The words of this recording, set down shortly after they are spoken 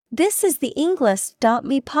This is the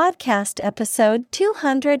Englist.me podcast episode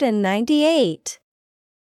 298.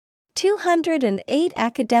 208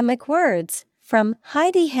 academic words from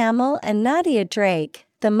Heidi Hammel and Nadia.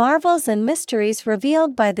 The marvels and mysteries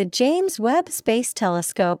revealed by the James Webb Space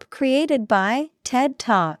Telescope, created by TED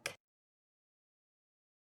Talk.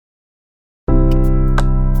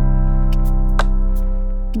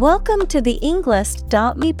 Welcome to the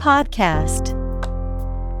Englist.me podcast.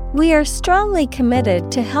 We are strongly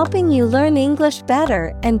committed to helping you learn English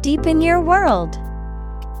better and deepen your world.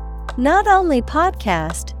 Not only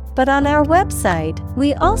podcast, but on our website,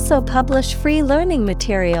 we also publish free learning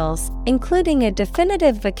materials, including a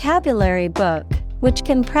definitive vocabulary book, which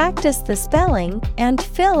can practice the spelling and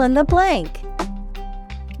fill in the blank.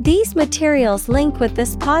 These materials link with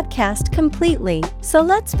this podcast completely, so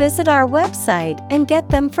let's visit our website and get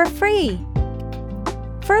them for free.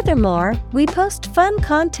 Furthermore, we post fun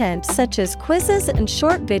content such as quizzes and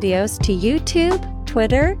short videos to YouTube,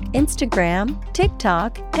 Twitter, Instagram,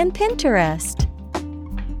 TikTok, and Pinterest.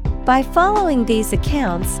 By following these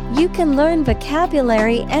accounts, you can learn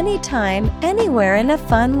vocabulary anytime, anywhere in a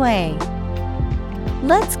fun way.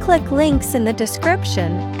 Let's click links in the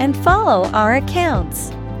description and follow our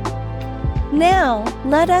accounts. Now,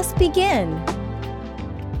 let us begin.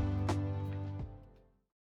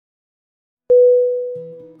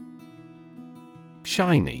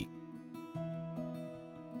 Shiny.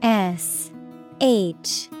 S-H-I-N-Y.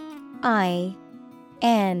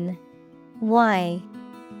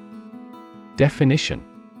 Definition: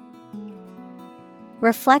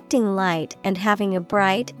 reflecting light and having a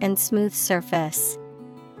bright and smooth surface.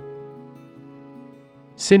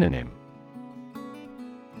 Synonym: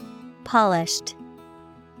 polished,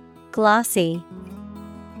 glossy,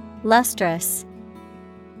 lustrous.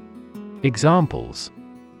 Examples: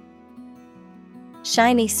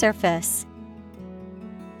 shiny surface,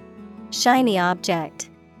 shiny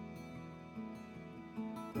object.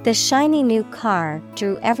 The shiny new car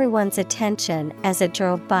drew everyone's attention as it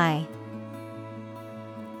drove by.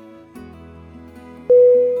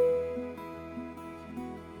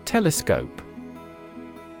 Telescope.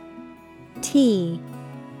 T-E-L-E-S-C-O-P-E.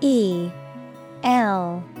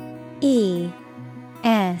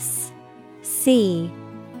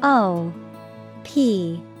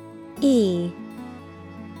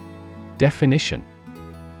 Definition: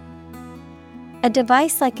 a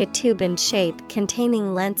device like a tube in shape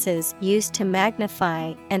containing lenses used to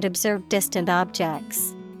magnify and observe distant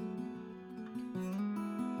objects.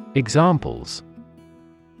 Examples: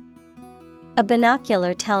 a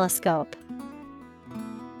binocular telescope.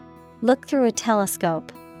 Look through a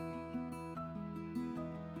telescope.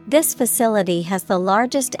 This facility has the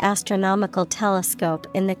largest astronomical telescope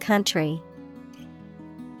in the country.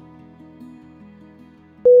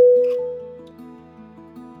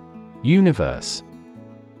 Universe.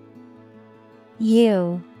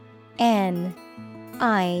 U-N-I-V-E-R-S-E.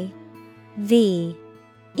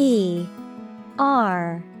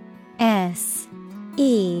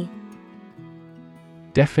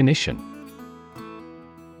 Definition: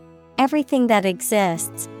 everything that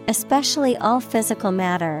exists, especially all physical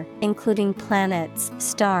matter, including planets,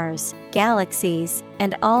 stars, galaxies,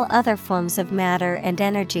 and all other forms of matter and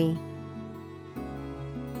energy.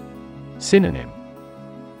 Synonym: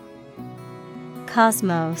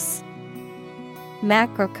 cosmos,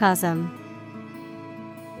 macrocosm.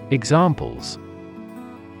 Examples: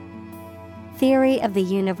 theory of the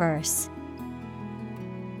universe,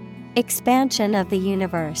 expansion of the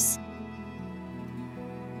universe.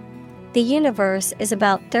 The universe is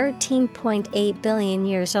about 13.8 billion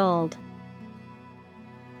years old.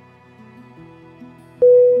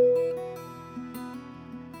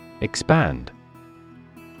 Expand.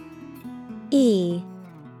 E-X-P-A-N-D.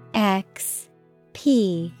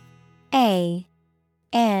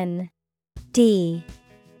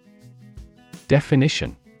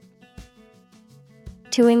 Definition: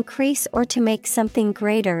 to increase or to make something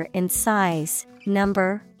greater in size,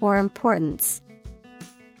 number, or importance.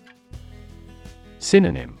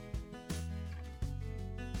 Synonym: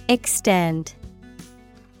 extend,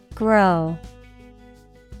 grow,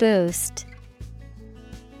 boost.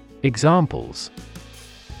 Examples: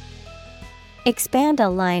 expand a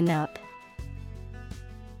lineup,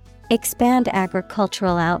 expand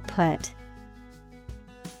agricultural output.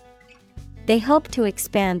 They hope to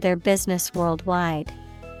expand their business worldwide.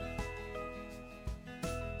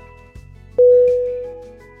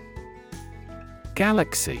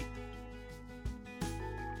 Galaxy.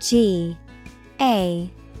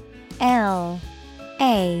 G-A-L-A-X-Y.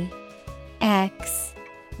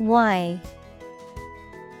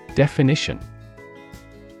 Definition: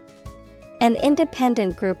 an An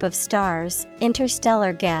independent group of stars,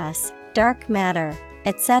 interstellar gas, dark matter,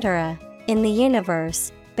 etc., in the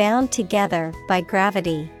universe, bound together by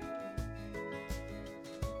gravity.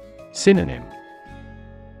 Synonym: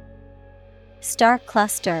 Star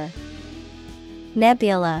cluster,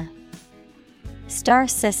 nebula, star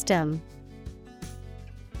system.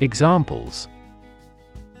 Examples: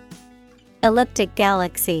 Elliptic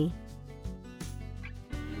galaxy,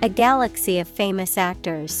 a galaxy of famous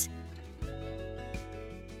actors.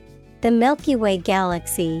 The Milky Way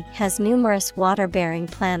galaxy has numerous water-bearing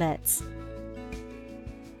planets.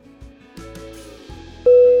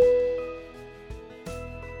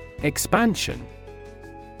 Expansion.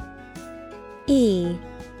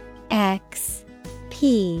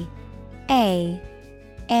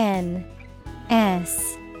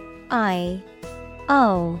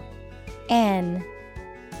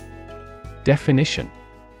 Definition: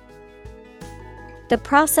 the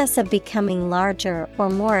process of becoming larger or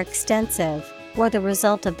more extensive, or the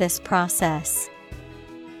result of this process.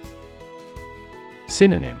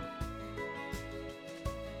 Synonym: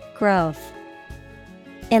 Growth,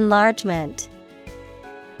 enlargement,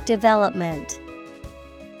 development.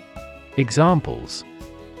 Examples: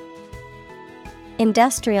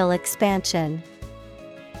 Industrial expansion,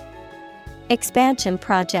 expansion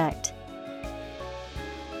project.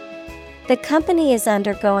 The company is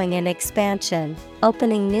undergoing an expansion,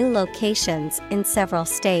 opening new locations in several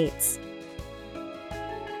states.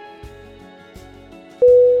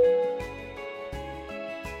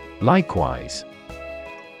 Likewise.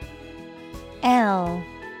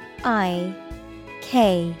 L-I-K-E-W-I-S-E.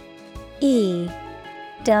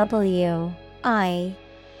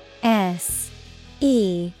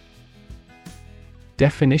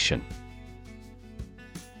 Definition: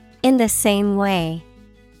 in the same way.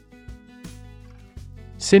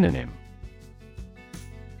 Synonym: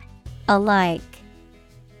 alike,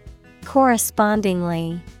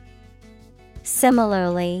 correspondingly,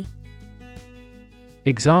 similarly.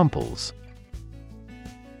 Examples: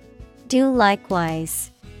 do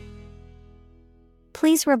likewise.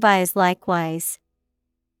 Please revise likewise.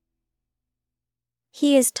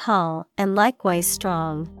 He is tall and likewise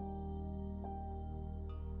strong.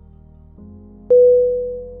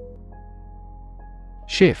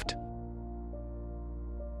 Shift.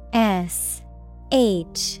 S-H-I-F-T.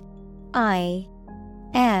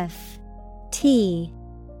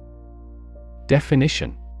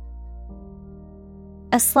 Definition: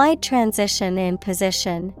 a slight transition in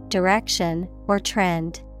position, direction, or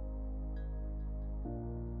trend.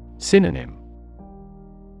 Synonym: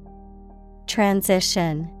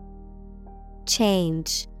 transition,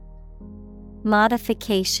 change,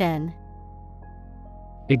 modification.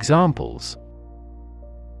 Examples: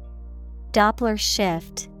 Doppler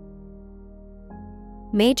shift,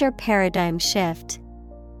 major paradigm shift.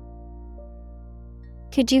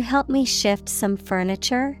 Could you help me shift some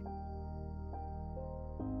furniture?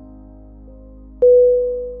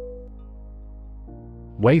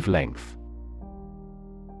 Wavelength.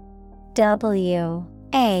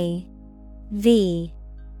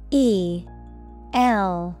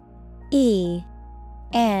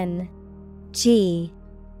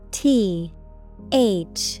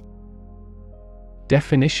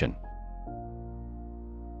 Definition: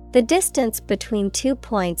 the distance between 2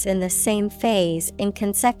 points in the same phase in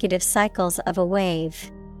consecutive cycles of a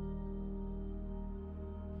wave.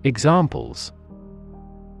 Examples: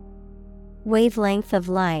 wavelength of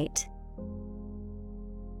light,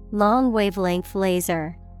 long wavelength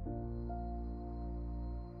laser.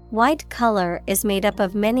 White color is made up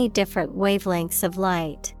of many different wavelengths of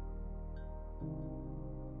light.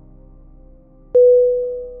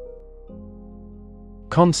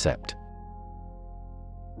 Concept.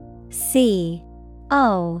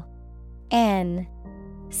 C-O-N-C-E-P-T.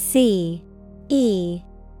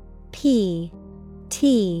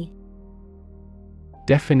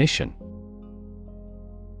 Definition: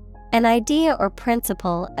 an idea or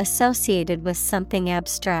principle associated with something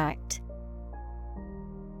abstract.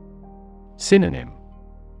 Synonym: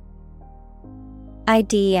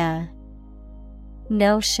 idea,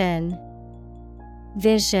 notion,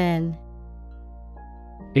 vision.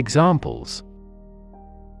 Examples: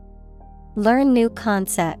 learn new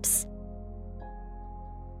concepts.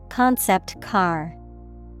 Concept car.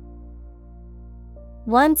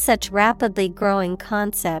 One such rapidly growing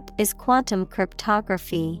concept is quantum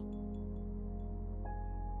cryptography.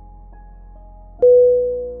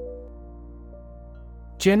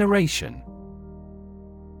 Generation.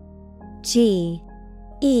 G-E-N-E-R-A-T-I-O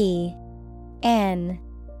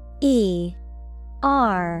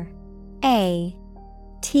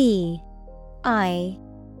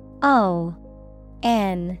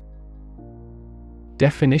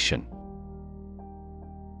Definition: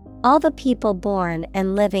 all the people born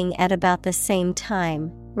and living at about the same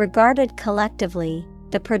time, regarded collectively,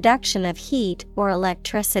 the production of heat or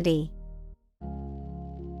electricity.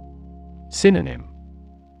 Synonym: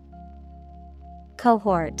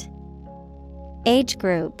 Cohort, age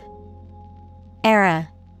group, era.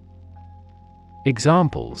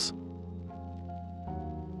 Examples: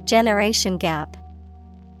 generation gap,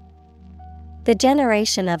 the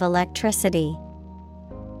generation of electricity.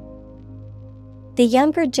 The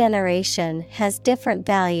younger generation has different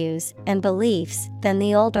values and beliefs than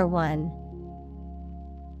the older one.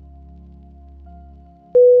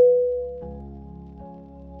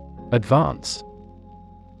 Advance.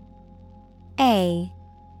 A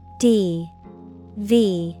D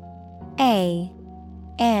V A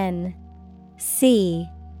N C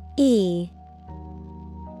E.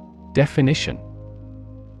 Definition: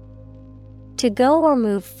 to go or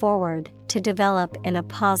move forward, to develop in a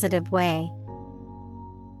positive way.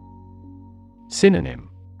 Synonym: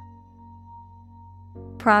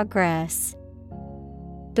 progress,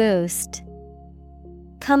 boost,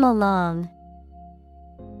 come along.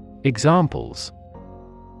 Examples: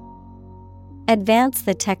 advance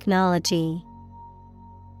the technology,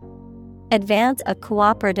 advance a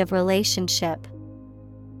cooperative relationship.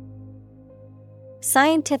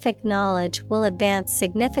 Scientific knowledge will advance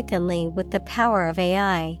significantly with the power of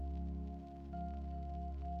AI.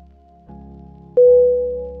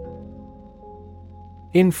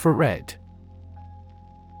 Infrared.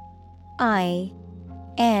 I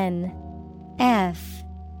N F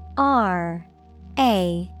R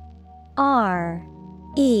A R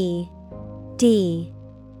E D.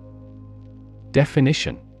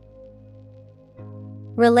 Definition: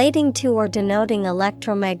 relating to or denoting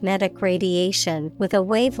electromagnetic radiation with a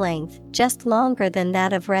wavelength just longer than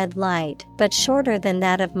that of red light but shorter than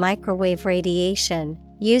that of microwave radiation,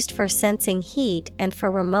 used for sensing heat and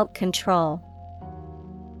for remote control.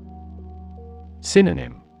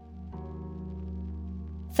 Synonym: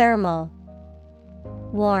 thermal,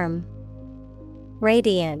 warm,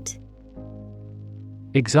 radiant.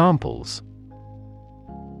 Examples: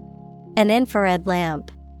 an infrared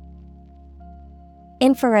lamp,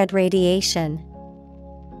 infrared radiation.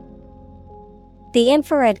 The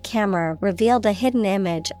infrared camera revealed a hidden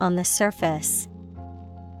image on the surface.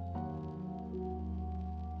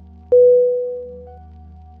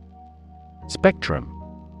 Spectrum.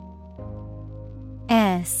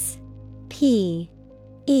 S P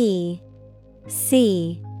E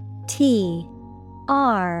C T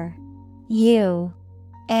R U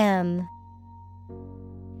M.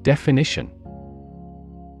 Definition: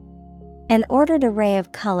 an ordered array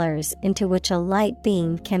of colors into which a light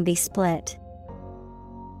beam can be split.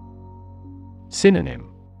 Synonym: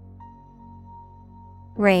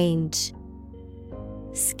 range,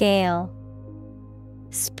 scale,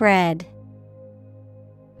 spread.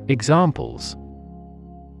 Examples: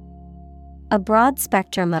 a broad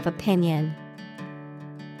spectrum of opinion.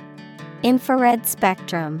 Infrared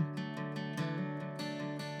spectrum.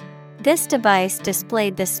 This device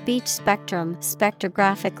displayed the speech spectrum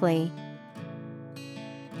spectrographically.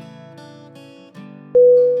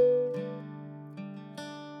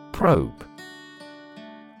 Probe.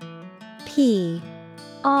 P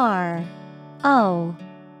R O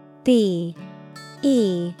B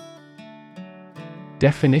E.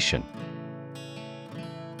 Definition: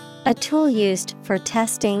 a tool used for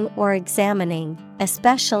testing or examining,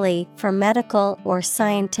 especially for medical or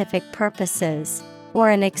scientific purposes, or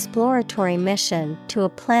an exploratory mission to a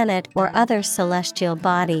planet or other celestial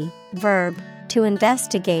body. Verb, to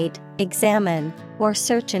investigate, examine, or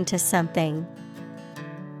search into something.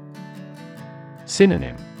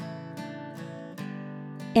 Synonym: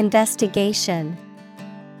 investigation,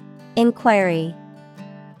 inquiry,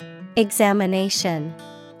 examination.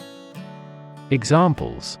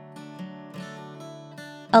 Examples: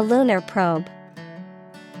 a lunar probe.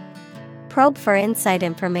 Probe for inside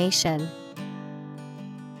information.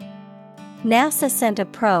 NASA sent a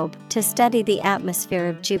probe to study the atmosphere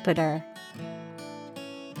of Jupiter.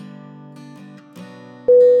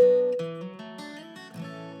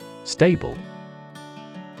 Stable.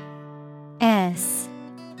 S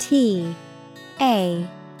T A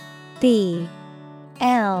B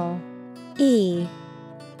L E.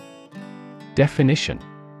 Definition: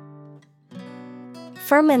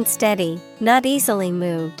 firm and steady, not easily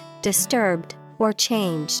moved, disturbed, or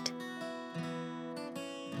changed.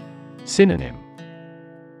 Synonym: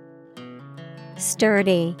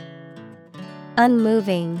 sturdy,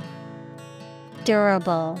 unmoving,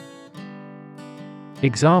 durable.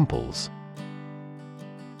 Examples: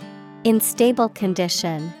 In stable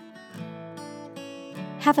condition.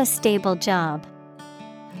 Have a stable job.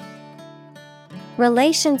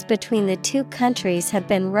 Relations between the two countries have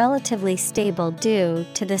been relatively stable due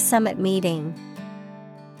to the summit meeting.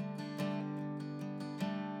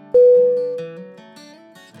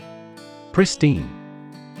 Pristine.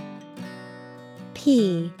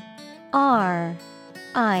 Pristine.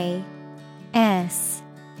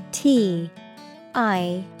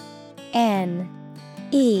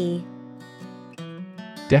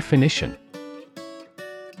 Definition.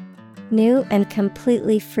 New and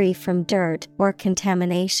completely free from dirt or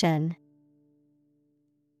contamination.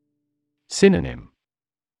 Synonym.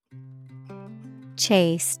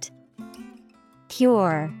 Chaste,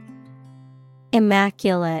 pure,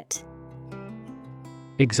 immaculate.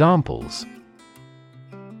 Examples.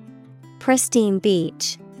 Pristine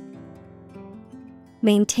beach.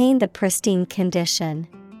 Maintain the pristine condition.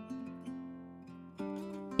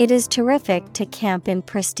 It is terrific to camp in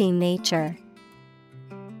pristine nature.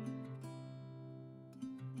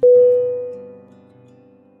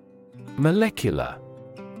 Molecular.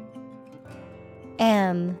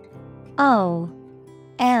 MOLECULAR.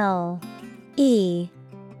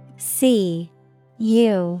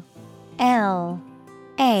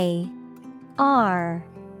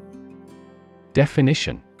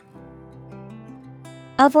 Definition.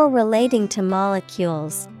 Of or relating to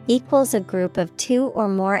molecules, equals a group of two or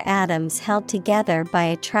more atoms held together by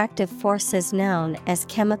attractive forces known as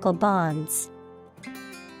chemical bonds.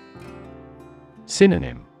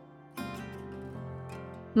 Synonym.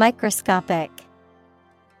 Microscopic,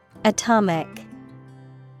 atomic.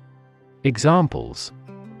 Examples.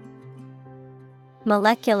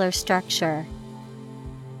 Molecular structure.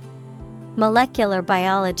 Molecular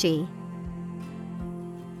biology.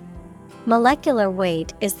 Molecular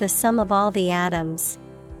weight is the sum of all the atoms.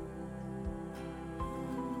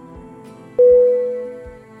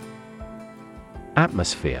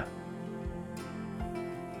 Atmosphere.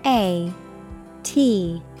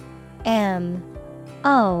 ATMOSPHERE.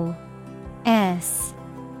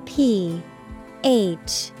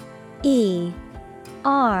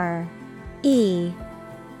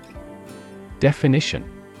 Definition.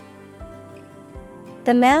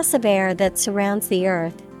 The mass of air that surrounds the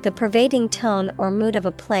earth, the pervading tone or mood of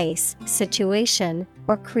a place, situation,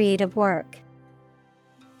 or creative work.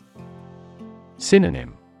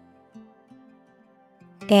 Synonym.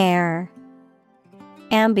 Air,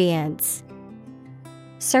 ambience,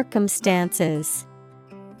 circumstances.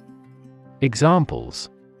 Examples.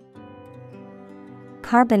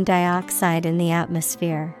 Carbon dioxide in the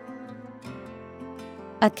atmosphere.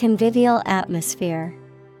 A convivial atmosphere.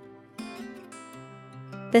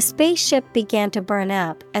 The spaceship began to burn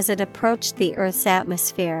up as it approached the Earth's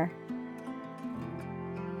atmosphere.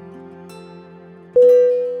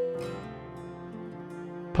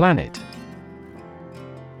 Planet.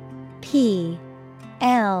 PLANET.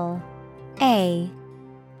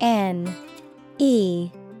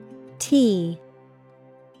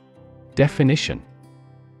 Definition.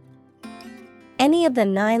 Any of the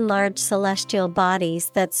 9 large celestial bodies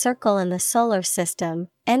that circle in the solar system,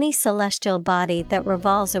 any celestial body that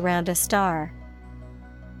revolves around a star.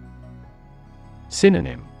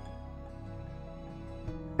 Synonym.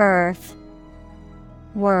 Earth,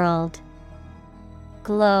 world,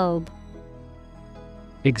 globe.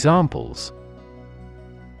 Examples.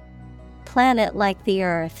 Planet like the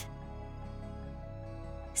Earth.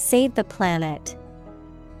 Save the planet.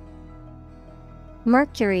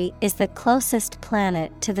 Mercury is the closest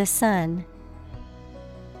planet to the Sun.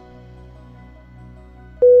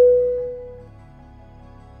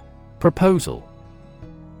 Proposal.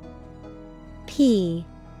 PROPOSAL.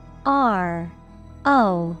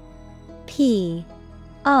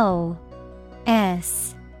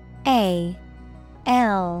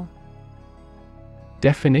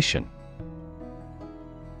 Definition.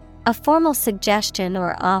 A formal suggestion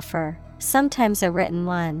or offer, sometimes a written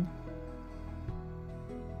one.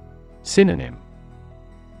 Synonym.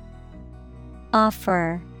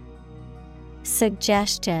 Offer,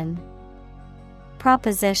 suggestion,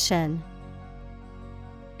 proposition.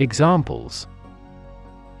 Examples.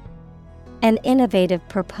 An innovative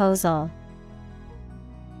proposal.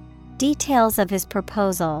 Details of his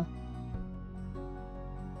proposal.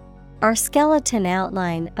 Our skeleton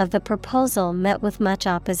outline of the proposal met with much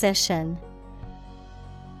opposition.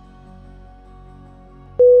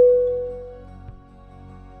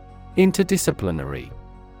 Interdisciplinary.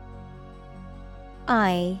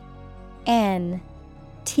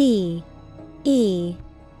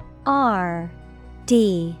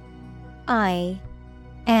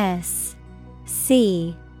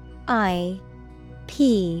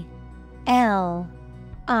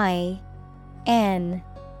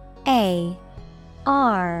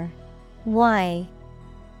 Linary.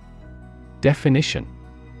 Definition: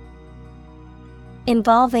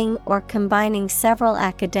 Involving or combining several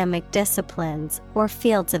academic disciplines or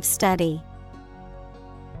fields of study.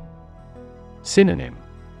 Synonym: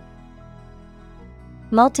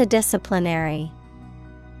 Multidisciplinary,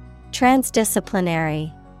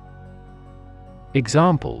 transdisciplinary.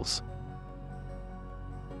 Examples: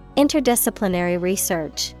 Interdisciplinary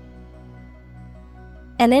research.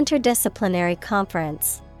 An interdisciplinary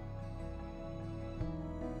conference.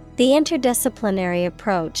 The interdisciplinary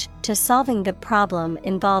approach to solving the problem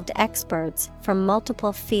involved experts from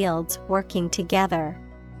multiple fields working together.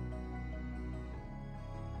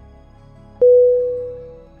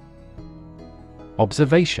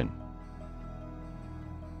 Observation.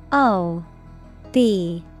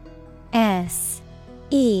 Observation.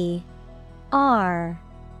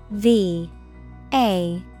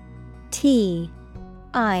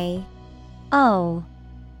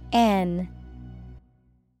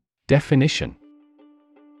 Definition: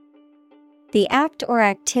 The act or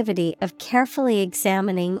activity of carefully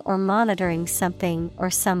examining or monitoring something or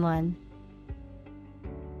someone.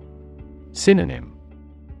 Synonym: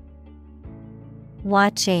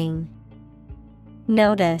 Watching,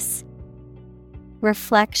 notice,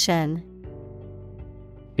 reflection.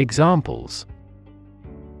 Examples: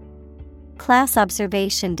 Class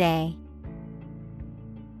observation day.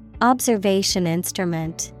 Observation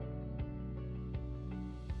instrument.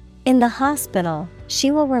 In the hospital,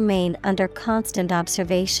 she will remain under constant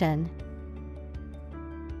observation.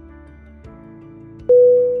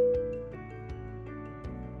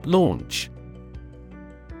 Launch.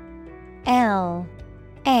 Launch.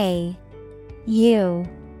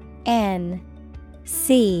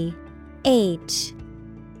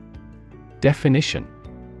 Definition: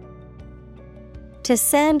 To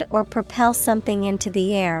send or propel something into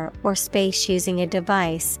the air or space using a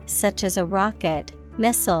device such as a rocket,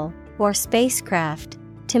 missile, or spacecraft,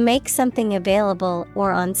 to make something available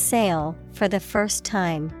or on sale for the first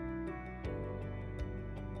time.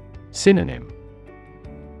 Synonym: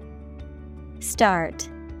 Start,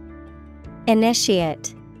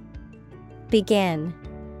 initiate, begin.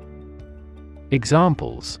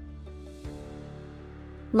 Examples: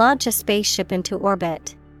 Launch a spaceship into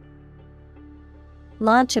orbit.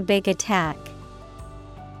 Launch a big attack.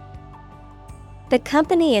 The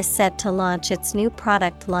company is set to launch its new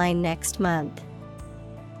product line next month.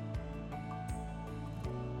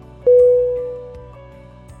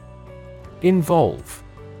 Involve.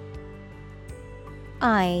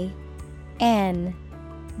 Involve.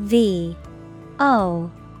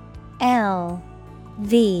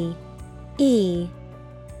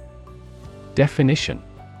 Definition: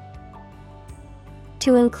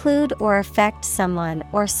 To include or affect someone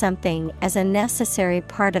or something as a necessary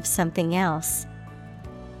part of something else.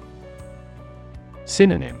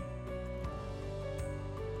 Synonym: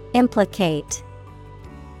 Implicate,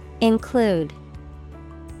 include,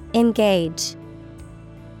 engage.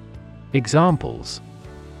 Examples: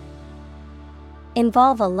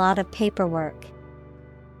 Involve a lot of paperwork.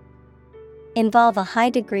 Involve a high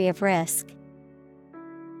degree of risk.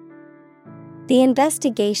 The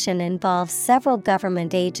investigation involves several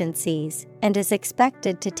government agencies and is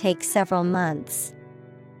expected to take several months.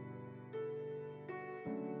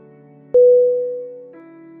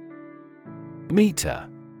 Meter.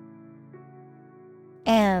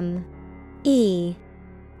 M-E-T-E-R.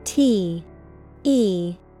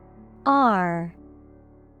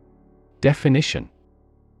 Definition: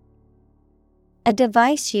 A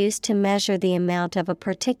device used to measure the amount of a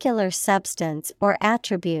particular substance or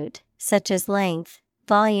attribute, such as length,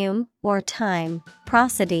 volume, or time.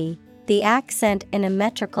 Prosody, the accent in a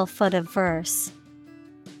metrical foot of verse.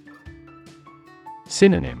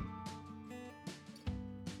 Synonym: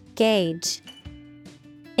 Gauge,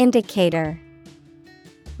 indicator,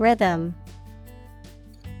 rhythm.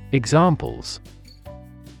 Examples: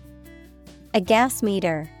 A gas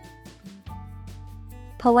meter.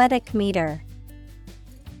 Poetic meter.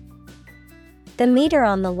 The meter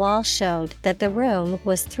on the wall showed that the room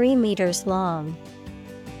was 3 meters long.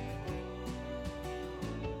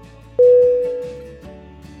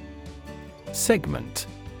 Segment.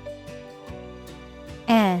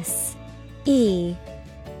 S-E-G-M-E-N-T.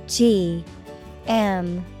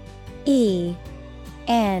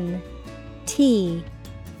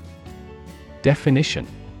 Definition: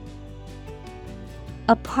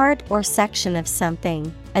 A part or section of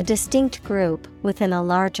something, a distinct group within a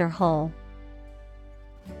larger whole.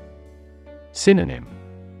 Synonym: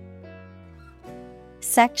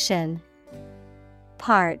 Section,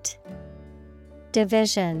 part,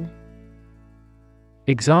 Division.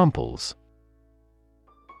 Examples: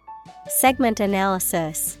 Segment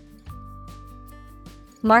analysis.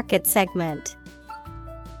 Market segment.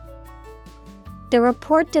 The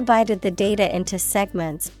report divided the data into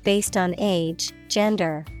segments based on age,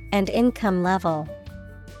 gender, and income level.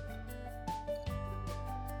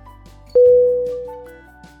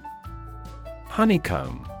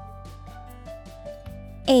 Honeycomb.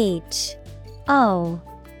 Honeycomb.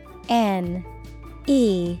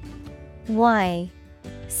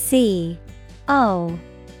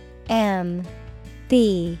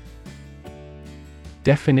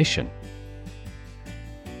 Definition: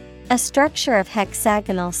 A structure of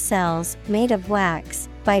hexagonal cells made of wax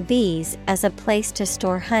by bees as a place to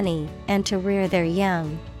store honey and to rear their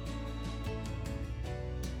young.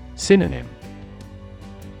 Synonym: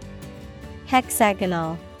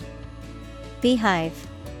 Hexagonal, beehive,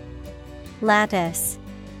 lattice.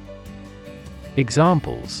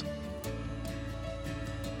 Examples: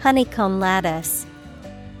 Honeycomb lattice.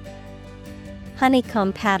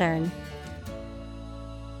 Honeycomb pattern.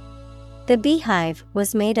 The beehive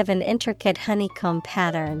was made of an intricate honeycomb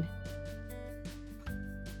pattern.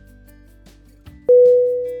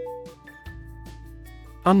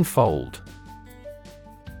 Unfold.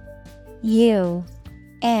 U-N-F-O-L-D.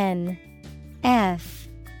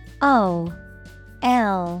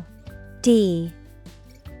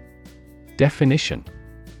 Definition: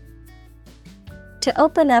 To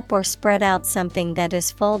open up or spread out something that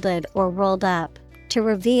is folded or rolled up, to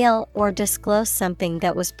reveal or disclose something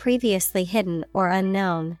that was previously hidden or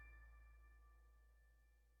unknown.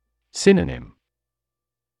 Synonym: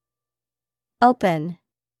 Open,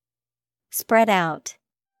 spread out,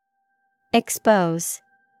 expose.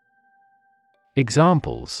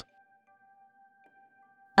 Examples: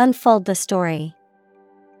 Unfold the story.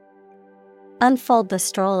 Unfold the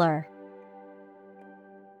stroller.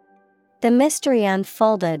 The mystery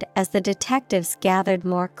unfolded as the detectives gathered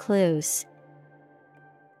more clues.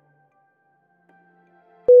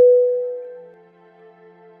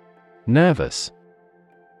 Nervous.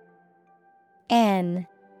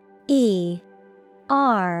 N-E-R-V-O-U-S.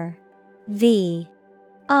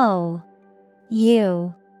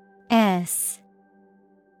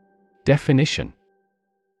 Definition: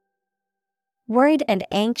 Worried and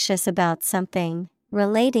anxious about something,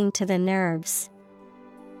 relating to the nerves.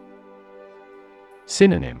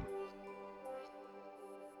 Synonym: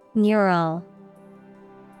 Neural,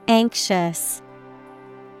 anxious,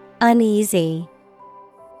 uneasy.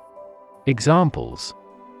 Examples: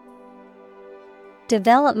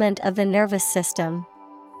 Development of the nervous system.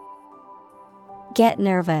 Get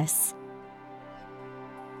nervous.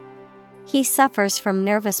 He suffers from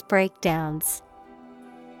nervous breakdowns.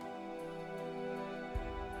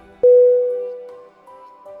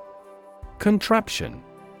 Contraption.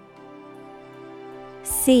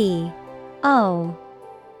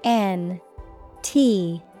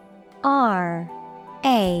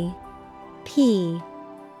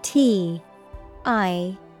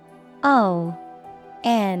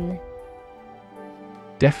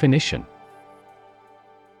 Definition: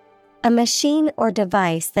 A machine or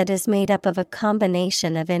device that is made up of a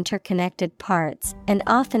combination of interconnected parts and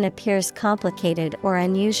often appears complicated or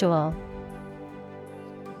unusual.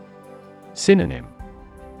 Synonym: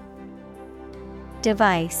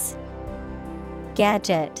 Device,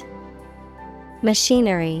 gadget,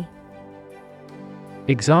 machinery.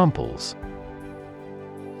 Examples: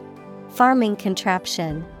 Farming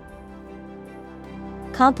contraption.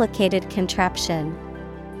 Complicated contraption.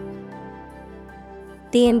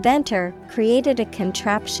 The inventor created a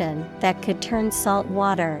contraption that could turn salt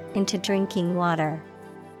water into drinking water.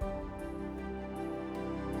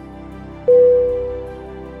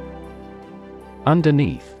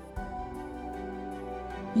 Underneath.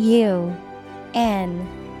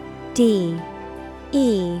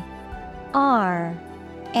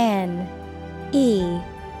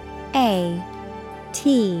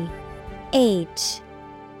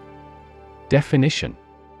 Definition: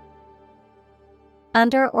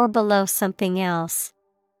 Under or below something else.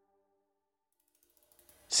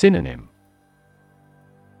 Synonym: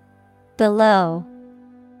 Below,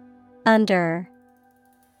 under,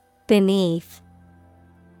 beneath.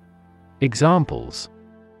 Examples: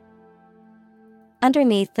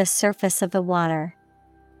 Underneath the surface of the water.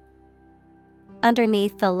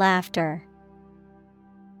 Underneath the laughter.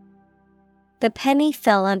 The penny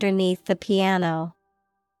fell underneath the piano.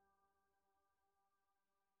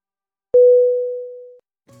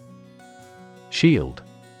 Shield.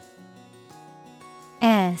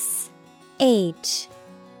 S-H-I-E-L-D.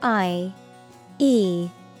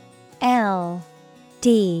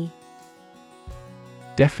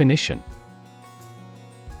 Definition: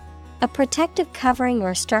 a protective covering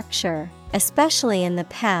or structure, especially in the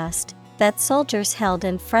past, that soldiers held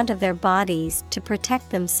in front of their bodies to protect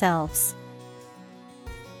themselves.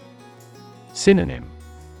 Synonym: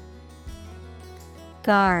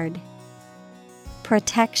 Guard,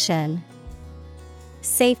 protection,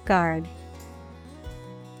 safeguard.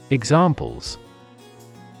 Examples: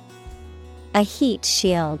 a heat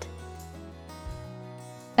shield,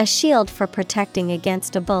 a shield for protecting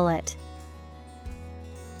against a bullet.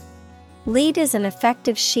 Lead is an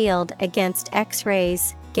effective shield against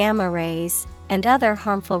X-rays, gamma rays, and other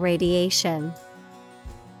harmful radiation.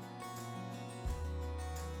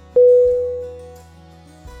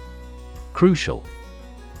 Crucial.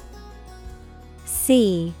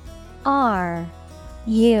 C-R-U-C-I-A-L.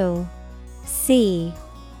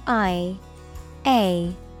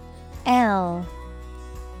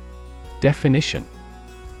 Definition: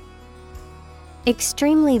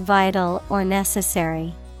 extremely vital or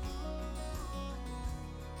necessary.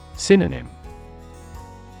 Synonym: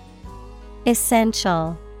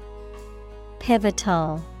 essential,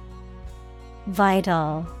 pivotal,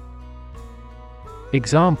 vital.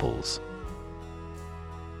 Examples: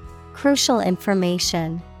 crucial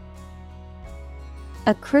information,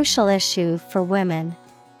 a crucial issue for women.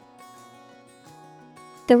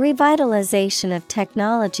 The revitalization of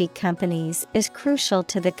technology companies is crucial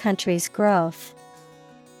to the country's growth.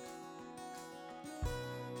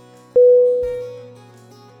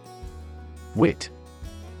 Wit.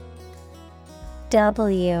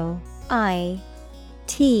 W-I-T.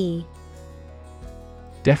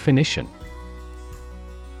 Definition: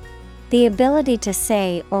 the ability to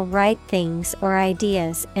say or write things or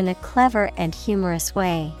ideas in a clever and humorous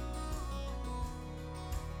way.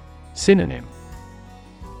 Synonym: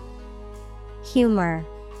 humor,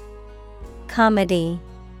 comedy,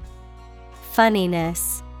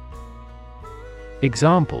 funniness.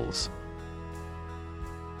 Examples: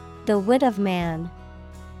 the wit of man,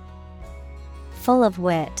 full of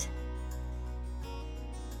wit.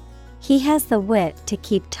 He has the wit to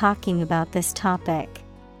keep talking about this topic.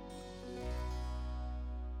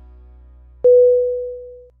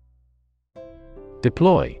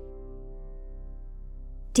 Deploy.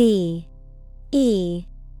 D-E-P-L-O-Y.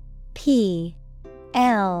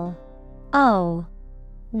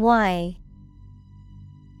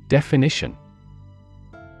 Definition: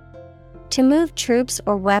 to move troops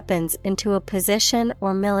or weapons into a position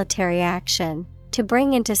or military action, to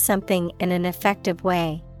bring into something in an effective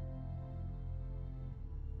way.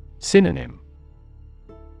 Synonym: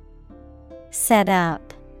 set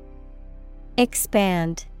up,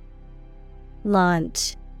 expand,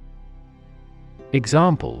 launch.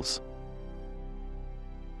 Examples: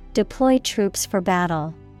 deploy troops for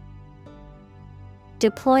battle,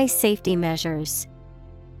 deploy safety measures.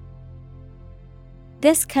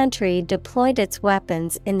 This country deployed its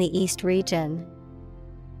weapons in the East region.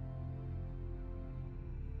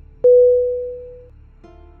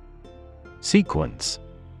 Sequence.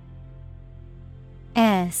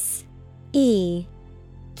 S-E-Q-U-E-N-C-E.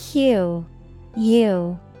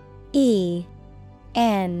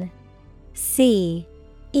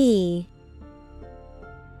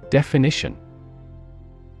 Definition: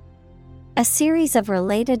 a series of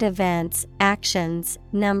related events, actions,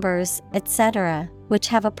 numbers, etc., which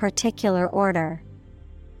have a particular order.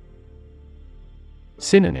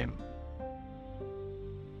 Synonym: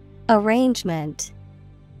 arrangement,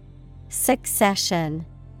 succession,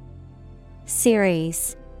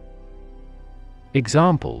 series.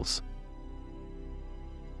 Examples: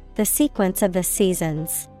 the sequence of the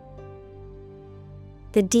seasons,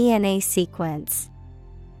 the DNA sequence.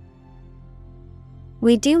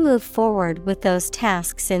 We do move forward with those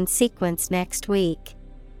tasks in sequence next week.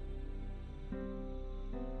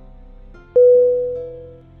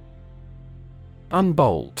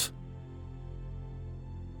 Unbolt.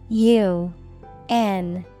 U-N-B-O-L-T.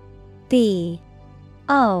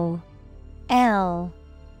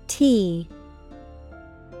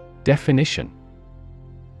 Definition: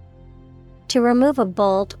 to remove a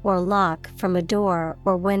bolt or lock from a door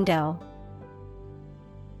or window.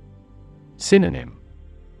 Synonym: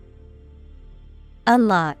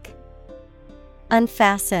 unlock,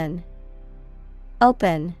 unfasten,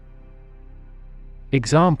 open.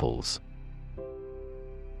 Examples: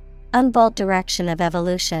 unbolt direction of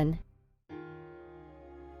evolution,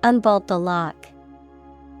 unbolt the lock.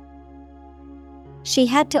 She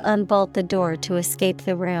had to unbolt the door to escape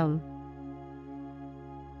the room.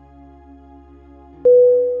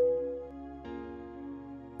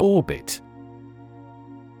 Orbit.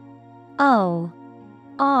 O-R-B-I-T.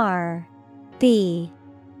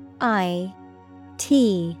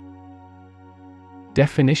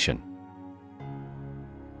 Definition: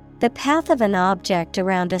 The path of an object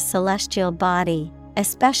around a celestial body,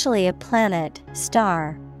 especially a planet,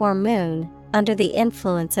 star, or moon, under the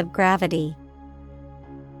influence of gravity.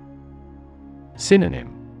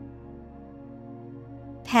 Synonym: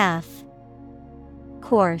 Path,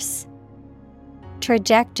 course,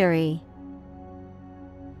 trajectory.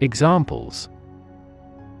 Examples: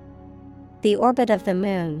 The orbit of the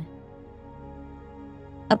moon.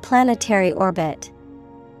 A planetary orbit.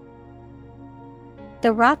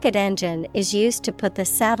 The rocket engine is used to put the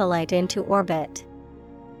satellite into orbit.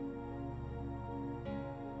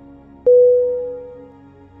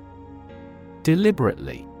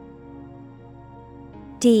 Deliberately.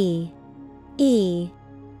 Deliberately.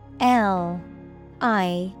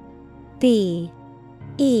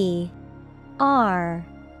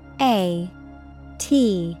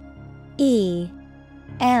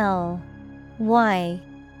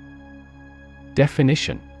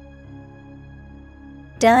 Definition: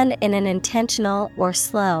 Done in an intentional or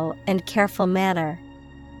slow and careful manner.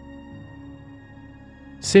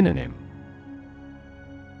 Synonym: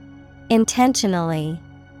 Intentionally,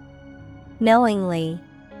 knowingly,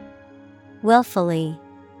 willfully.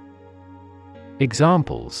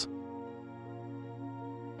 Examples: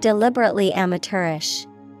 Deliberately amateurish.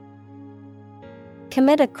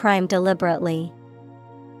 Commit a crime deliberately.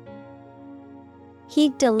 He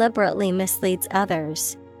deliberately misleads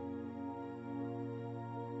others.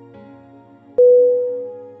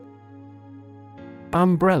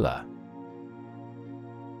 Umbrella.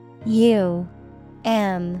 U-M-B-R-E-L-L-A.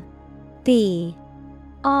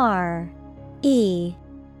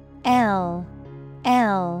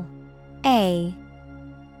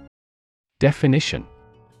 Definition: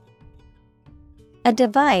 A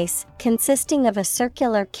device consisting of a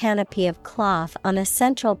circular canopy of cloth on a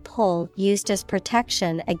central pole used as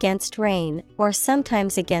protection against rain or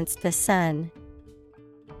sometimes against the sun.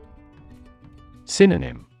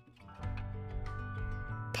 Synonym: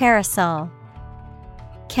 Parasol,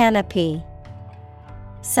 canopy,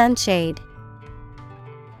 sunshade.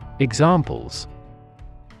 Examples: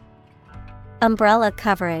 Umbrella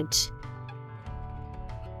coverage.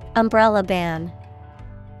 Umbrella ban.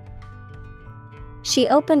 She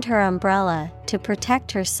opened her umbrella to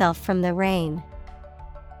protect herself from the rain.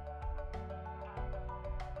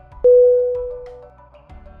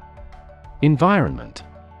 Environment.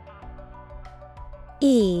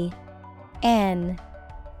 E-N-V-I-R-O-N-M-E-N-T.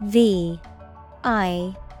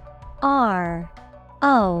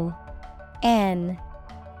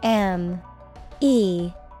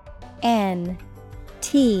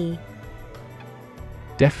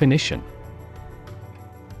 Definition: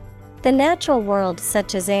 The natural world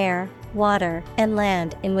such as air, water, and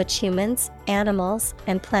land in which humans, animals,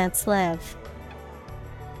 and plants live.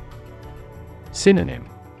 Synonym: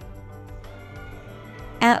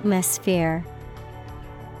 Atmosphere,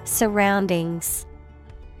 surroundings,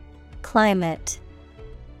 climate.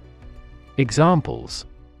 Examples: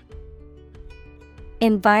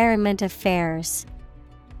 Environment affairs.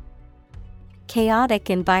 Chaotic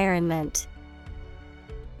environment.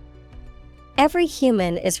 Every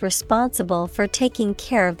human is responsible for taking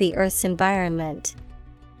care of the Earth's environment.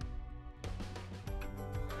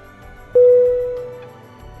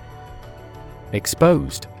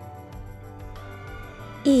 Exposed.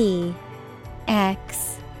 E-X-P-O-S-E-D.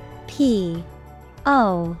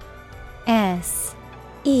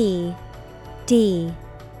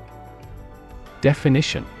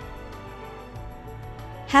 Definition: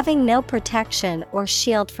 Having no protection or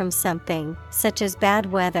shield from something, such as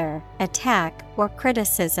bad weather, attack, or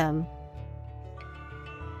criticism.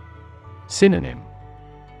 Synonym: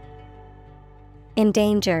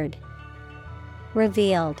 Endangered,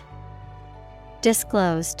 revealed,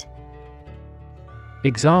 disclosed.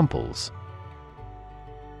 Examples: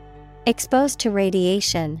 Exposed to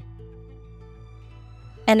radiation.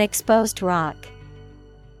 An exposed rock.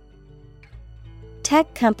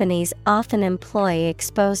 Tech companies often employ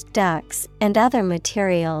exposed ducts and other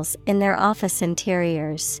materials in their office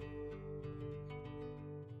interiors.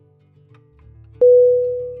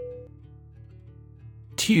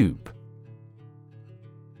 Tube.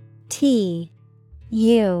 T-U-B-E.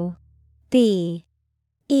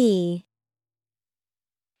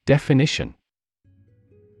 Definition: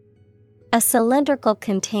 A cylindrical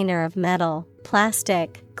container of metal,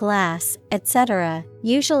 plastic, glass, etc.,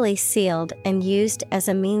 usually sealed and used as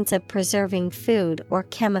a means of preserving food or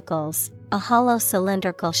chemicals, a hollow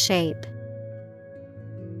cylindrical shape.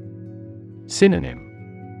 Synonym: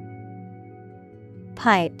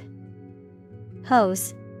 Pipe,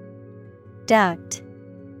 hose, duct.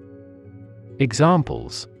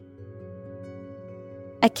 Examples: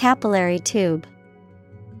 a capillary tube,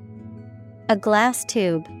 a glass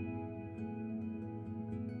tube.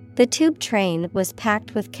 The tube train was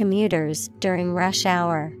packed with commuters during rush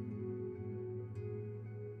hour.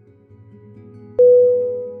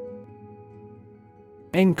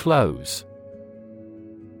 Enclose.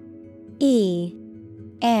 E-N-C-L-O-S-E.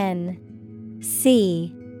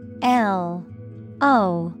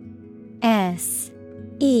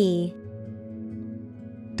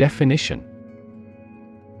 Definition: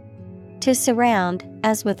 to surround,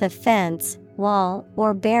 as with a fence, wall,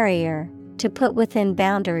 or barrier, to put within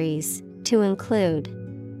boundaries, to include.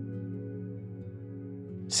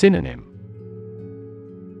 Synonym: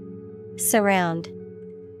 Surround,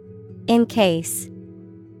 encase,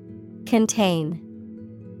 contain.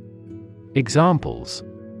 Examples: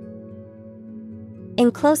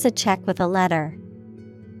 enclose a check with a letter.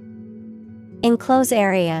 Enclose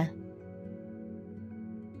area.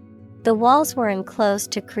 The walls were enclosed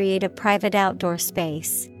to create a private outdoor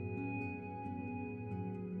space.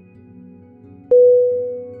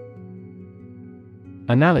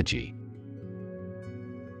 Analogy.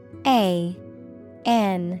 A-N-A-L-O-G-Y.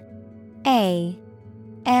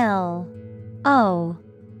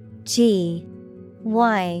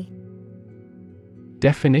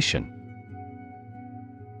 Definition: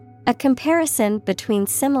 a comparison between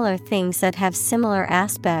similar things that have similar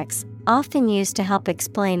aspects, often used to help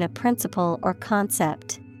explain a principle or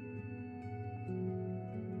concept.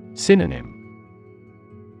 Synonym: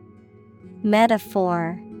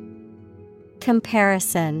 metaphor,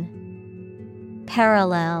 comparison,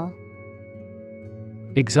 parallel.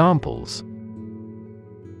 Examples: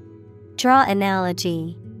 draw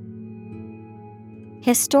analogy,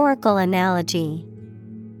 historical analogy.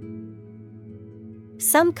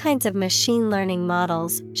 Some kinds of machine learning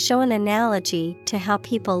models show an analogy to how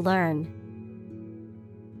people learn.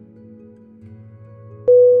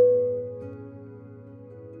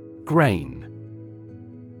 Grain.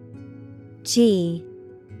 G-R-A-I-N.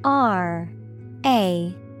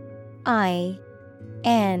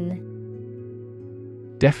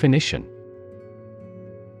 Definition: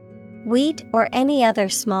 wheat or any other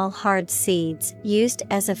small hard seeds used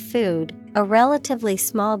as a food, a relatively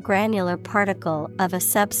small granular particle of a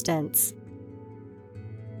substance.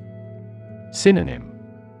 Synonym: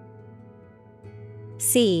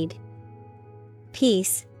 seed,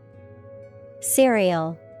 piece,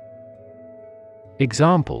 cereal.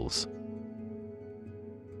 Examples: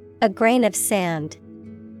 a grain of sand.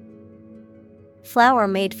 Flour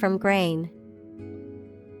made from grain.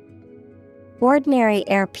 Ordinary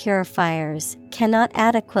air purifiers cannot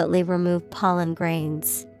adequately remove pollen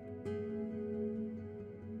grains.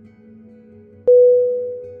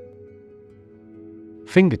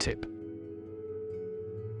 Fingertip.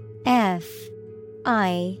 F-I-N-G-E-R-T-I-P.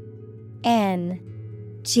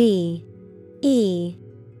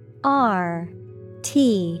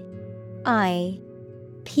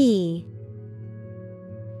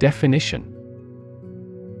 Definition: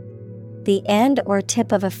 the end or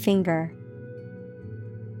tip of a finger.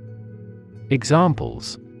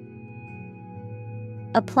 Examples: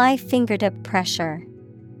 apply fingertip pressure.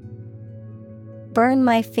 Burn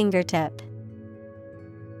my fingertip.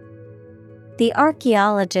 The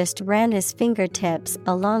archaeologist ran his fingertips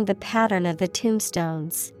along the pattern of the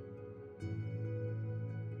tombstones.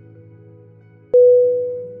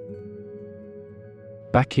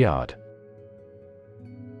 Backyard.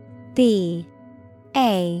 B-A-C-K-Y-A-R-D.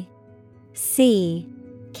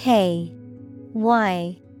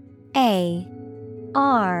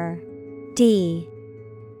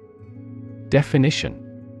 Definition: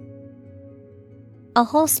 a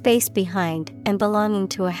whole space behind and belonging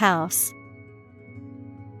to a house.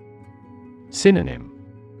 Synonym: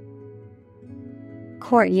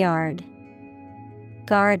 courtyard,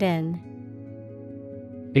 garden.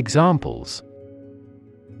 Examples: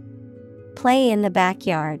 play in the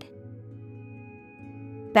backyard.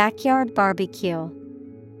 Backyard barbecue.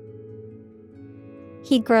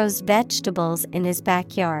 He grows vegetables in his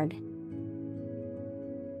backyard.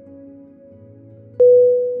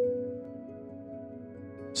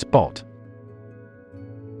 Spot.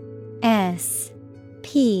 S-P-O-T.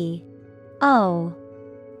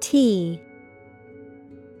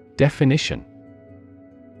 Definition: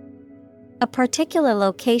 a particular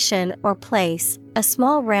location or place, a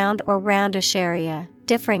small round or roundish area,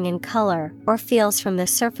 differing in color or feels from the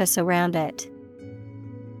surface around it.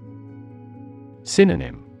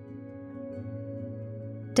 Synonym: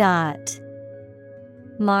 dot,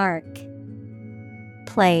 mark,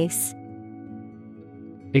 place.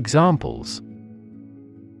 Examples: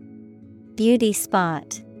 beauty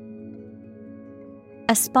spot.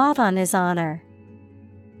 a spot on his honor.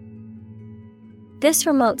 This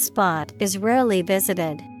remote spot is rarely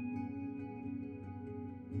visited.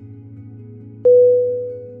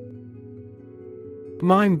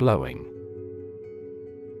 Mind-blowing.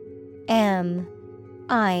 Mindblowing.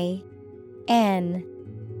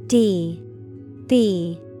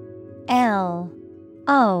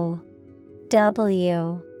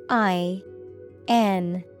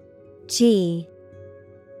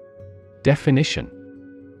 Definition: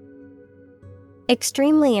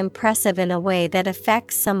 Extremely impressive in a way that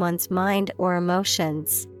affects someone's mind or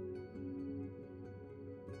emotions.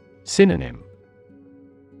 Synonym: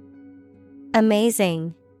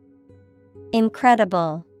 Amazing,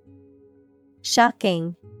 incredible,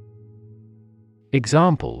 shocking.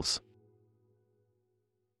 Examples: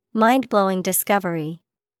 Mind-blowing discovery.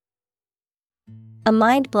 A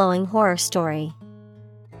mind-blowing horror story.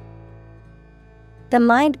 The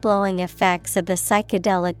mind-blowing effects of the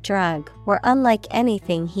psychedelic drug were unlike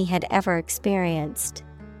anything he had ever experienced.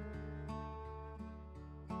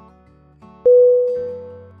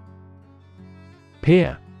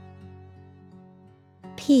 Peer.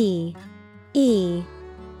 P-E-E-R.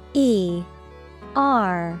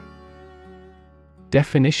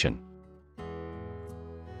 Definition: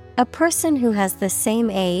 A person who has the same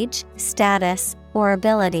age, status, or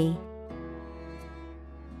ability.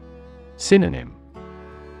 Synonym: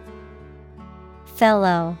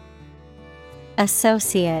 Fellow,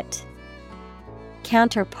 associate,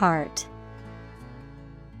 counterpart.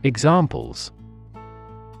 Examples: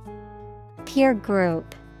 Peer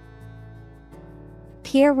group,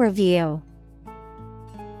 peer review.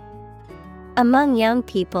 Among young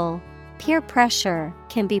people, peer pressure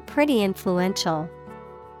can be pretty influential.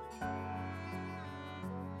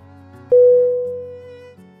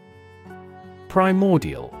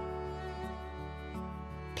 Primordial.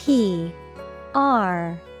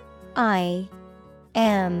 Primordial.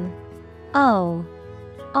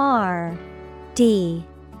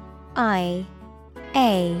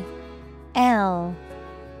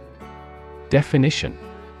 Definition: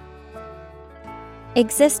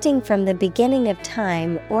 Existing from the beginning of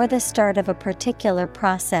time or the start of a particular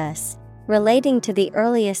process, relating to the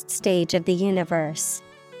earliest stage of the universe.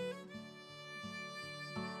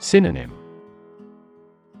 Synonym: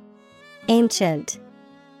 Ancient,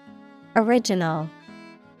 original,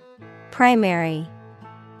 primary.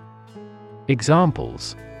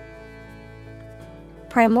 Examples: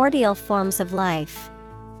 Primordial forms of life.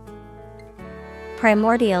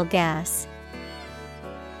 Primordial gas.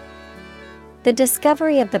 The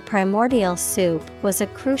discovery of the primordial soup was a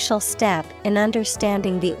crucial step in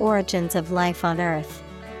understanding the origins of life on Earth.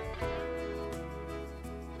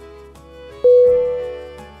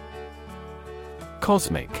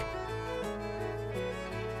 Cosmic.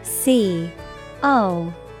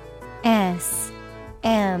 C-O-S-M-I-C.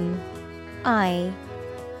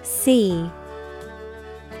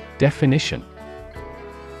 Definition: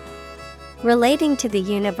 Relating to the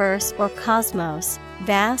universe or cosmos,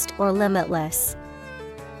 vast or limitless.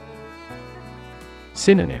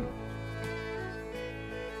 Synonym: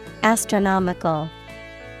 Astronomical,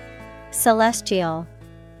 celestial,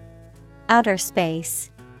 outer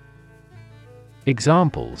space.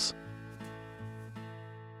 Examples: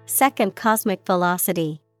 Second cosmic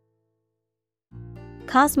velocity.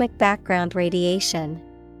 Cosmic background radiation.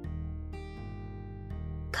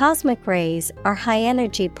 Cosmic rays are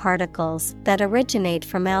high-energy particles that originate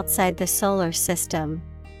from outside the solar system.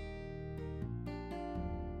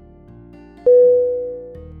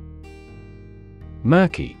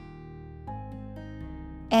 Murky.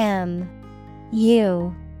 M-U-R-K-Y.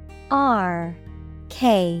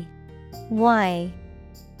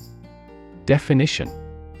 Definition: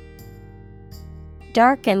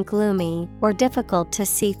 Dark and gloomy or difficult to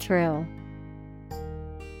see through.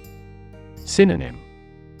 Synonym: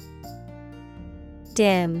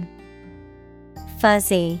 Dim,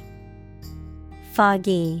 fuzzy,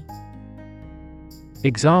 foggy.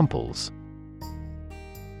 Examples: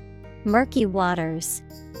 Murky waters.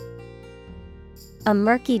 A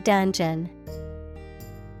murky dungeon.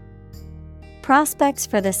 Prospects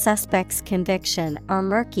for the suspect's conviction are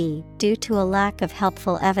murky due to a lack of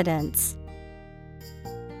helpful evidence.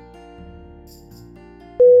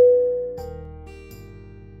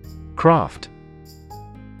 Craft.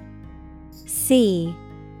 C-R-A-F-T.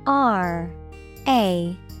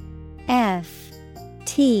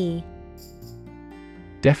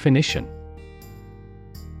 Definition: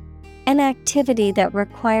 An activity that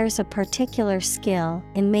requires a particular skill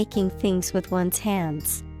in making things with one's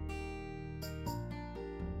hands.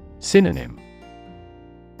 Synonym: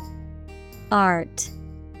 Art,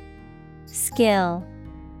 skill,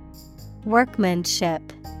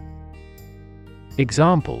 Workmanship.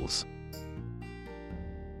 Examples: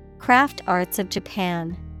 Craft arts of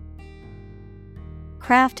Japan.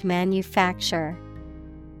 Craft manufacture.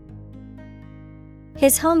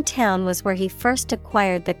 His hometown was where he first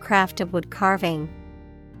acquired the craft of wood carving.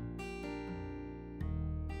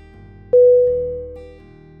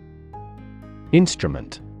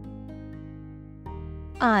 Instrument.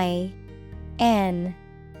 Instrument.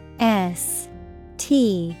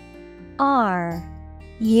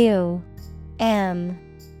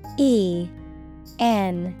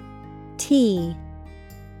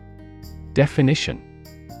 Definition: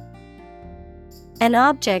 An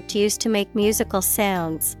object used to make musical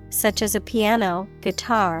sounds, such as a piano,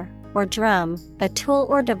 guitar, or drum, a tool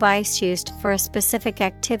or device used for a specific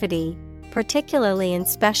activity, particularly in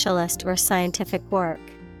specialist or scientific work.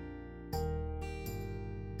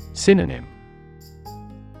 Synonym: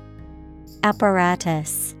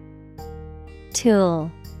 Apparatus,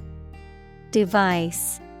 tool,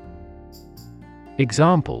 device.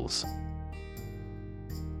 Examples: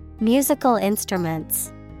 Musical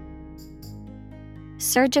instruments.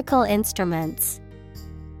 Surgical instruments.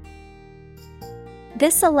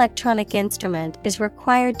 This electronic instrument is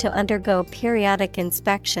required to undergo periodic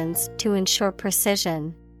inspections to ensure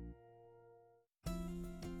precision.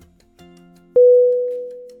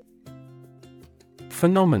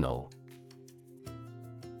 Phenomenal.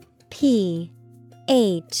 Phenomenal.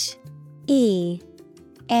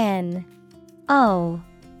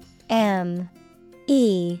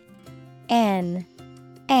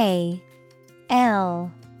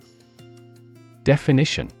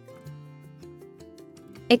 Definition: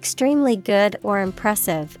 Extremely good or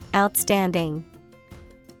impressive, outstanding.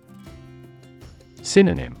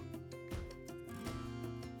 Synonym: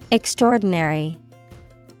 Extraordinary,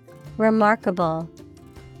 remarkable,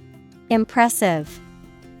 impressive.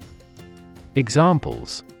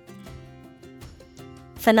 Examples: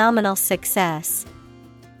 Phenomenal success.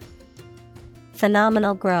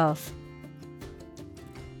 Phenomenal growth.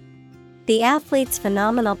 The athlete's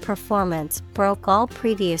phenomenal performance broke all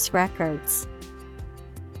previous records.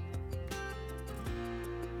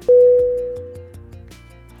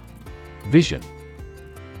 Vision.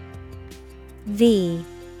 V-I-S-I-O-N.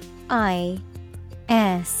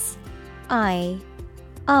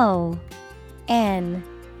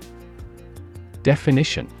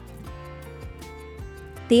 Definition: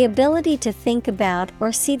 The ability to think about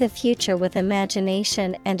or see the future with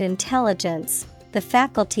imagination and intelligence, the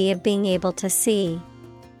faculty of being able to see.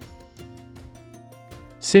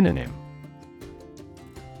 Synonym: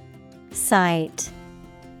 Sight,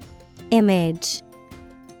 image,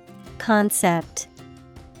 concept.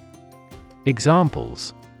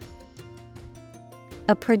 Examples: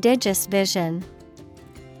 A prodigious vision.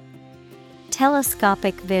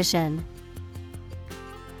 Telescopic vision.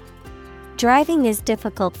 Driving is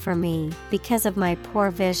difficult for me because of my poor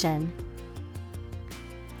vision.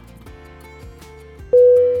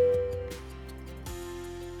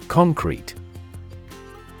 Concrete.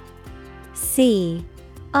 C-O-N-C-R-E-T-E.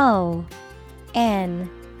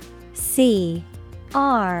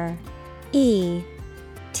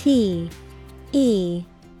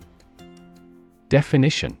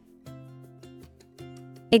 Definition: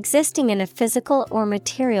 Existing in a physical or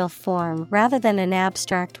material form rather than an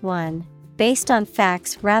abstract one, based on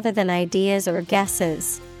facts rather than ideas or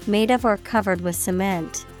guesses, made of or covered with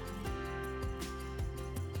cement.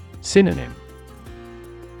 Synonym: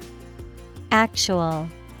 Actual,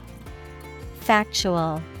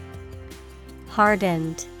 factual,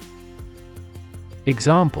 hardened.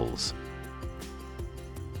 Examples: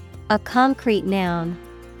 A concrete noun.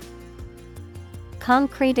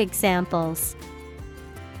 Concrete examples.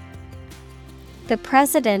 The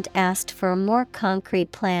president asked for a more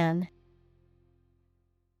concrete plan.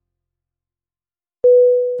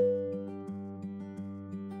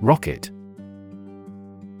 Rocket.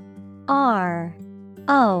 R-O-C-K-E-T.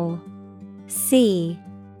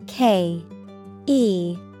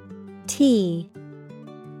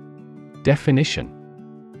 Definition: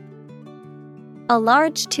 A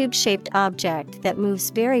large tube-shaped object that moves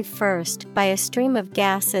very first by a stream of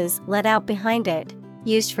gases let out behind it,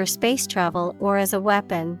 used for space travel or as a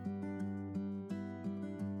weapon.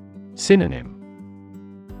 Synonym: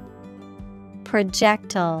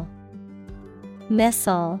 Projectile,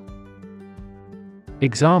 missile.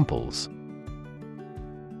 Examples: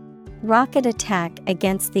 Rocket attack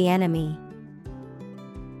against the enemy.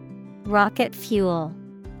 Rocket fuel.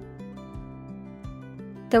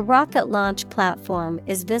 The rocket launch platform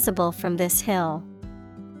is visible from this hill.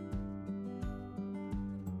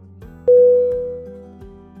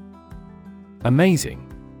 Amazing.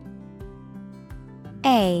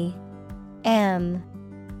 A M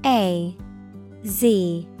A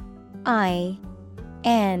Z I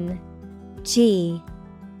N G.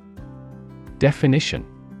 Definition: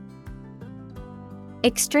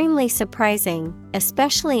 extremely surprising,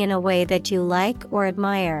 especially in a way that you like or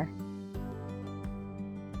admire.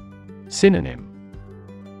 Synonym: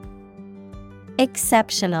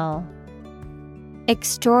 Exceptional,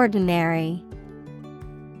 extraordinary,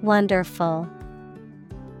 wonderful.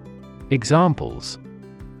 Examples: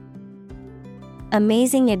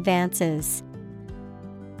 amazing advances,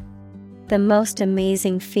 the most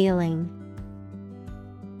amazing feeling.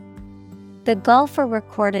 The golfer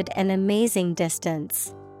recorded an amazing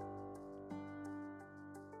distance.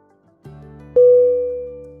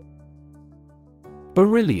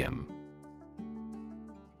 Beryllium.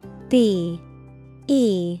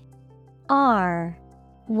 Beryllium.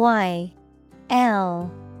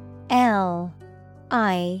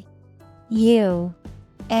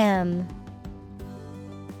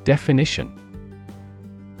 Definition: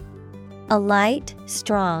 a light,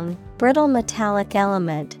 strong, brittle metallic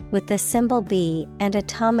element with the symbol B and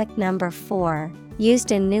atomic number 4,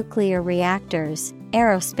 used in nuclear reactors,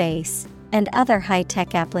 aerospace, and other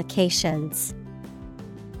high-tech applications.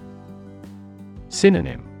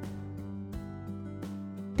 Synonym: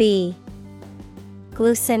 B.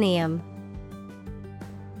 Glucinium.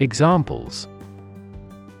 Examples: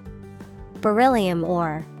 beryllium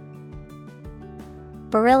ore,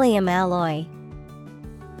 beryllium alloy.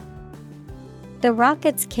 The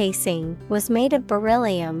rocket's casing was made of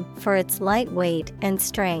beryllium for its light weight and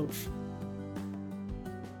strength.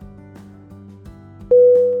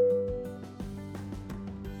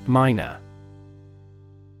 Minor.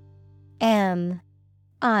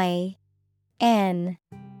 M-I-N-E-R.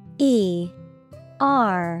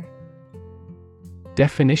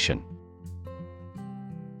 Definition: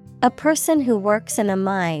 a person who works in a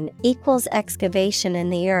mine equals excavation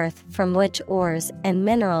in the earth from which ores and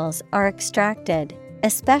minerals are extracted,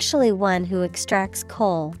 especially one who extracts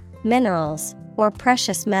coal, minerals, or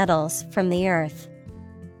precious metals from the earth.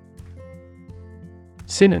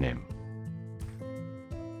 Synonym: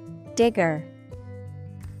 digger,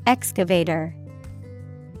 excavator,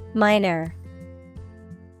 miner.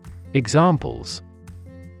 Examples: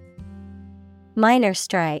 minor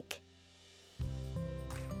strike,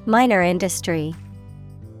 minor industry.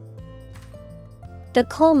 The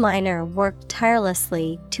coal miner worked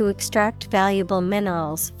tirelessly to extract valuable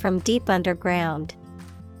minerals from deep underground.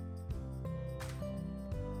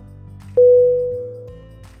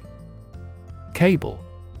 Cable.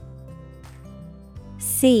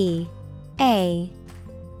 C-A-B-L-E.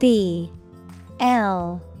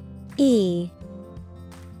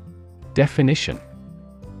 Definition: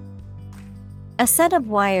 a set of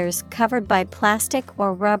wires covered by plastic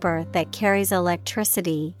or rubber that carries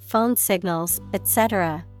electricity, phone signals,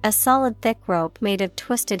 etc. A solid thick rope made of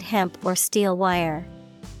twisted hemp or steel wire.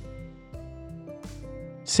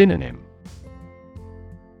 Synonym: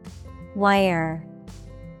 wire,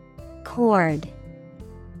 cord,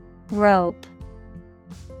 rope.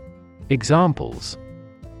 Examples: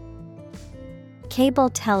 cable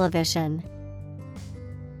television,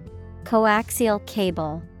 coaxial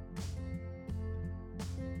cable.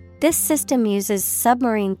 This system uses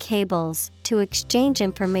submarine cables to exchange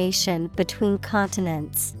information between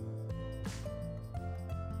continents.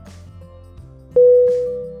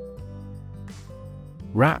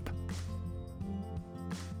 Wrap.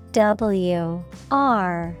 W-R-A-P.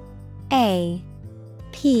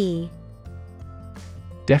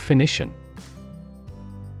 Definition: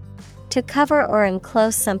 to cover or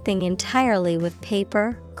enclose something entirely with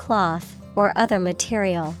paper, cloth, or other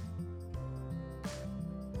material.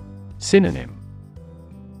 Synonym: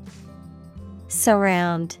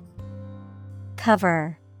 surround,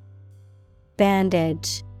 cover,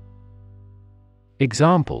 bandage.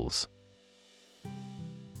 Examples: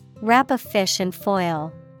 wrap a fish in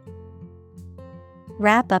foil,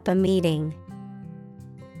 wrap up a meeting.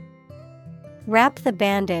 Wrap the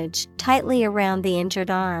bandage tightly around the injured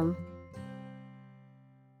arm.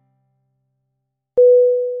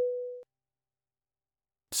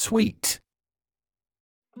 Sweet.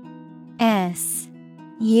 S-U-I-T-E.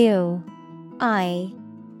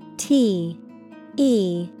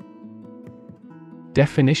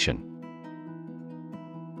 Definition: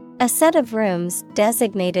 a set of rooms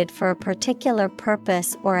designated for a particular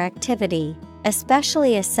purpose or activity,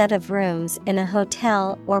 especially a set of rooms in a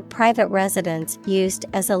hotel or private residence used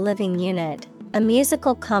as a living unit. A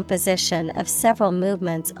musical composition of several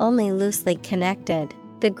movements only loosely connected,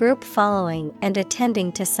 the group following and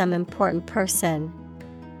attending to some important person.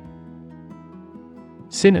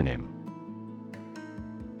 Synonym: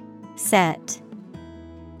 set,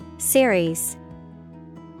 series,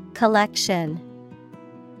 collection.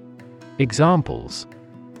 Examples: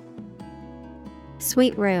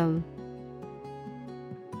 Suite room,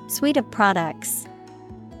 suite of products.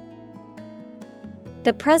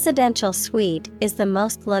 The presidential suite is the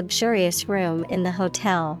most luxurious room in the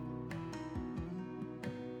hotel.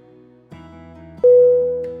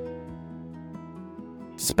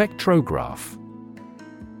 Spectrograph.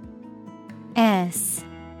 S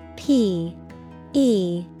P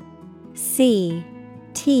E C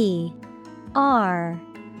T R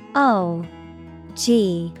O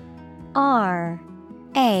G R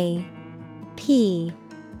A P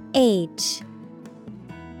H.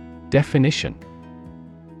 Definition: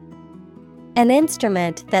 An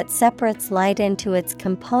instrument that separates light into its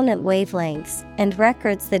component wavelengths and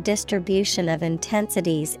records the distribution of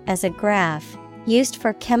intensities as a graph, used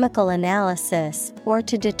for chemical analysis or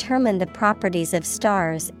to determine the properties of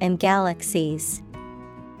stars and galaxies.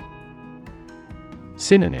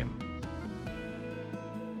 Synonym: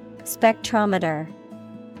 Spectrometer,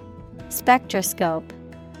 spectroscope,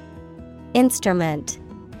 instrument.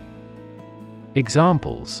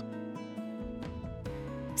 Examples: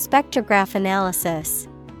 Spectrograph analysis,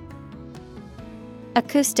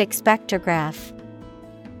 acoustic spectrograph.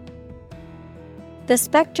 The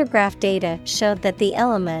spectrograph data showed that the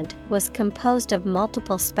element was composed of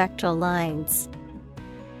multiple spectral lines.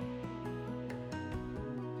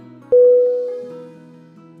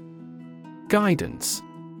 Guidance.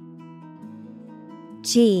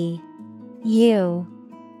 G U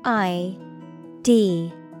I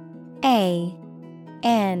D A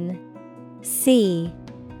N C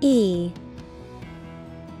E.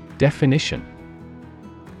 Definition: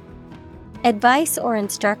 Advice or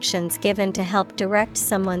instructions given to help direct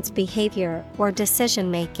someone's behavior or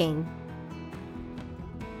decision-making.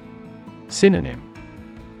 Synonym: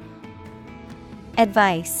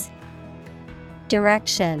 Advice,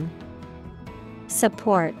 direction,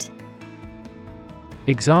 support.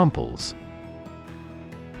 Examples: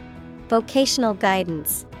 Vocational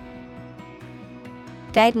guidance,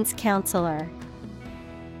 guidance counselor.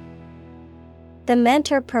 The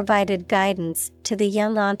mentor provided guidance to the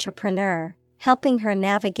young entrepreneur, helping her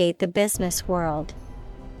navigate the business world.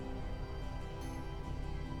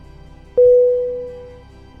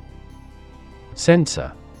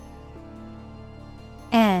 Sensor.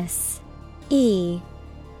 S E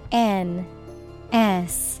N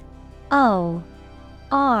S O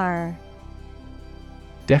R.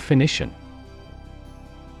 Definition: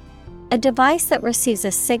 A device that receives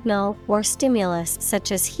a signal or stimulus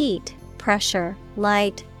such as heat, pressure,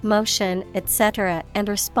 light, motion, etc., and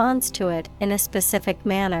responds to it in a specific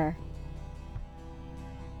manner.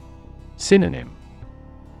 Synonym: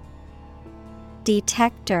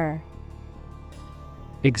 Detector.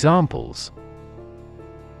 Examples: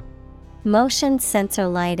 Motion sensor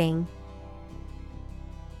lighting,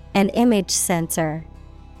 an image sensor.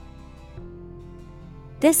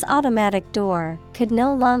 This automatic door could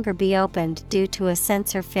no longer be opened due to a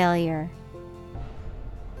sensor failure.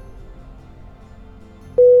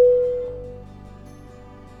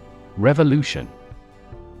 Revolution.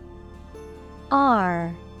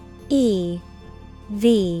 R E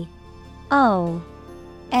V O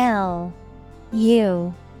L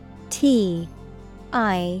U T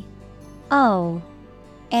I O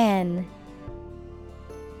N.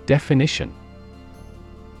 Definition: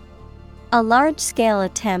 A large-scale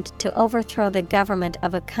attempt to overthrow the government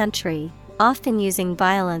of a country, often using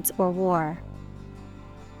violence or war.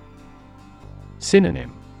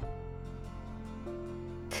 Synonym: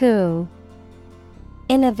 Coup,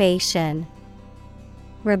 innovation,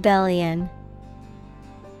 rebellion.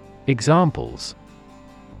 Examples: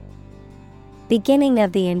 Beginning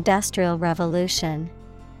of the Industrial Revolution,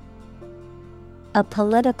 a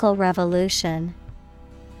political revolution.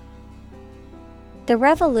 The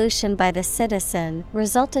revolution by the citizen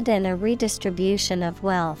resulted in a redistribution of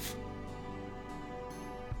wealth.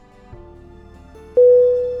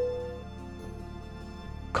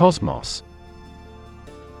 Cosmos.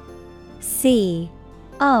 C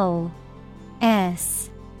O S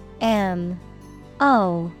M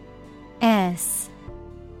O S.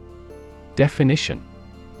 Definition: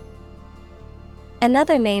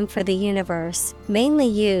 Another name for the universe, mainly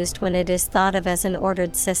used when it is thought of as an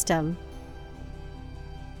ordered system.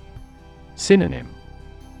 Synonym: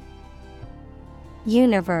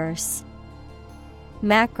 Universe,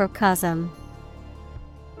 macrocosm.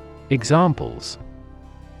 Examples: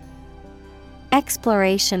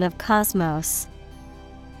 Exploration of cosmos,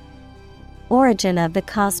 origin of the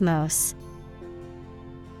cosmos.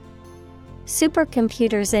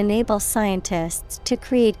 Supercomputers enable scientists to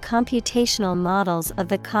create computational models of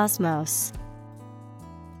the cosmos.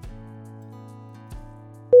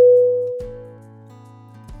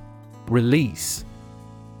 Release.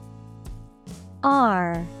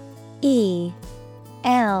 R-E-L-E-A-S-E.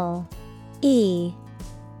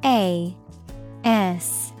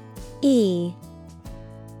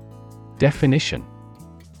 Definition: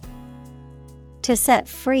 to set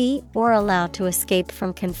free or allow to escape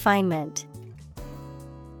from confinement.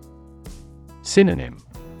 Synonym: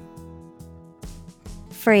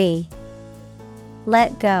 Free,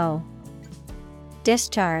 let go,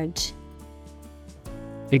 discharge.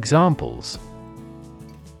 Examples: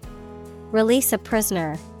 release a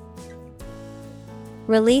prisoner,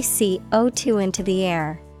 release CO2 into the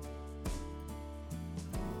air.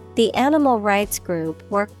 The animal rights group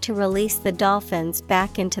worked to release the dolphins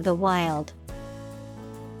back into the wild.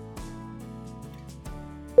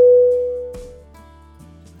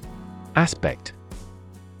 Aspect.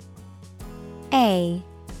 A-S-P-E-C-T.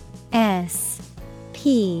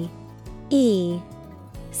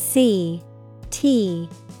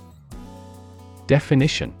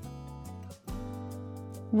 Definition: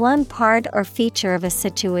 one part or feature of a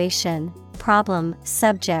situation, problem,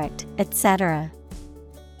 subject, etc.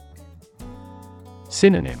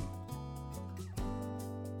 Synonym: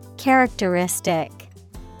 characteristic,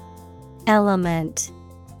 element,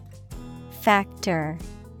 factor.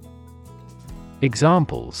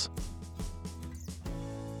 Examples: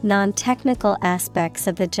 non-technical aspects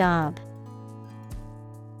of the job,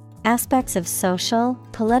 aspects of social,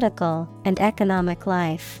 political, and economic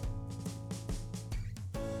life.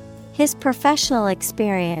 His professional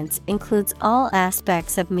experience includes all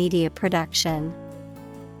aspects of media production.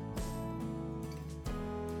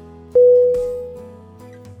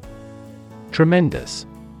 Tremendous.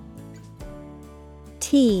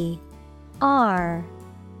 T-R-E-M-E-N-D-O-U-S.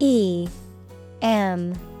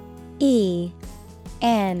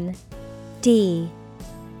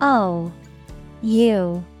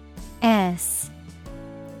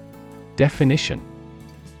 Definition: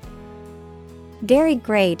 very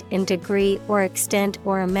great in degree or extent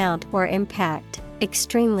or amount or impact,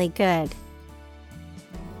 extremely good.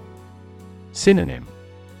 Synonym: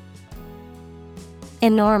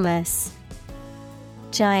 enormous,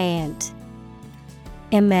 giant,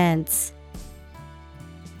 immense.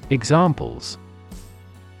 Examples: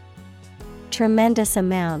 tremendous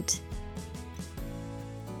amount,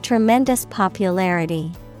 tremendous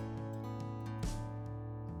popularity.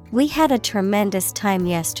 We had a tremendous time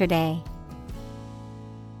yesterday.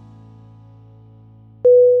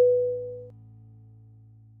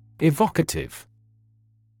 Evocative.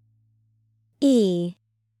 E-V-O-C-A-T-I-V-E.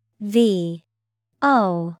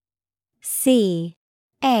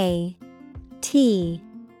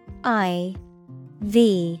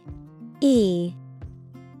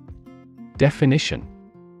 Definition: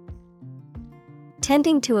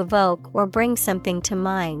 tending to evoke or bring something to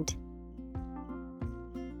mind.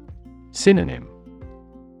 Synonym: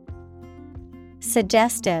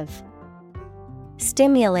 suggestive,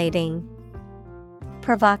 stimulating,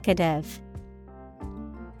 provocative.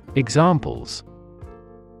 Examples: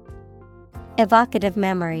 evocative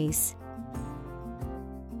memories,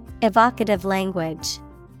 evocative language.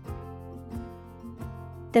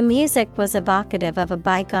 The music was evocative of a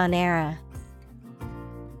bygone era.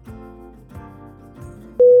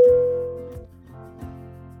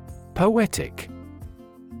 Poetic.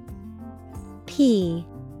 P-O-E-T-I-C.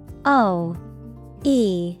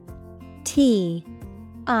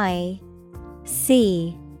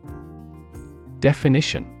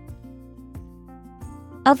 Definition: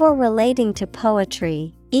 of or relating to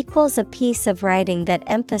poetry, equals a piece of writing that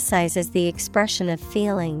emphasizes the expression of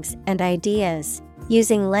feelings and ideas,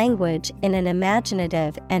 using language in an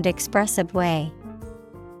imaginative and expressive way.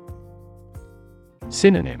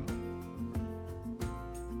 Synonym: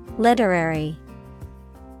 literary,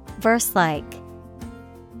 verse-like,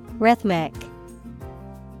 rhythmic.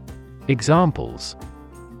 Examples: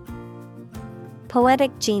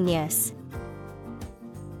 poetic genius,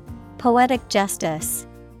 poetic justice.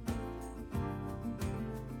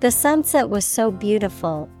 The sunset was so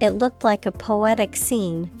beautiful, it looked like a poetic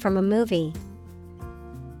scene from a movie.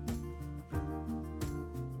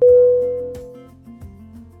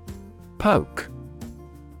 Poke.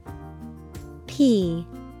 P-O-K-E.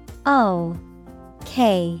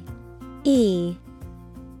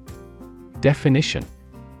 Definition: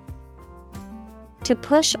 to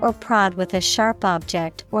push or prod with a sharp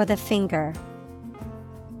object or the finger.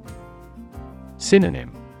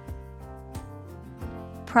 Synonym: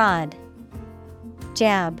 prod,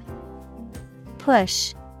 jab,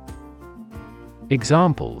 push.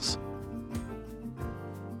 Examples: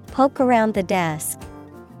 poke around the desk,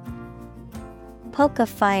 poke a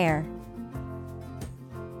fire.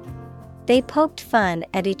 They poked fun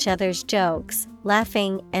at each other's jokes,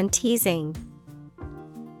 laughing and teasing.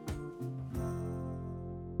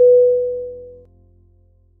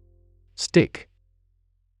 Stick.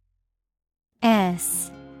 S-T-I-C-K.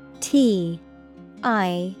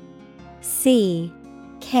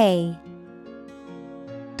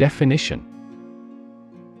 Definition: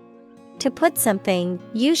 to put something,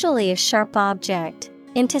 usually a sharp object,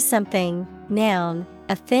 into something. Noun,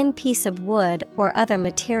 a thin piece of wood or other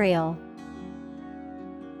material.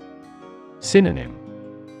 Synonym: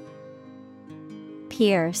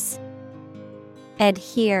 Pierce,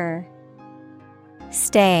 adhere,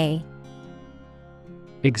 stay.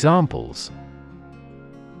 Examples: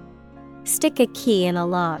 stick a key in a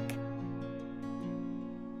lock,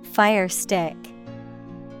 fire stick.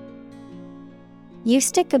 You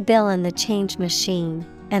stick a bill in the change machine,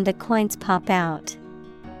 and the coins pop out.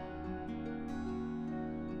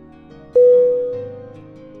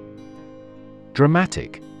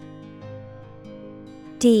 Dramatic.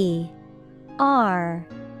 D-R-A-M-A-T-I-C.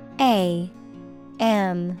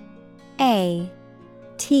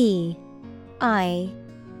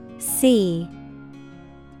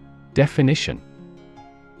 Definition: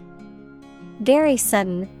 very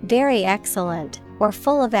sudden, very excellent, or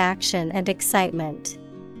full of action and excitement.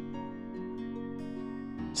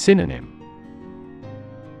 Synonym: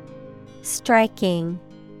 striking,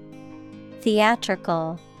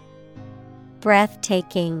 theatrical,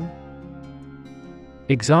 breathtaking.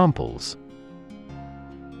 Examples: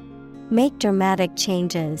 make dramatic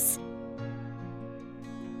changes,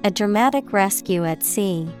 a dramatic rescue at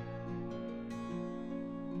sea.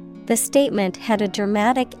 The statement had a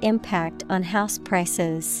dramatic impact on house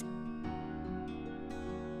prices.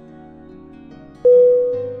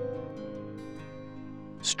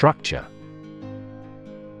 Structure.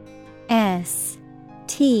 S-T-R-U-C-T-U-R-E.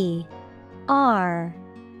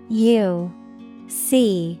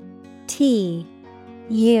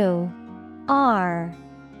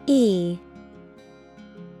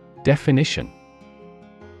 Definition: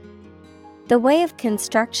 the way of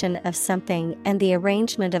construction of something and the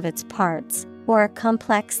arrangement of its parts, or a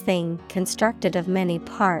complex thing constructed of many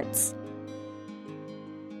parts.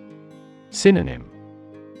 Synonym: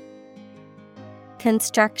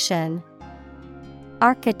 construction,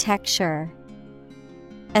 architecture,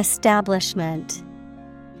 establishment.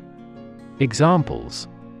 Examples: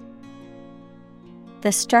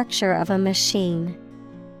 the structure of a machine,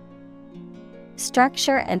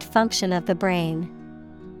 structure and function of the brain.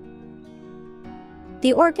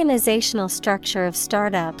 The organizational structure of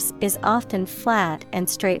startups is often flat and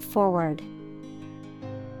straightforward.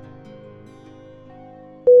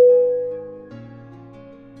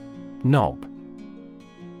 Knob.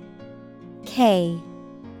 K-N-O-B.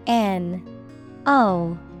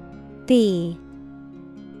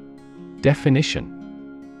 Definition: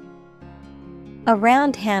 a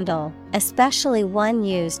round handle, especially one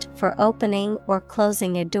used for opening or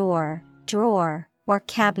closing a door, drawer, or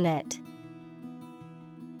cabinet.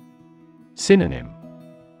 Synonym: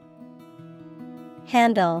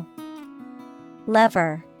 handle,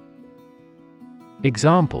 lever.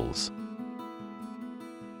 Examples: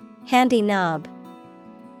 handy knob,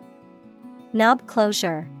 knob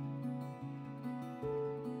closure.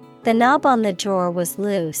 The knob on the drawer was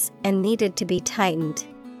loose and needed to be tightened.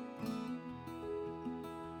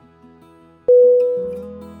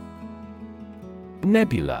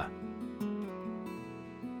 Nebula.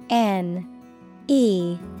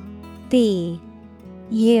 N-E-B-U-L-A.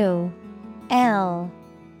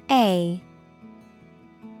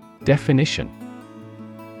 Definition: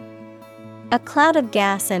 a cloud of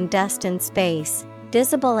gas and dust in space,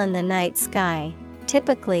 visible in the night sky,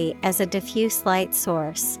 typically as a diffuse light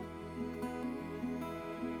source.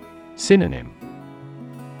 Synonym: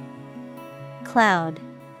 cloud,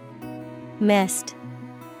 mist,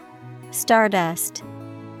 stardust.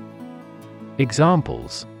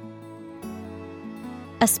 Examples: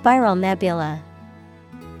 a spiral nebula,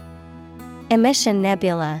 emission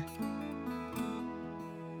nebula.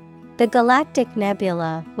 The galactic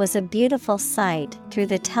nebula was a beautiful sight through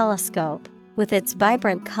the telescope, with its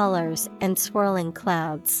vibrant colors and swirling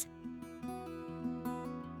clouds.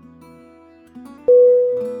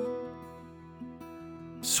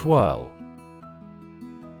 Swirl.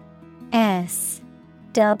 S-W-I-R-L.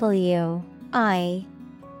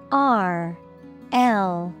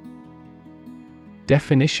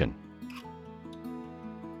 Definition: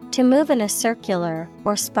 to move in a circular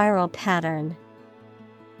or spiral pattern.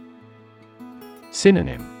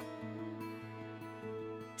 Synonym: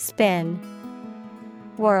 spin,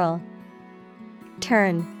 whirl,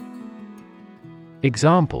 turn.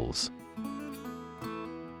 Examples: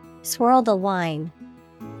 swirl the wine,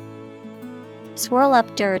 swirl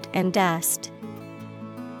up dirt and dust.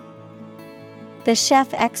 The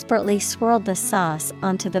chef expertly swirled the sauce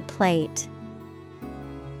onto the plate.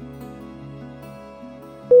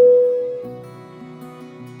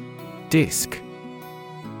 Disk.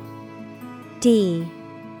 D-I-S-K.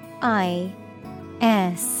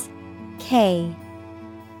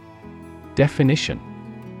 Definition: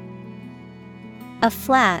 a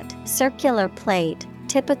flat, circular plate,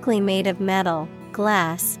 typically made of metal,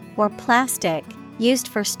 glass, or plastic, used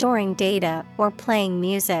for storing data or playing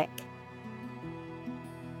music.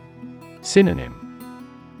 Synonym: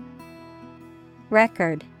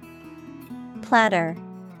 record, platter,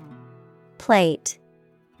 plate.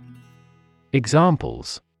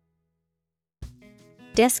 Examples: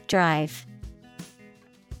 disk drive,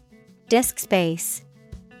 disk space.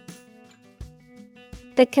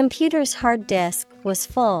 The computer's hard disk was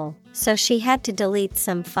full, so she had to delete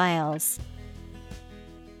some files.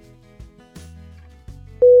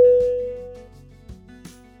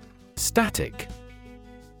 Static.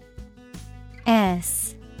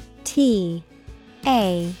 S-T-A-T-I-C.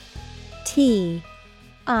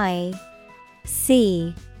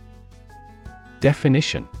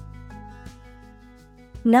 Definition: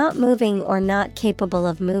 not moving or not capable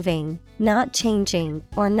of moving, not changing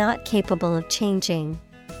or not capable of changing.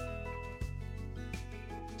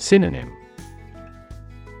 Synonym: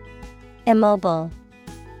 immobile,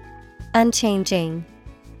 unchanging,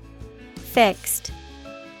 fixed.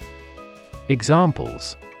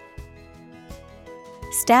 Examples: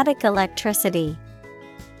 static electricity,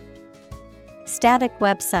 static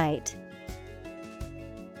website.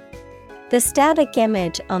 The static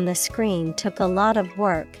image on the screen took a lot of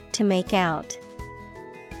work to make out.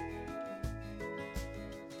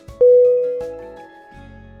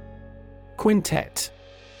 Quintet.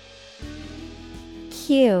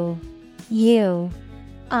 Q-U-I-N-T-E.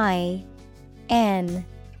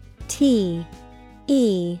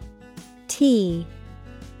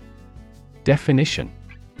 Definition: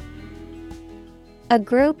 a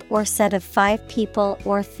group or set of 5 people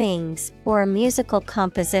or things, or a musical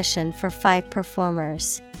composition for 5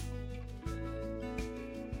 performers.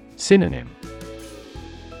 Synonym: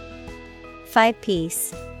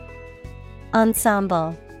 5-piece,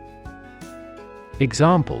 ensemble.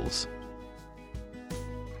 Examples: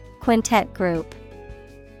 quintet group,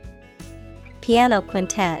 piano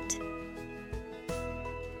quintet.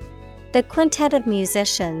 The quintet of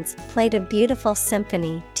musicians played a beautiful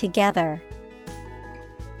symphony together.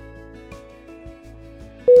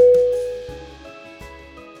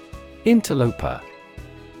 Interloper.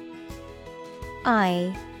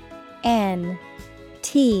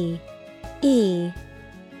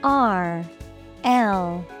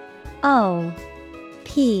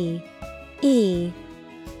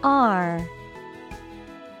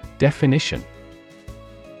 Definition: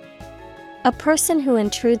 a person who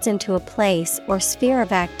intrudes into a place or sphere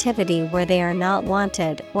of activity where they are not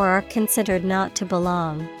wanted or are considered not to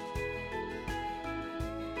belong.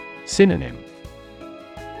 Synonym: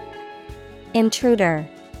 intruder,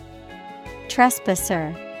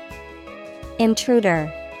 trespasser,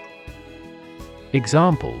 intruder.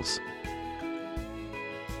 Examples: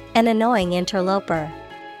 an annoying interloper,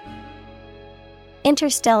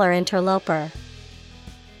 interstellar interloper.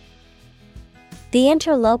 The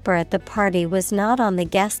interloper at the party was not on the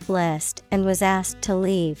guest list and was asked to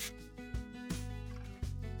leave.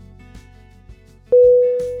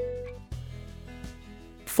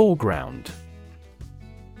 Foreground.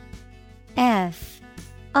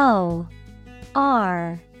 F-O-R-E-G-R-O-U-N-D.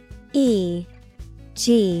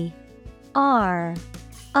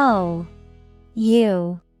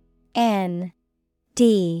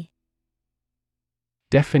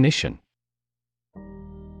 Definition: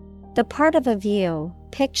 the part of a view,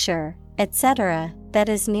 picture, etc., that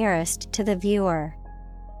is nearest to the viewer.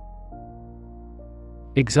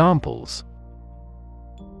 Examples: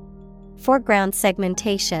 foreground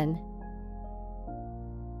segmentation,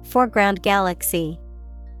 foreground galaxy.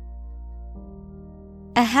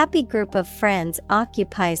 A happy group of friends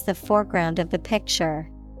occupies the foreground of the picture.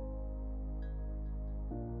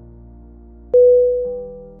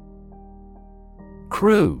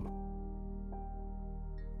 Crew.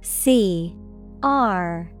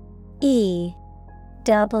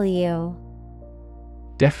 C-R-E-W.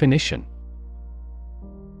 Definition: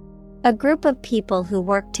 a group of people who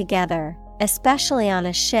work together, especially on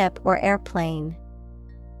a ship or airplane.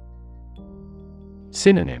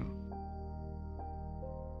 Synonym: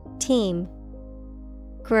 team,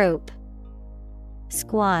 Group.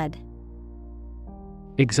 Squad.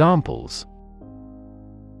 Examples: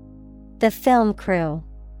 The film crew.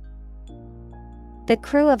 The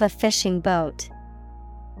crew of a fishing boat.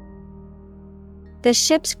 The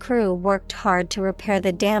ship's crew worked hard to repair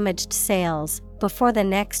the damaged sails before the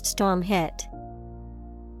next storm hit.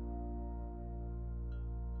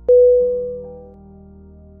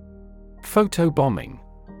 Photobombing.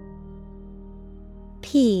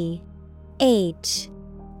 Photobombing.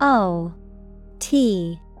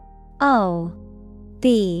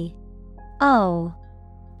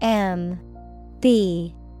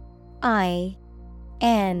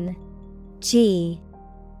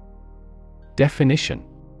 Definition: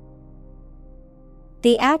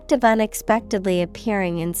 The act of unexpectedly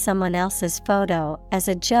appearing in someone else's photo as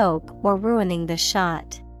a joke or ruining the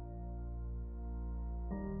shot.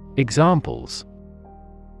 Examples: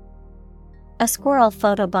 A squirrel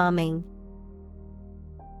photobombing.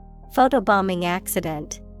 Photobombing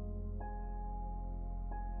accident.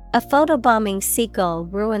 A photobombing seagull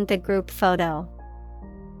ruined the group photo.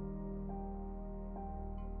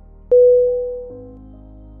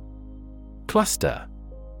 Cluster.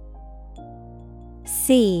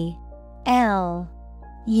 CLUSTER.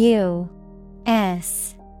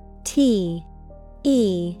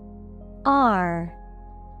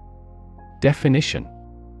 Definition: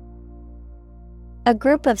 A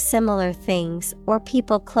group of similar things or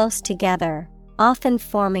people close together, often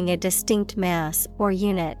forming a distinct mass or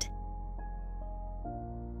unit.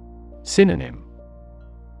 Synonym: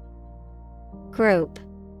 Group.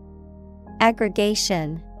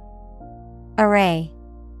 Aggregation. Array.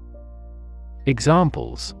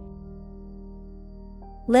 Examples: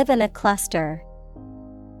 Live in a cluster.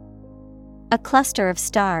 A cluster of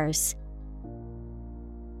stars.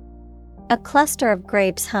 A cluster of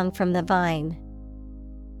grapes hung from the vine.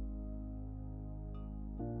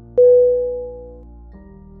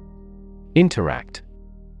 Interact.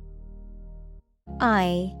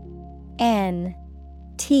 INTERACT.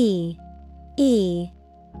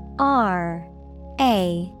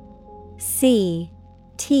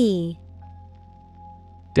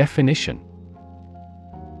 Definition: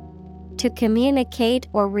 To communicate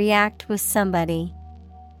or react with somebody.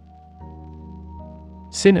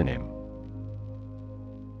 Synonym: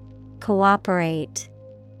 Cooperate.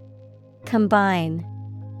 Combine.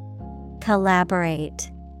 Collaborate.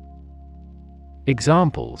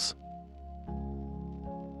 Examples: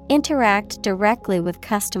 Interact directly with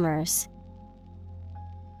customers.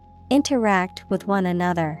 Interact with one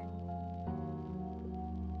another.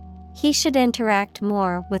 He should interact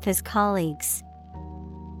more with his colleagues.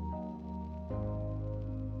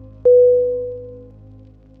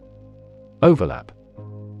 Overlap.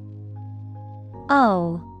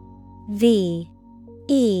 OVERLAP.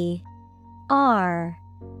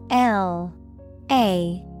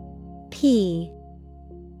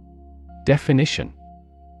 Definition: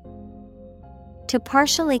 To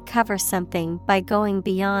partially cover something by going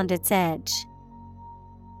beyond its edge.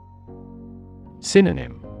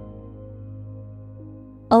 Synonym: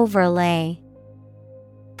 Overlay.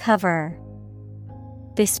 Cover.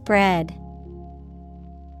 Bespread.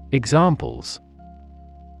 Examples: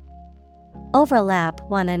 Overlap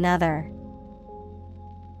one another.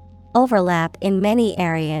 Overlap in many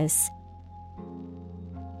areas.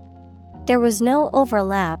 There was no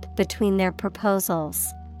overlap between their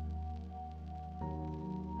proposals.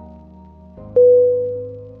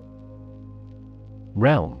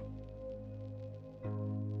 Realm.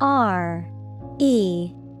 REALM.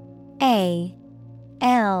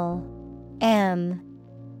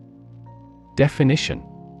 Definition: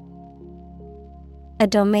 A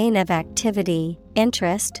domain of activity,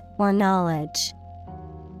 interest, or knowledge.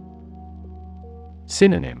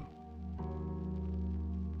 Synonym: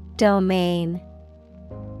 Domain.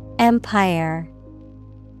 Empire.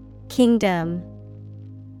 Kingdom.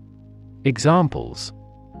 Examples: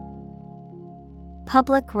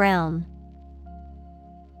 Public realm.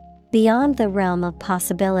 Beyond the realm of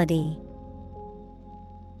possibility.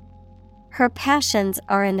 Her passions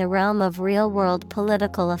are in the realm of real-world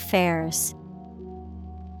political affairs.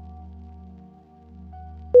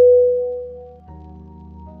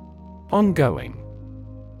 Ongoing.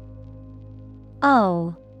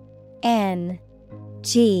 ONGOING.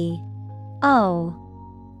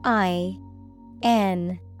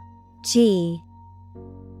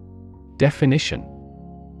 Definition: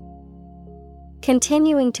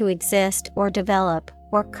 Continuing to exist or develop,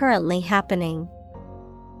 or currently happening.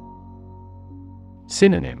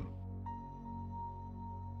 Synonym: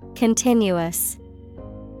 Continuous.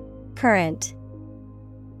 Current.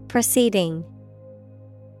 Proceeding.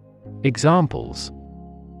 Examples: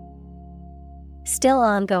 Still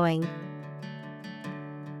ongoing.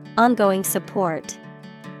 Ongoing support.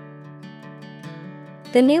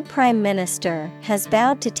 The new Prime Minister has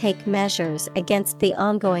vowed to take measures against the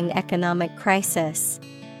ongoing economic crisis.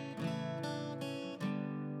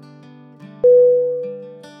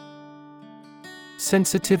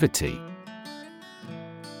 Sensitivity.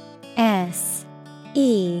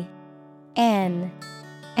 Sensitivity.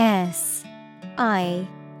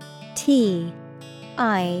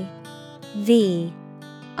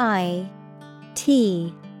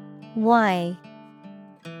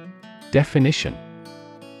 Definition.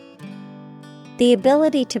 The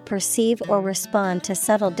ability to perceive or respond to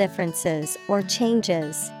subtle differences or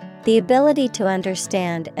changes. The ability to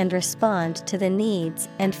understand and respond to the needs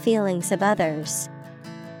and feelings of others.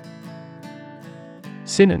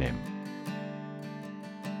 Synonym.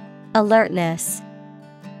 Alertness,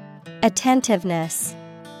 attentiveness,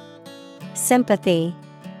 sympathy.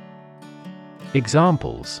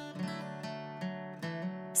 Examples.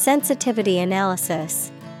 Sensitivity analysis.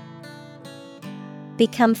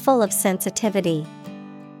 Become full of sensitivity.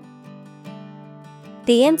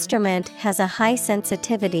 The instrument has a high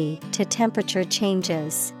sensitivity to temperature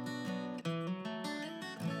changes.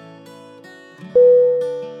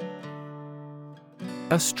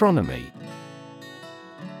 Astronomy.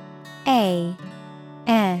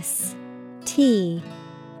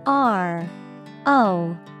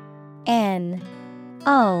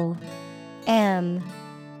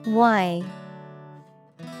 ASTRONOMY.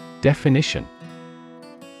 Definition.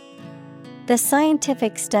 The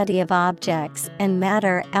scientific study of objects and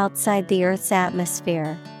matter outside the Earth's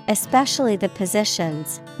atmosphere, especially the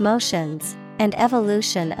positions, motions, and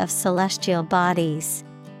evolution of celestial bodies.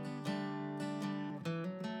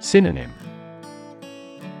 Synonym.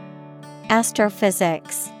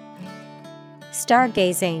 Astrophysics,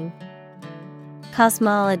 stargazing,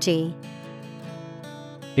 cosmology.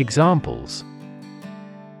 Examples.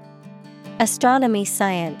 Astronomy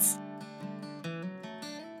science.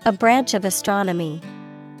 A branch of astronomy.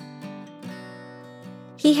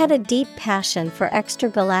 He had a deep passion for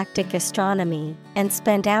extragalactic astronomy and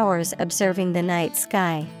spent hours observing the night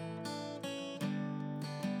sky.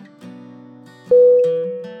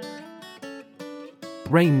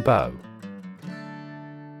 Rainbow.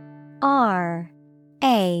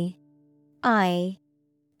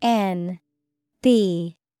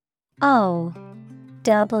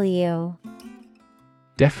 RAINBOW.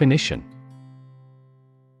 Definition.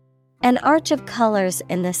 An arch of colors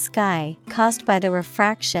in the sky caused by the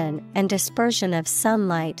refraction and dispersion of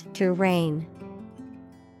sunlight through rain.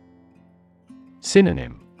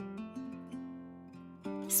 Synonym.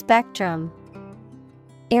 Spectrum,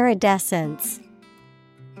 iridescence,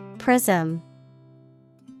 prism.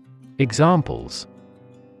 Examples.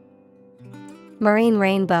 Marine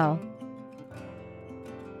rainbow.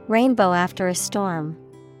 Rainbow after a storm.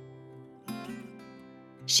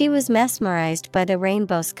 She was mesmerized by the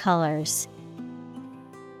rainbow's colors.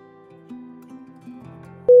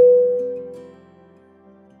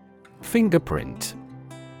 Fingerprint.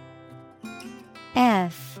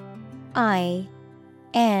 FINGERPRINT.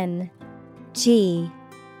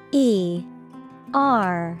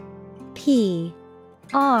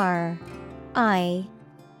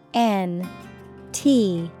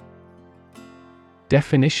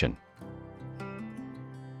 Definition.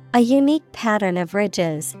 A unique pattern of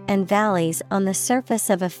ridges and valleys on the surface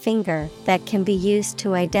of a finger that can be used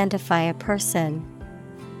to identify a person.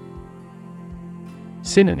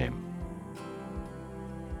 Synonym.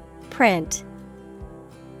 Print,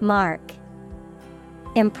 mark,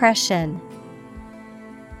 impression.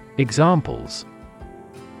 Examples.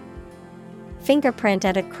 Fingerprint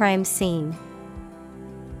at a crime scene.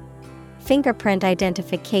 Fingerprint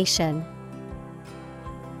identification.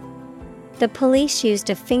 The police used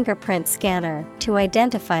a fingerprint scanner to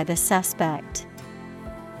identify the suspect.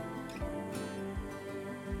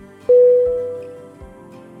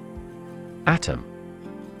 Atom.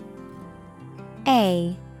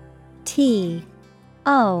 ATOM.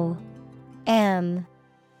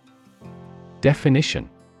 Definition.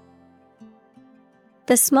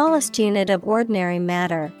 The smallest unit of ordinary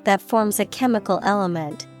matter that forms a chemical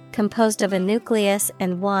element, composed of a nucleus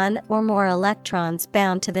and one or more electrons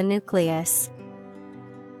bound to the nucleus.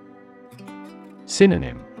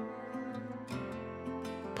 Synonym.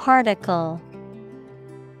 Particle,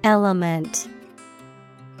 element,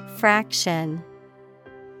 fraction.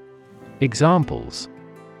 Examples.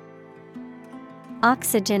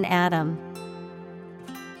 Oxygen atom.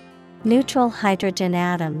 Neutral hydrogen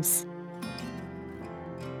atoms.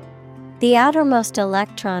 The outermost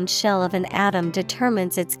electron shell of an atom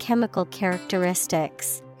determines its chemical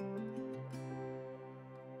characteristics.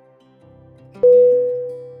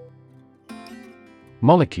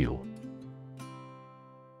 Molecule.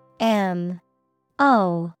 Molecule.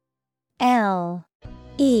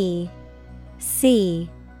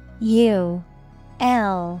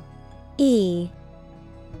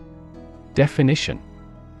 Definition.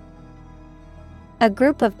 A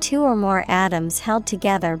group of two or more atoms held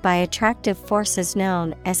together by attractive forces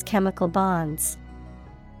known as chemical bonds.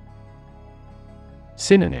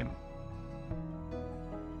 Synonym.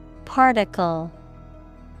 Particle,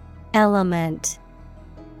 element,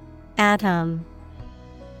 atom.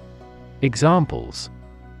 Examples.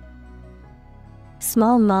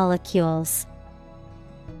 Small molecules.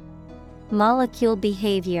 Molecule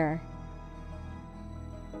behavior.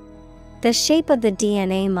 The shape of the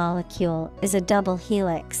DNA molecule is a double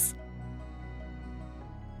helix.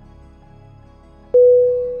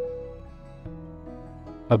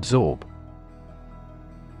 Absorb.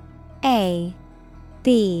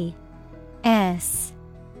 A-B-S-O-R-B.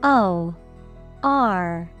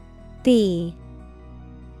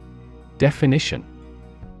 Definition.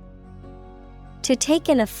 To take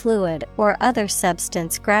in a fluid or other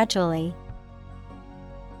substance gradually.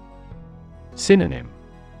 Synonym.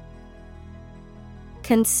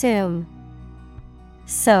 Consume,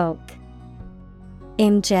 soak,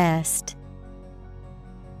 ingest.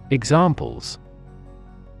 Examples.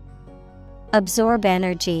 Absorb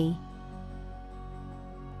energy.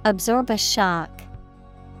 Absorb a shock.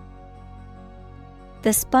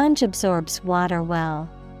 The sponge absorbs water well.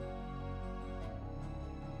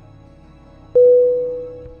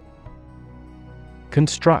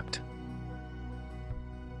 Construct.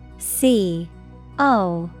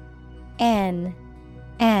 C-O-N-S-T-R-U-C-T.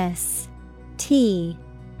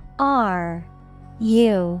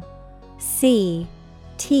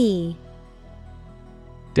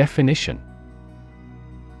 Definition.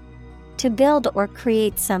 To build or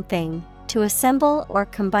create something, to assemble or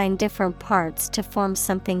combine different parts to form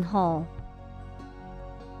something whole.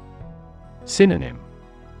 Synonym.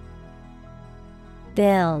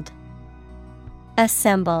 Build,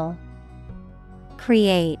 assemble,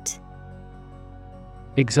 create.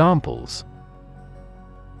 Examples.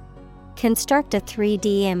 Construct a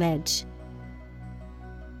 3D image.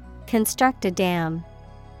 Construct a dam.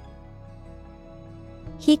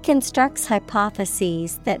 He constructs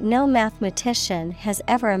hypotheses that no mathematician has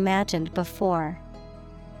ever imagined before.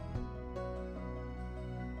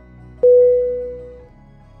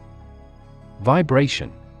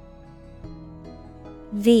 Vibration.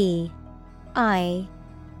 V-I-B-R-A-T-I-O-N.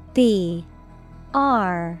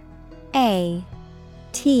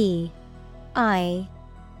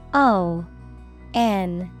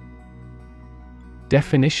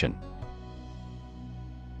 Definition.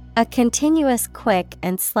 A continuous quick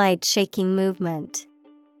and slight shaking movement.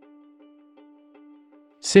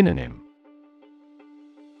 Synonym.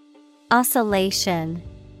 Oscillation,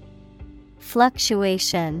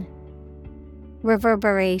 fluctuation,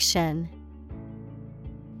 reverberation.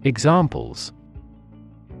 Examples.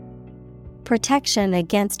 Protection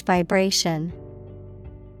against vibration.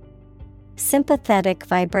 Sympathetic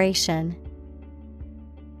vibration.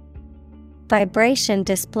 Vibration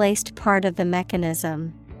displaced part of the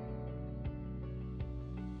mechanism.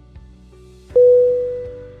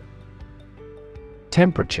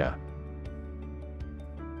 Temperature.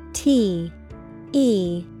 T-E-M-P-E-R-A-T-U-R-E.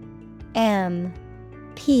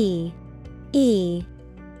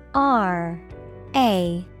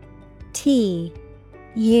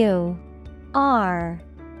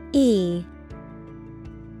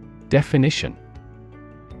 Definition.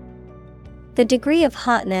 The degree of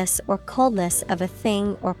hotness or coldness of a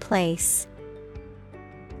thing or place.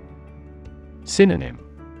 Synonym.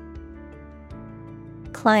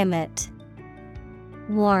 Climate,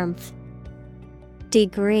 warmth,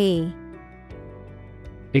 degree.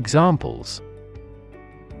 Examples.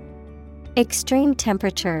 Extreme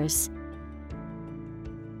temperatures.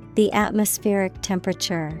 The atmospheric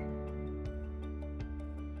temperature.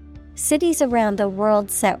 Cities around the world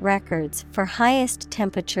set records for highest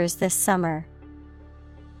temperatures this summer.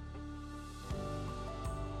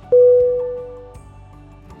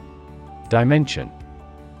 Dimension.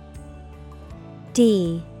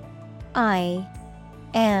 D-I-M-E-N-S-I-O-N.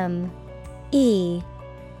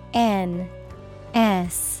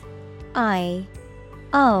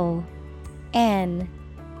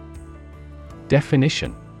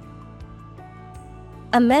 Definition.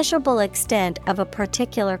 A measurable extent of a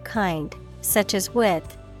particular kind, such as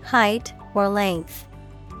width, height, or length.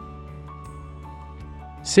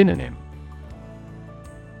 Synonym.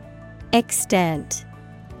 Extent,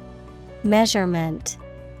 measurement,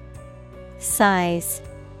 size.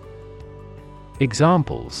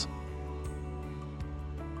 Examples.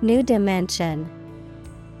 New dimension.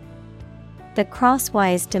 the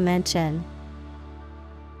crosswise dimension.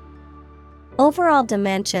 Overall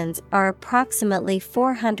dimensions are approximately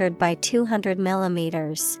 400 by 200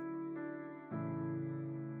 millimeters.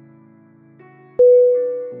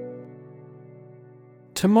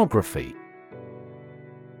 Tomography.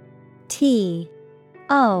 T-O-M-O-G-R-A-P-H-Y.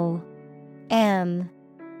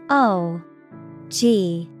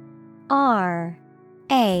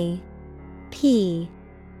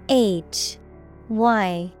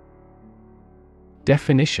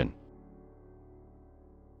 Definition: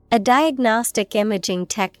 a diagnostic imaging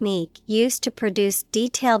technique used to produce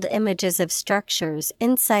detailed images of structures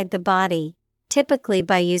inside the body, typically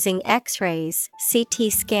by using X-rays,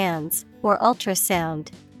 CT scans, or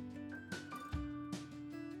ultrasound.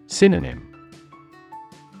 Synonym: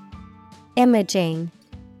 imaging,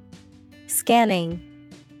 scanning,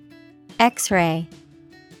 X-ray.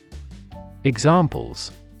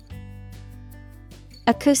 Examples: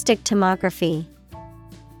 acoustic tomography,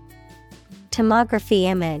 tomography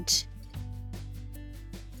image.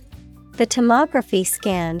 The tomography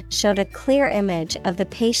scan showed a clear image of the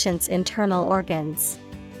patient's internal organs.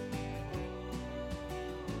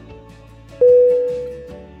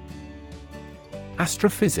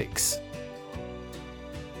 Astrophysics.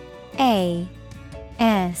 A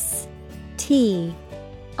S T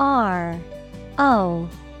R O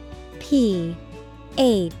P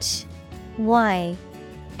H Y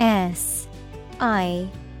S I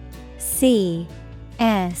C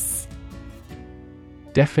S.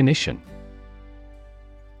 Definition: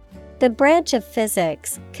 the branch of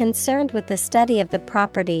physics concerned with the study of the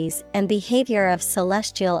properties and behavior of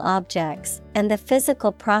celestial objects and the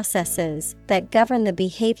physical processes that govern the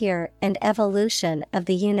behavior and evolution of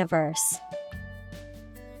the universe.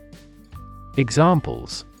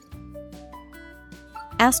 Examples: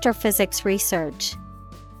 astrophysics research,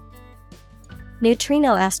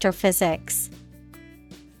 neutrino astrophysics.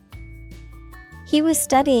 He was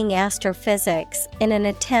studying astrophysics in an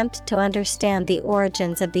attempt to understand the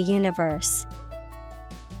origins of the universe.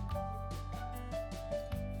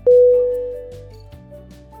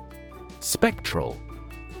 Spectral.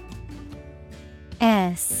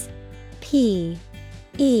 S P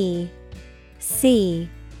E C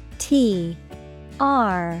T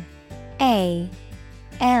R A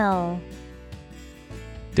L.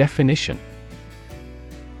 Definition: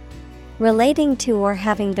 relating to or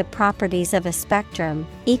having the properties of a spectrum,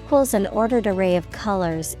 equals an ordered array of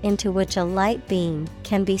colors into which a light beam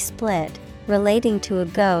can be split, relating to a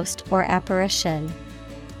ghost or apparition.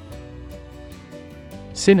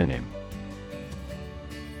 Synonym: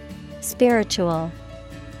 spiritual,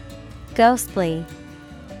 ghostly,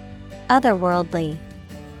 otherworldly.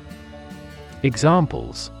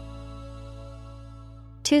 Examples: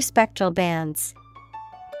 two spectral bands,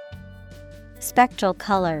 spectral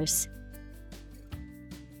colors.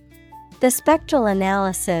 The spectral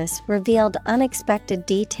analysis revealed unexpected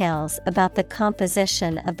details about the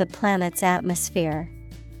composition of the planet's atmosphere.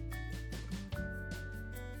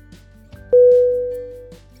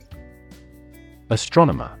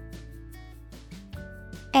 Astronomer.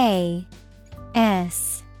 A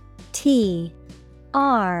S T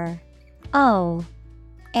R O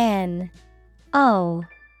N O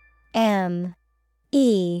M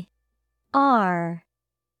E R.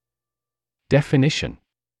 Definition: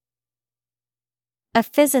 a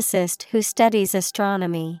physicist who studies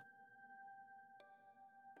astronomy.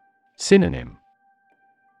 Synonym: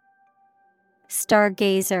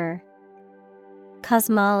 stargazer,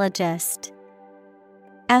 cosmologist,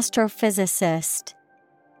 astrophysicist.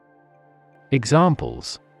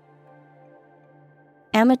 Examples: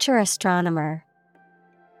 amateur astronomer,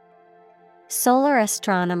 solar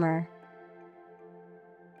astronomer.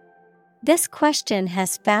 This question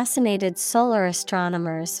has fascinated solar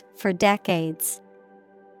astronomers for decades.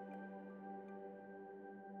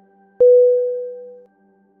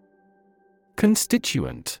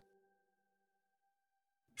 Constituent.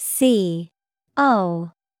 C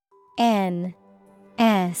O N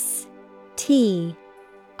S T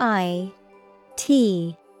I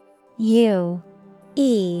T U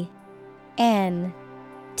E N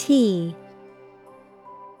T.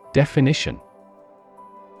 Definition: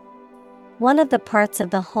 one of the parts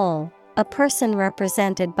of the whole, a person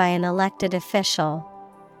represented by an elected official.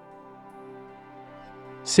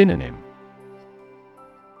 Synonym: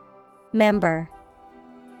 member,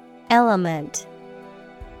 element,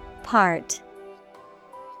 part.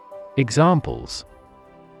 Examples: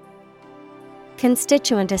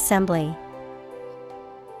 constituent assembly,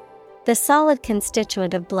 the solid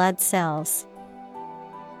constituent of blood cells.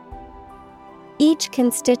 Each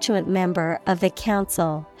constituent member of the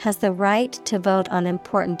council has the right to vote on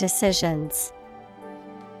important decisions.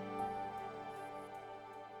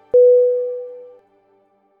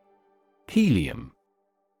 Helium.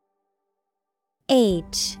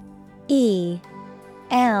 Helium.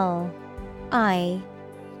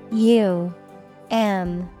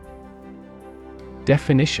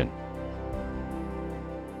 Definition.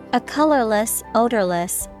 A colorless,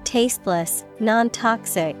 odorless, tasteless,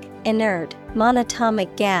 non-toxic, inert,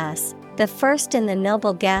 monatomic gas, the first in the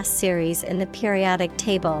noble gas series in the periodic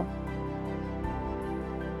table.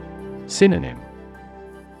 Synonym.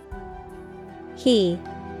 He.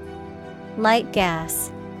 Light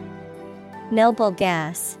gas. Noble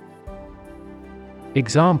gas.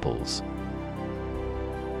 Examples.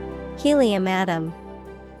 Helium atom.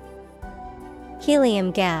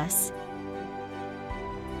 Helium gas.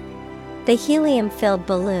 The helium-filled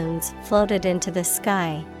balloons floated into the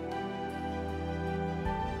sky.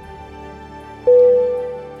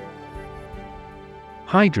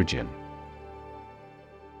 Hydrogen.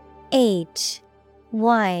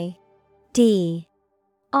 Hydrogen.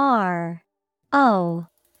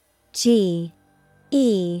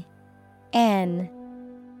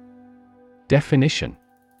 Definition.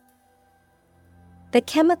 The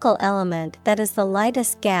chemical element that is the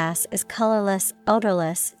lightest gas is colorless,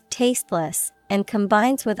 odorless, tasteless, and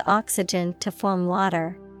combines with oxygen to form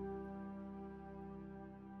water.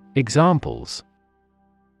 Examples.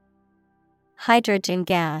 Hydrogen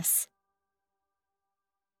gas.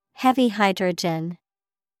 Heavy hydrogen.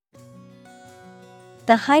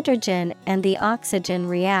 The hydrogen and the oxygen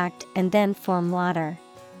react and then form water.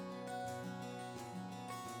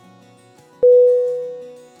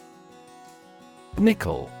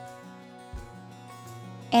 Nickel.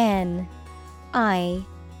 Nickel.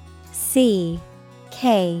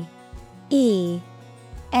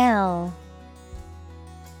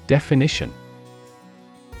 Definition.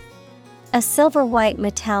 A silver-white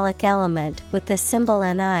metallic element with the symbol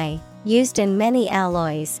Ni, used in many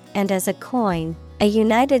alloys, and as a coin, a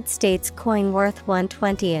United States coin worth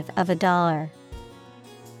 1/20th of a dollar.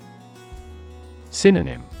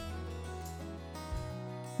 Synonym.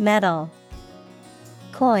 Metal.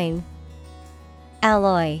 Coin.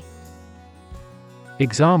 Alloy.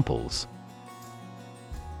 Examples.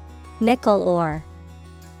 Nickel ore.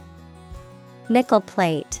 Nickel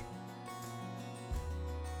plate.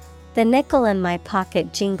 The nickel in my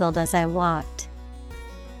pocket jingled as I walked.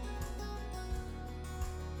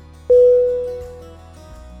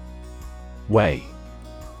 Weigh.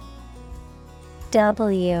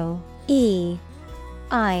 W-E-I-G-H.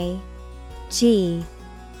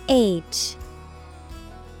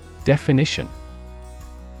 Definition.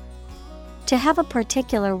 To have a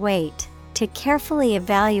particular weight, to carefully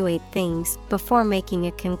evaluate things before making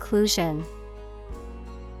a conclusion.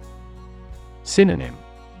 Synonym.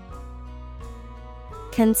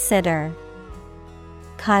 Consider.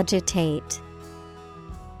 Cogitate.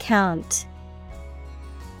 Count.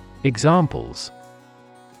 Examples.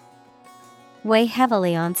 Weigh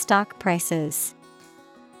heavily on stock prices.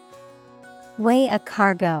 Weigh a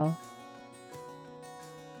cargo.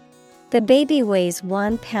 The baby weighs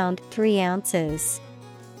 1 pound 3 ounces.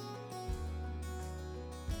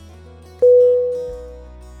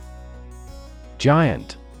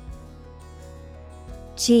 Giant.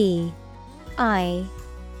 G-I-A-N-T.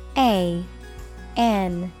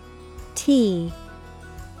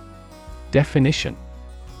 Definition.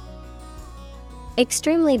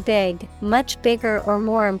 Extremely big, much bigger or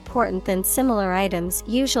more important than similar items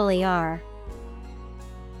usually are.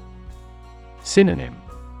 Synonym.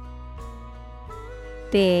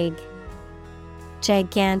 Big.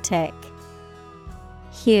 Gigantic.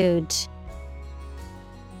 Huge.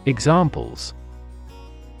 Examples.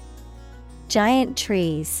 Giant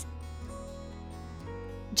trees.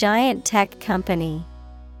 Giant tech company.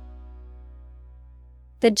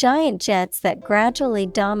 The giant jets that gradually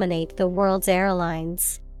dominate the world's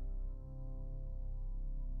airlines.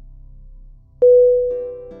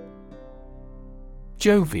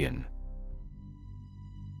 Jovian.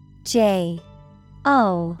 J-O-V-I-A-N.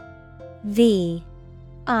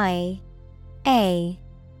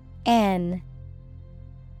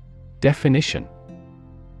 Definition.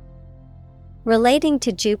 Relating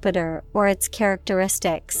to Jupiter or its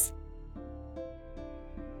characteristics.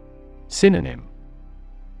 Synonym.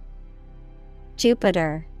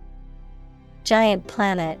 Jupiter. Giant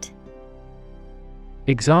planet.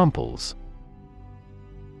 Examples.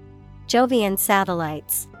 Jovian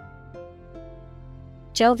satellites.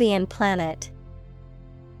 Jovian planet.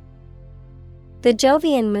 The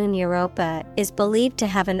Jovian moon Europa is believed to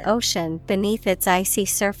have an ocean beneath its icy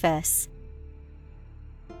surface.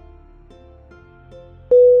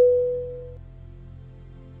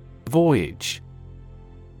 Voyage.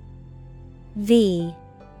 Voyage.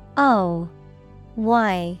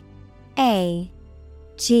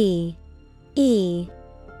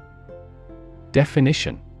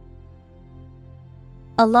 Definition: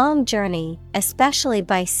 A long journey, especially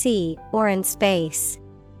by sea or in space.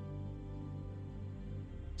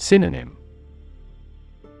 Synonym: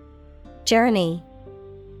 Journey,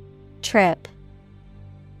 trip,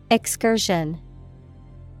 excursion.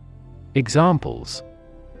 Examples: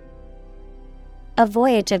 A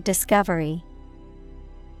voyage of discovery.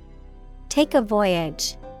 Take a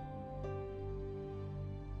voyage.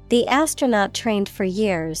 The astronaut trained for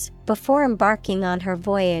years before embarking on her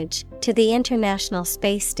voyage to the International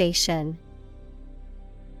Space Station.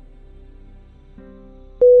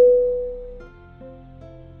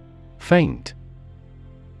 Faint.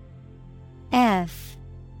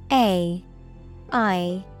 Faint.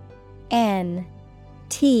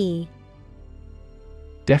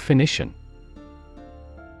 Definition: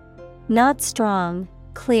 Not strong,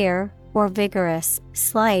 clear, or vigorous,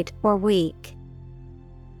 slight or weak.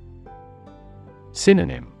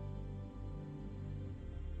 Synonym: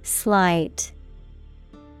 Slight,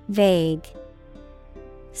 vague,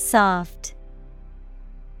 soft.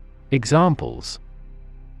 Examples: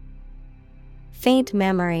 Faint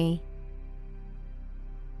memory.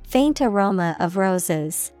 Faint aroma of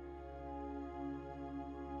roses.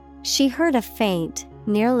 She heard a faint,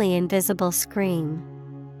 nearly invisible scream.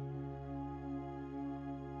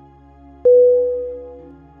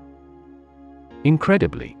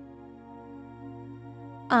 Incredibly.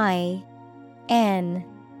 Incredibly.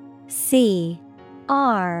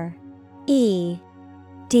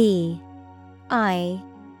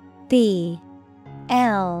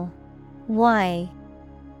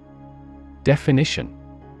 Definition: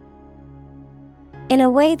 In a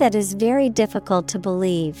way that is very difficult to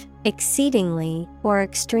believe, exceedingly or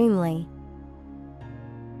extremely.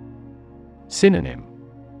 Synonym: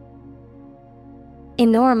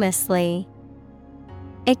 Enormously,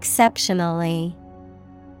 exceptionally,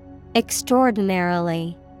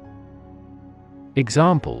 extraordinarily.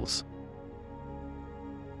 Examples: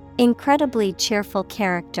 Incredibly cheerful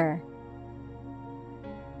character.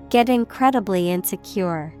 Get incredibly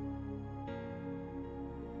insecure.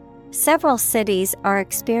 Several cities are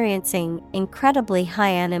experiencing incredibly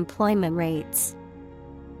high unemployment rates.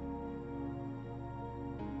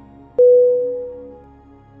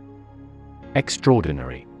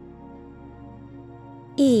 Extraordinary.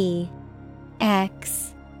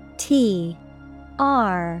 Extraordinary.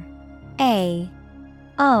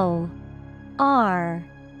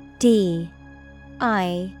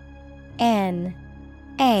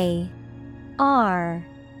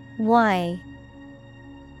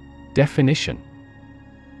 Definition: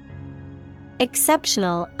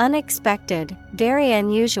 Exceptional, unexpected, very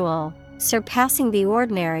unusual, surpassing the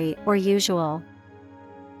ordinary or usual.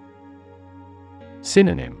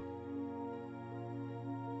 Synonym: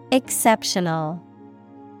 Exceptional,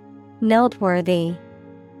 noteworthy,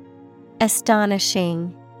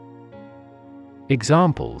 astonishing.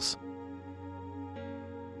 Examples: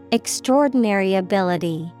 Extraordinary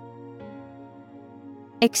ability.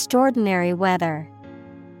 Extraordinary weather.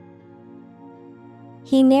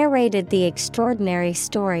 He narrated the extraordinary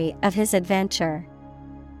story of his adventure.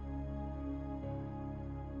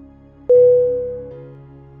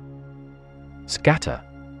 Scatter.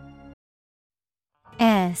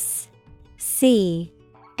 Scatter.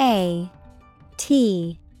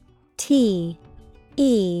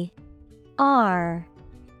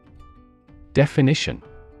 Definition: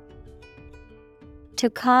 To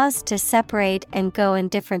cause to separate and go in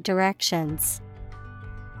different directions.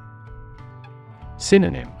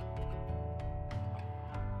 Synonym: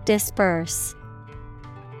 Disperse,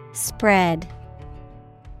 spread,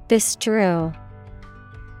 bestrew.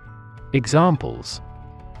 Examples: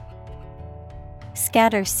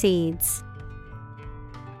 Scatter seeds.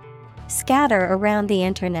 Scatter around the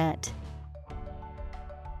internet.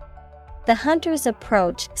 The hunter's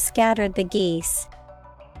approach scattered the geese.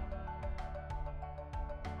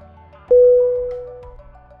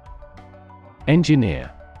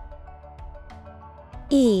 Engineer.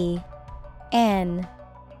 Engineer.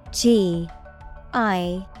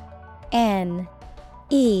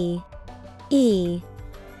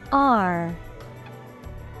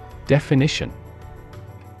 Definition: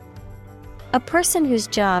 A person whose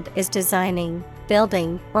job is designing,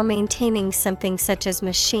 building, or maintaining something such as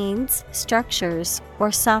machines, structures,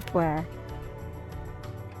 or software.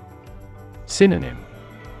 Synonym: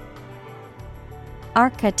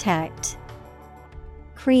 Architect,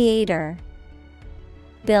 creator,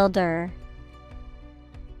 builder.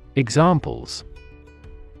 Examples: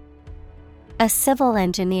 A civil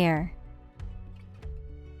engineer.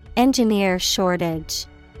 Engineer shortage.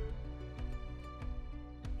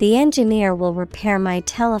 The engineer will repair my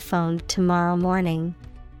telephone tomorrow morning.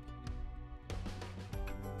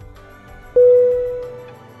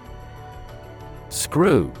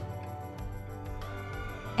 Screw.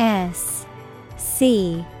 S-C-R-E-W.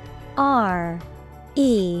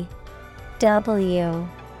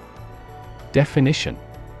 Definition: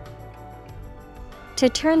 to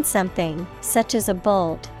turn something, such as a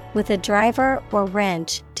bolt, with a driver or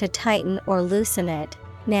wrench to tighten or loosen it.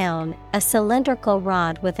 Noun, a cylindrical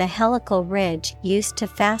rod with a helical ridge used to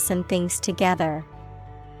fasten things together.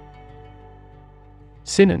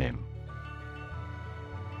 Synonym: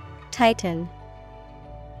 Tighten,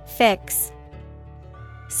 fix,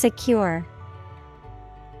 secure.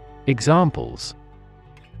 Examples: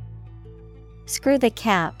 Screw the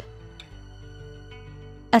cap.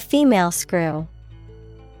 A female screw.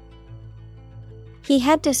 He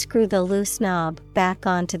had to screw the loose knob back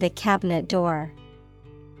onto the cabinet door.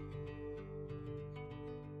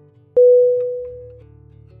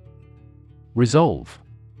 Resolve.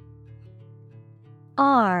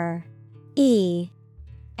 R-E-S-O-L-V-E.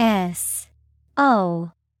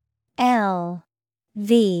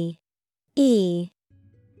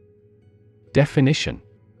 Definition: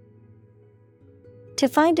 to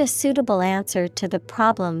find a suitable answer to the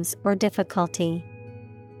problems or difficulty.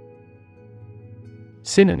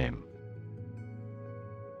 Synonym: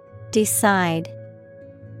 Decide,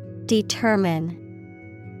 determine,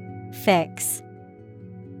 fix.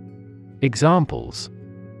 Examples: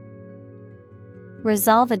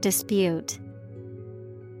 resolve a dispute.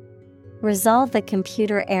 Resolve the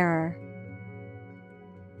computer error.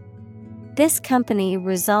 This company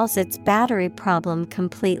resolves its battery problem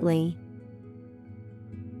completely.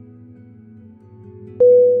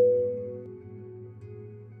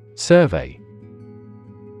 Survey.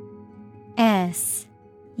 S-U-R-V-E-Y.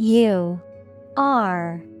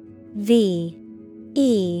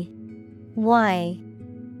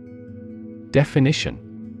 Definition: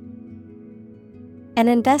 an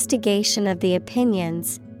investigation of the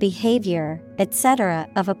opinions, behavior, etc.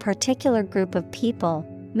 of a particular group of people,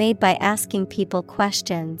 made by asking people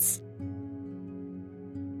questions.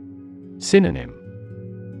 Synonym: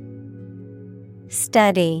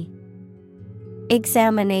 study,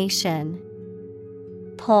 examination,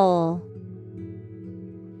 poll.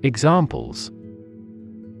 Examples: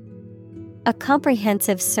 a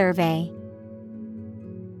comprehensive survey.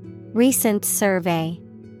 Recent survey.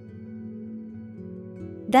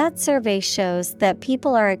 That survey shows that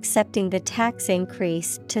people are accepting the tax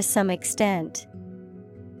increase to some extent.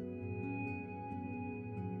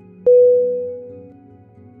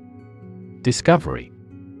 Discovery.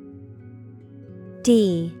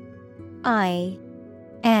 D-I-S-C-O-V-E-R-Y.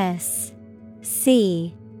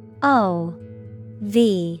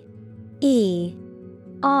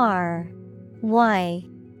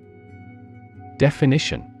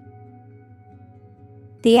 Definition: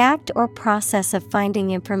 the act or process of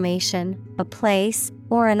finding information, a place,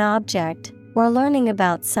 or an object, or learning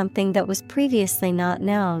about something that was previously not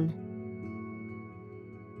known.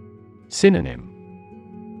 Synonym: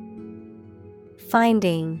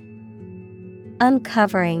 finding,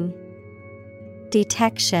 uncovering,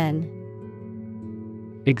 detection.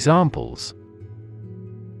 Examples: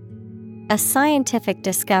 a scientific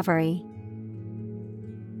discovery.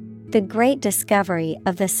 The great discovery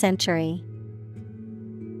of the century.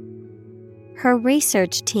 Her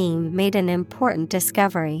research team made an important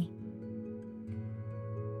discovery.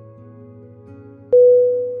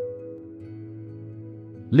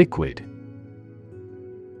 Liquid.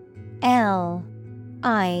 L-I-Q-U-I-D.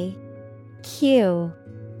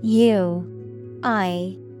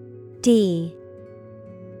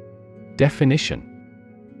 Definition: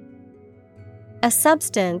 a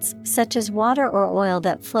substance, such as water or oil,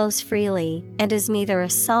 that flows freely, and is neither a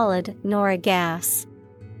solid nor a gas.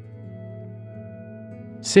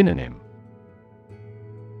 Synonym: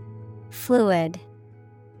 fluid.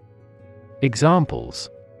 Examples: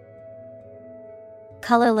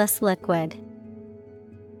 colorless liquid.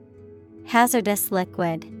 Hazardous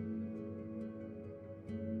liquid.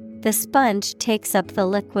 The sponge takes up the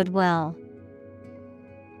liquid well.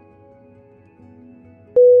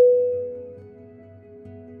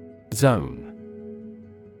 Zone.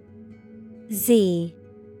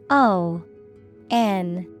 Z-O-N-E.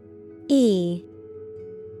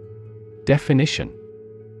 Definition: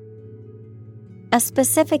 a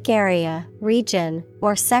specific area, region,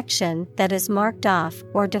 or section that is marked off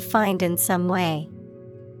or defined in some way.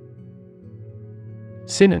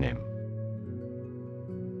 Synonym: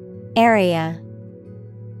 area,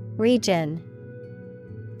 region,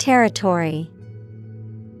 Territory.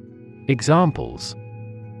 Examples: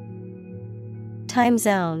 Time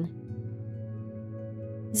zone.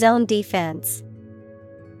 Zone defense.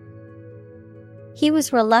 He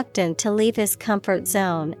was reluctant to leave his comfort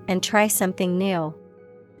zone and try something new.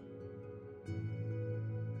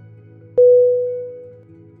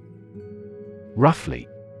 Roughly.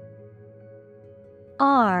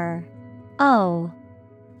 ROUGHLY.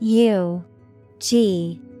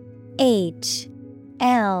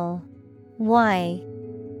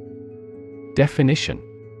 Definition: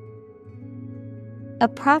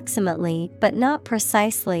 Approximately, but not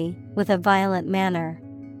precisely, with a violent manner.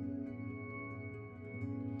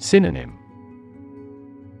 Synonym: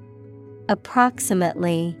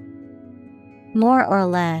 Approximately. More or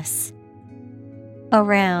less.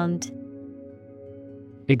 Around.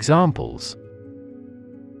 Examples: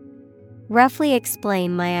 Roughly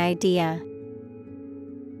explain my idea.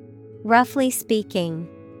 Roughly speaking.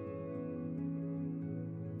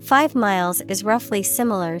 5 miles is roughly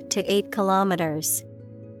similar to 8 kilometers.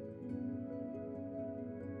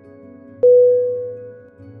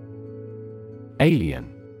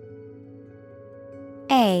 Alien.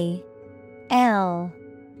 ALIEN.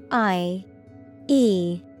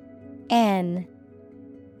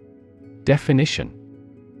 Definition: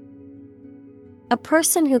 A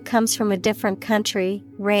person who comes from a different country,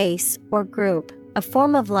 race, or group, a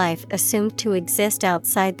form of life assumed to exist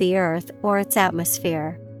outside the Earth or its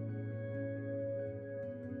atmosphere.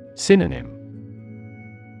 Synonym: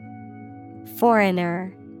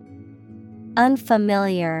 Foreigner.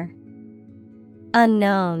 Unfamiliar.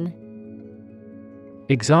 Unknown.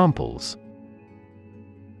 Examples: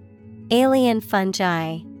 Alien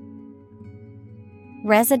fungi.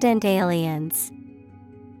 Resident aliens.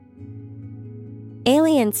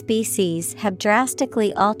 Alien species have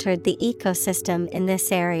drastically altered the ecosystem in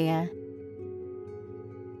this area.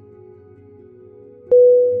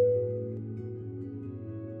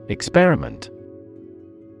 Experiment.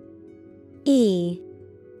 EXPERIMENT.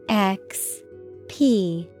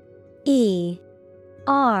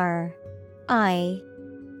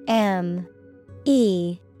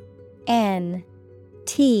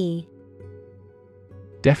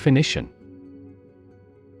 Definition: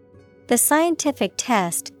 The scientific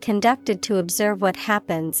test conducted to observe what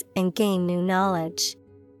happens and gain new knowledge.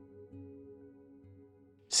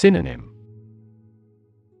 Synonym: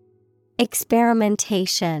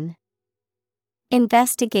 Experimentation.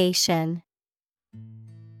 Investigation.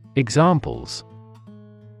 Examples: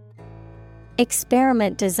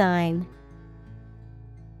 Experiment design.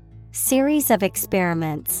 Series of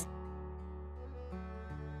experiments.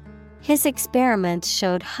 His experiments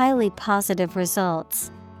showed highly positive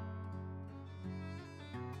results.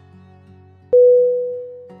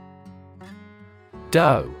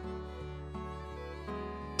 Doe.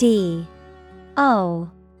 DOE.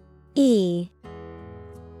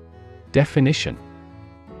 Definition: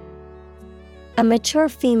 A mature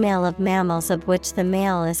female of mammals of which the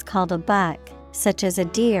male is called a buck, such as a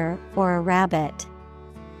deer or a rabbit.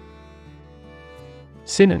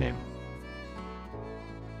 Synonym: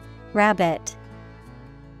 Rabbit.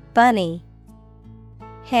 Bunny.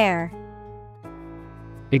 Hare.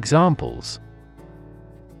 Examples: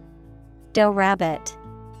 Doe rabbit.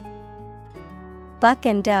 Buck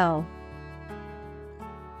and doe.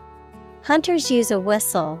 Hunters use a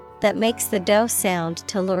whistle that makes the doe sound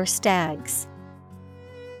to lure stags.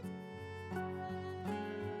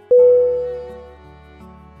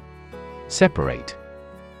 Separate.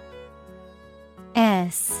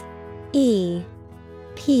 SEPARATE.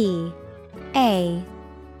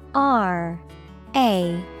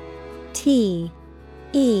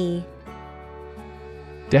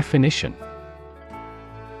 Definition: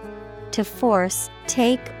 To force,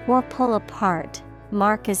 take, or pull apart.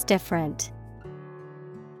 Mark as different.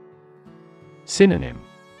 Synonym: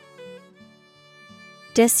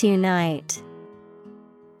 Disunite.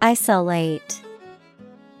 Isolate.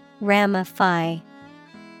 Ramify.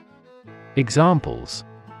 Examples: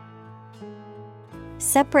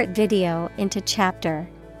 Separate video into chapter.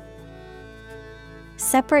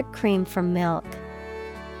 Separate cream from milk.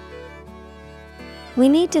 We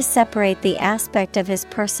need to separate the aspect of his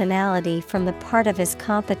personality from the part of his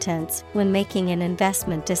competence when making an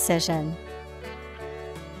investment decision.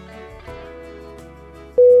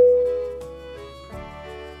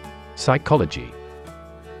 Psychology.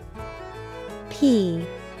 PSYCHOLOGY.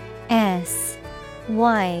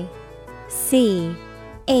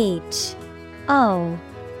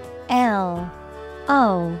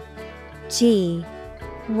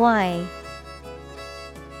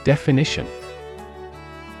 Definition: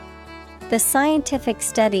 The scientific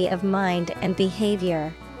study of mind and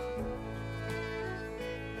behavior.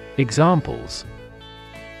 Examples: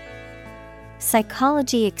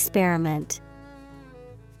 psychology experiment,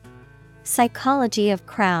 psychology of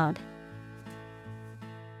crowd.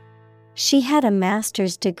 She had a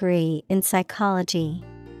master's degree in psychology.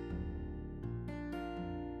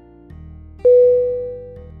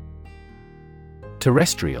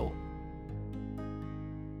 Terrestrial.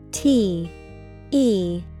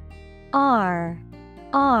 Terrestrial.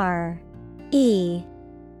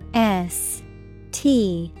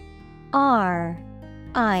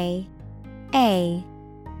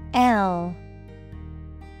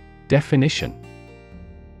 Definition: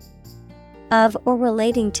 of or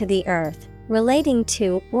relating to the earth, relating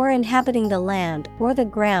to or inhabiting the land or the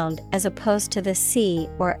ground as opposed to the sea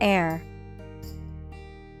or air.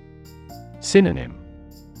 Synonym: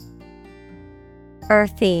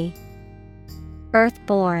 Earthy,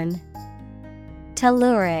 earthborn,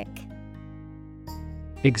 telluric.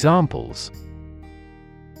 Examples: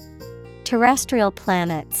 terrestrial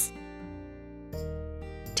planets,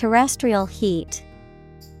 terrestrial heat.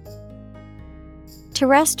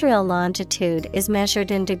 Terrestrial longitude is measured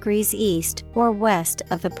in degrees east or west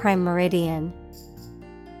of the prime meridian.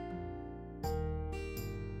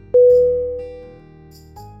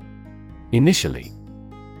 Initially.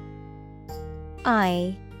 INITIALLY.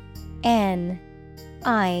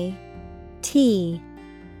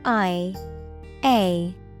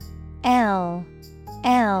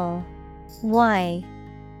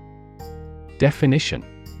 Definition: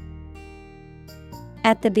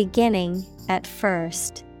 at the beginning, at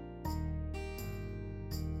first.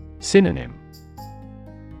 Synonym: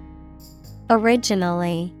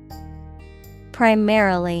 originally,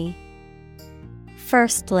 primarily,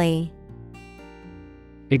 firstly.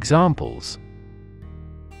 Examples: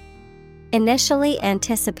 initially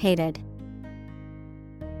anticipated,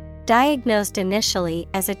 diagnosed initially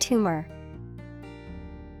as a tumor.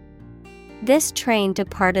 This train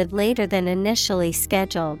departed later than initially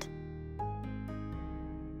scheduled.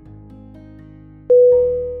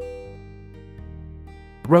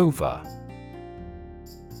 Rover.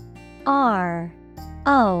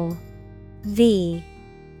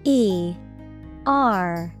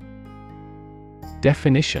 ROVER.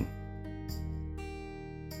 Definition: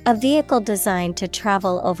 a vehicle designed to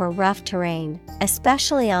travel over rough terrain,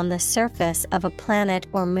 especially on the surface of a planet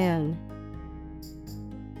or moon.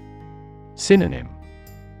 Synonym: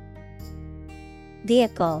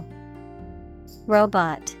 vehicle,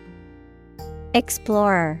 robot,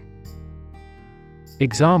 explorer.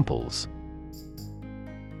 Examples: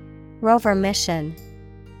 rover mission,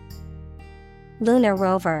 lunar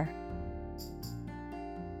rover.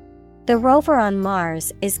 The rover on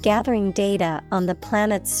Mars is gathering data on the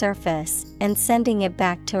planet's surface and sending it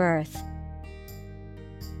back to Earth.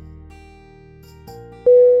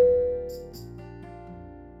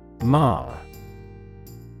 Mar.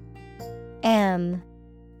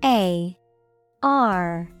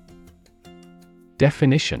 MAR.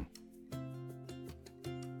 Definition: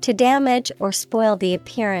 to damage or spoil the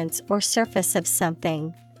appearance or surface of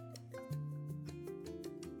something.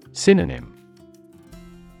 Synonym: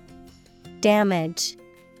 damage,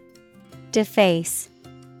 deface,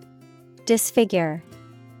 disfigure.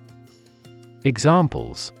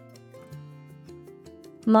 Examples: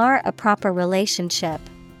 mar a proper relationship,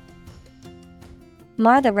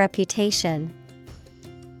 mar the reputation.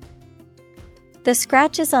 The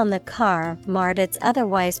scratches on the car marred its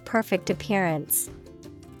otherwise perfect appearance.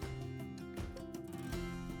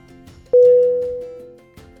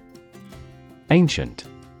 Ancient.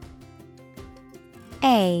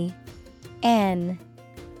 ANCIENT.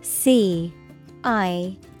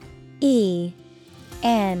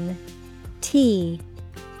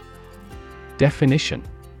 Definition: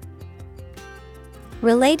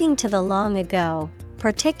 relating to the long ago,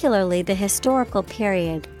 particularly the historical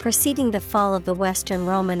period preceding the fall of the Western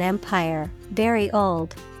Roman Empire, very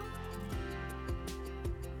old.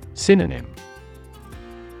 Synonym: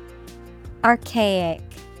 archaic,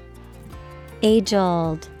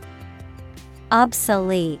 age-old,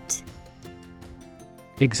 obsolete.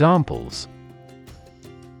 Examples: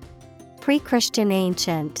 pre-Christian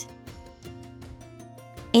ancient,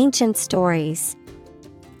 ancient stories.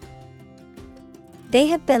 They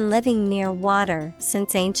have been living near water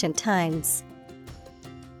since ancient times.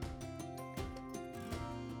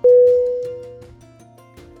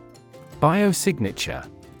 Biosignature.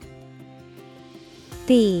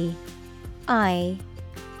 BIOSIGNATURE.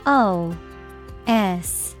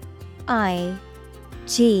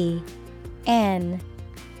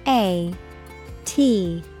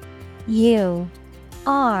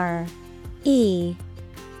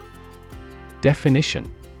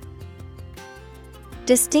 Definition: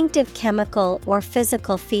 Distinctive chemical or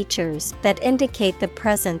physical features that indicate the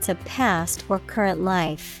presence of past or current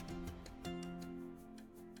life.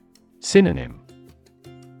 Synonym: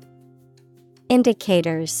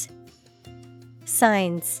 Indicators,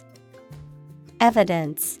 signs,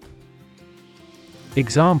 evidence.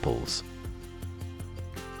 Examples: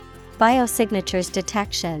 Biosignatures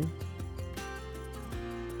detection,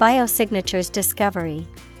 biosignatures discovery.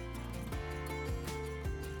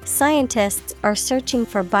 Scientists are searching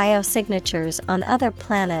for biosignatures on other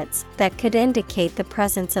planets that could indicate the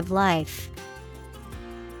presence of life.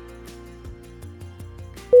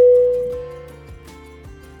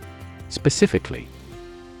 Specifically.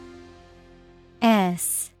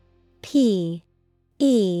 S P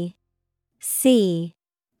E C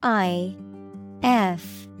I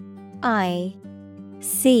F I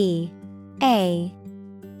C A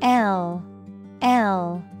L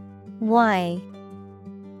L Y.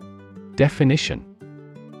 Definition: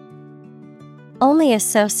 Only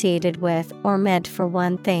associated with or meant for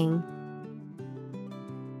one thing.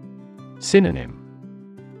 Synonym: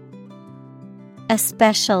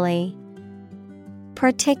 Especially,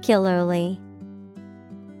 particularly,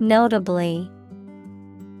 notably.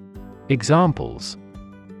 Examples: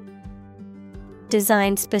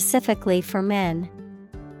 Designed specifically for men.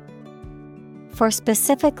 For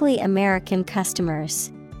specifically American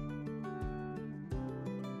customers.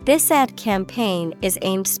 This ad campaign is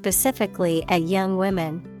aimed specifically at young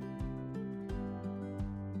women.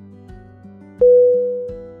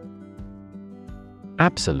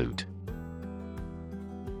 Absolute.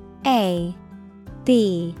 A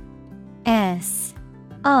B S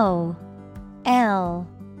O L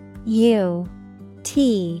U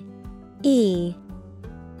T E.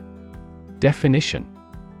 Definition: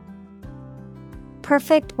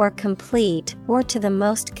 Perfect or complete or to the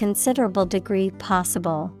most considerable degree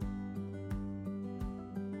possible.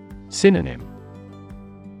 Synonym: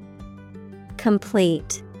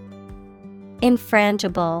 Complete,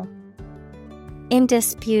 infrangible,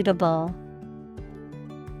 indisputable.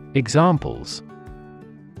 Examples: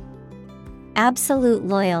 Absolute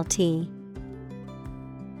loyalty.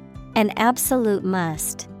 An absolute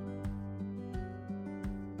must.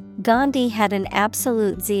 Gandhi had an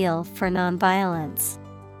absolute zeal for nonviolence.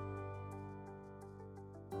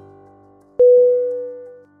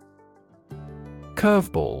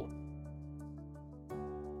 Curveball.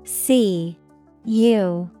 C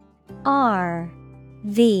U R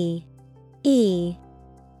V E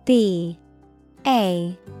B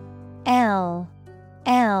A L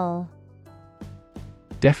L.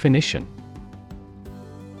 Definition: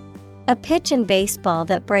 A pitch in baseball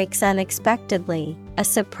that breaks unexpectedly, a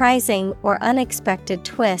surprising or unexpected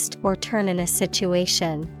twist or turn in a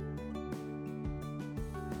situation.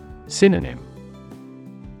 Synonym: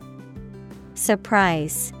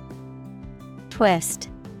 Surprise, twist,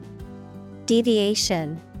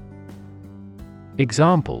 deviation.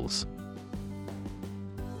 Examples: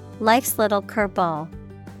 Life's little curveball.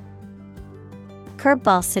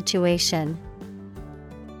 Curveball situation.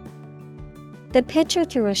 The pitcher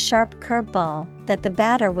threw a sharp curveball that the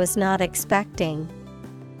batter was not expecting.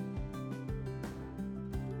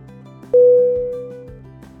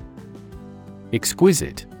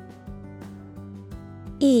 Exquisite.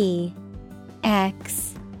 E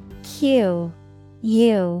X Q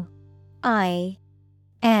U I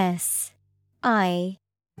S I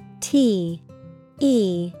T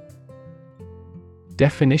E.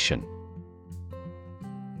 Definition: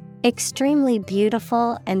 Extremely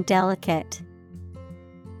beautiful and delicate.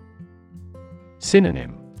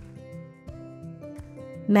 Synonym: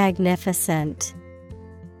 Magnificent,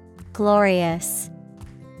 glorious,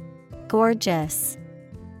 gorgeous.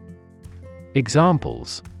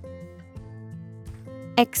 Examples: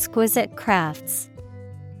 Exquisite crafts.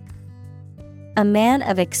 A man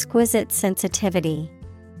of exquisite sensitivity.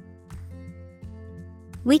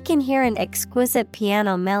 We can hear an exquisite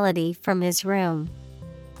piano melody from his room.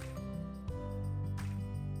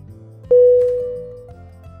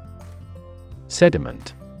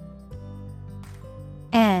 Sediment.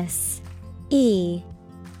 S E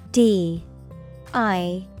D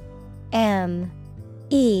I M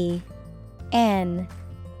E N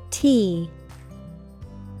T.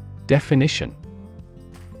 Definition: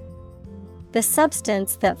 The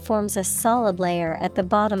substance that forms a solid layer at the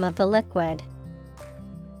bottom of the liquid.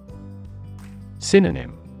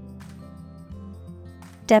 Synonym: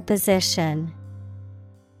 Deposition,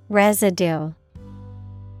 residue.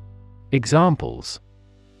 Examples: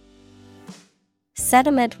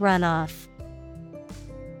 Sediment runoff.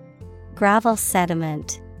 Gravel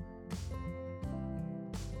sediment.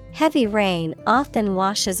 Heavy rain often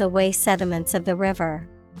washes away sediments of the river.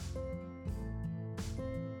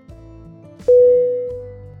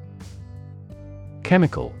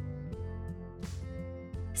 Chemical.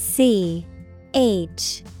 CHEMICAL.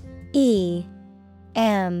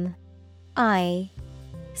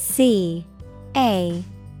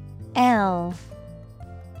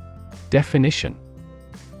 Definition.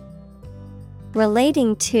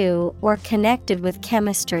 Relating to or connected with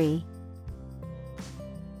chemistry.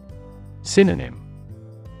 Synonym.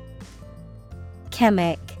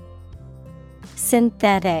 Chemic,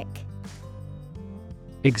 synthetic.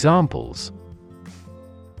 Examples.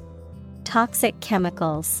 Toxic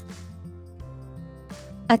chemicals.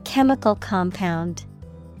 A chemical compound.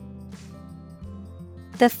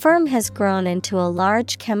 The firm has grown into a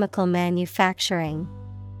large chemical manufacturing.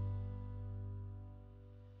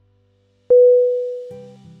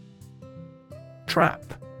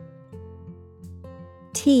 Trap.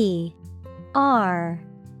 T-R-A-P.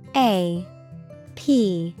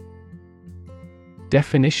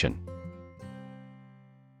 Definition.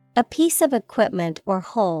 A piece of equipment or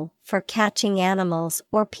hole for catching animals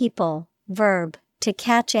or people. Verb, to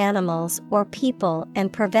catch animals or people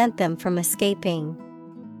and prevent them from escaping.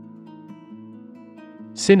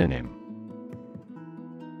 Synonym.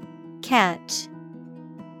 Catch,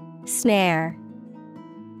 snare,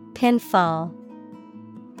 pinfall.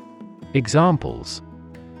 Examples.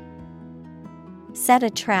 Set a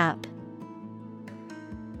trap.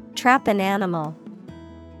 Trap an animal.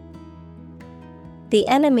 The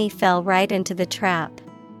enemy fell right into the trap.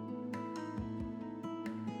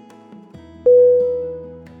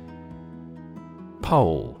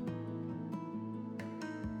 Pole.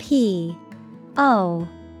 P-O-L-E.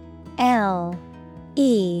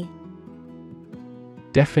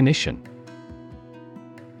 Definition.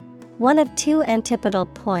 One of two antipodal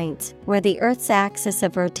points where the Earth's axis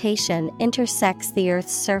of rotation intersects the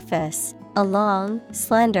Earth's surface. A long,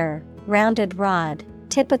 slender, rounded rod,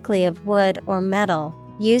 typically of wood or metal,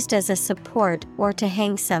 used as a support or to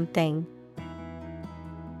hang something.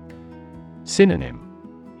 Synonym.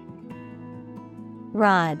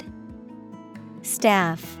 Rod,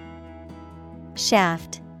 staff,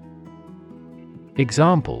 shaft.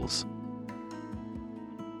 Examples.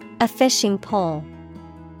 A fishing pole.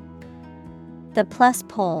 The plus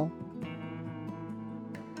pole.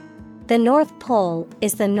 The North Pole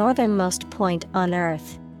is the northernmost point on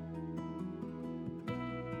Earth.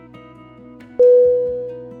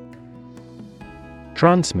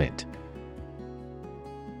 Transmit.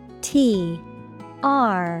 T-R-A-N-S-M-I-T.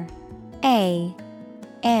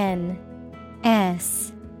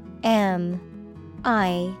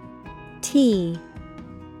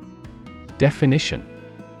 Definition.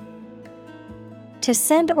 To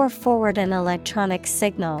send or forward an electronic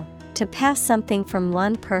signal, to pass something from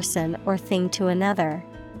one person or thing to another.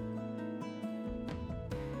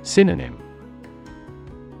 Synonym.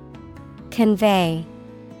 Convey,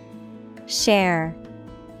 share,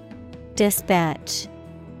 dispatch.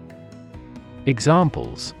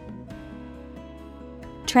 Examples.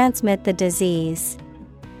 Transmit the disease.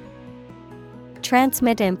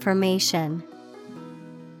 Transmit information.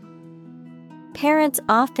 Parents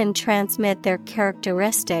often transmit their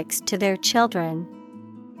characteristics to their children.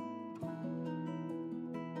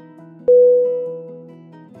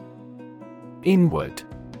 Inward.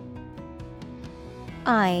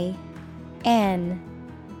 I-N-W-A-R-D.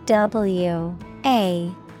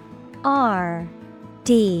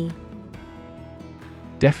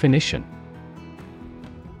 Definition.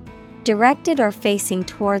 Directed or facing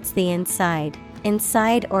towards the inside,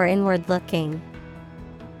 inside or inward looking.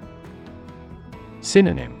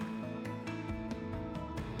 Synonym.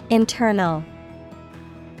 Internal,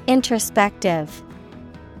 introspective,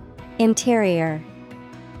 interior.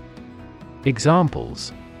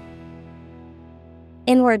 Examples.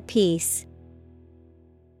 Inward peace.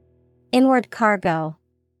 Inward cargo.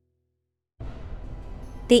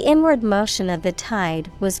 The inward motion of the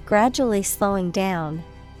tide was gradually slowing down.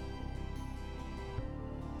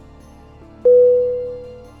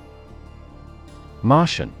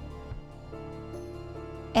 Martian.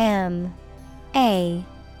 M-A-R-T-I-A-N.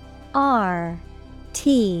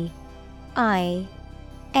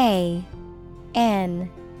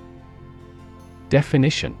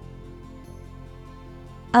 Definition.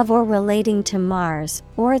 Of or relating to Mars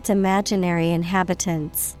or its imaginary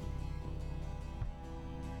inhabitants.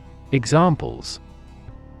 Examples.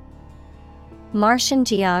 Martian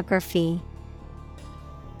geography.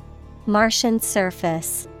 Martian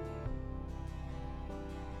surface.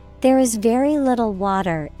 There is very little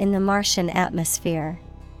water in the Martian atmosphere.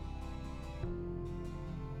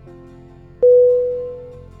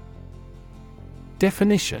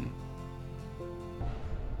 Definition.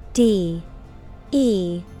 D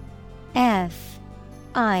E F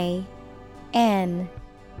I N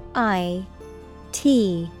I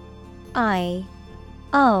T I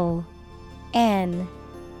O N.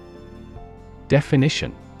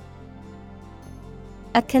 Definition.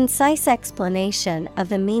 A concise explanation of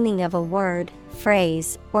the meaning of a word,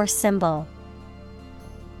 phrase, or symbol.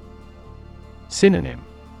 Synonym.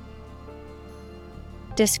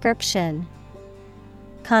 Description,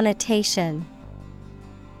 connotation,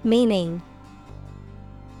 meaning.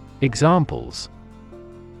 Examples.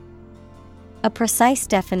 A precise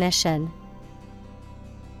definition.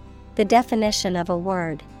 The definition of a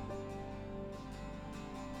word.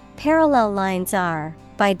 Parallel lines are,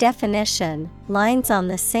 by definition, lines on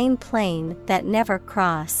the same plane that never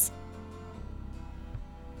cross.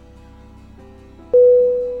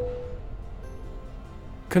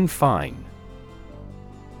 Confine.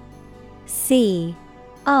 C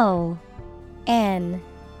O N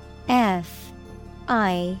F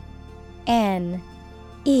I N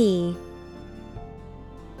E.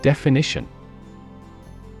 Definition.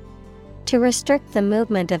 To restrict the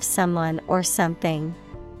movement of someone or something.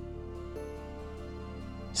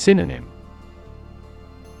 Synonym.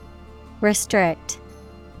 Restrict,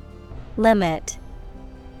 limit,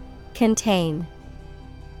 contain.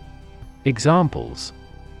 Examples.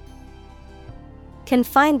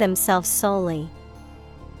 Confine themselves solely.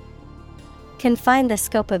 Confine the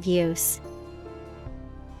scope of use.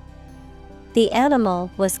 The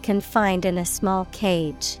animal was confined in a small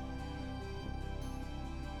cage.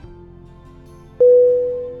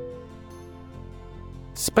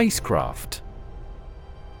 Spacecraft.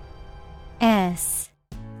 S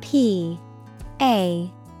P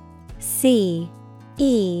A C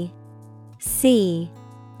E C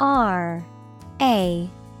R A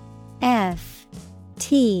F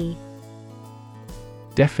T.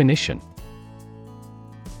 Definition.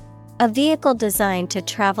 A vehicle designed to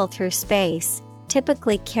travel through space,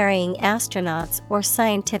 typically carrying astronauts or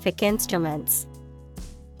scientific instruments.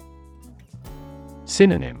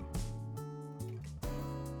 Synonym.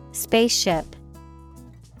 Spaceship,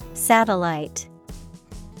 satellite,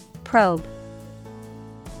 probe.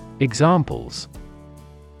 Examples.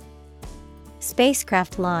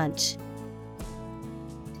 Spacecraft launch.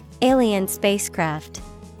 Alien spacecraft.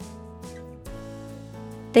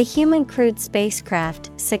 The human-crewed spacecraft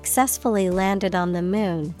successfully landed on the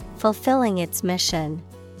Moon, fulfilling its mission.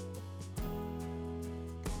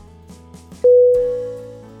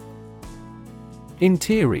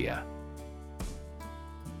 Interior.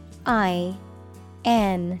 I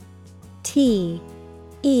N T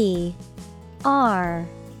E R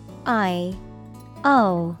I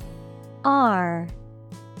O R.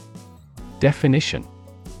 Definition.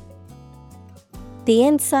 The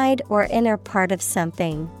inside or inner part of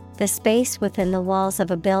something, the space within the walls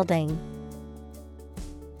of a building.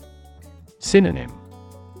 Synonym.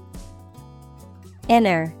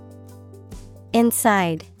 Inner,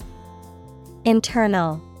 inside,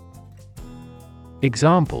 internal.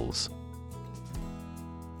 Examples.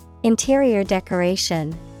 Interior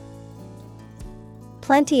decoration.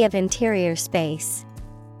 Plenty of interior space.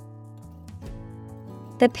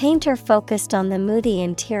 The painter focused on the moody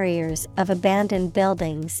interiors of abandoned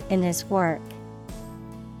buildings in his work.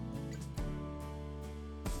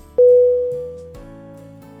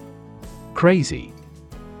 Crazy.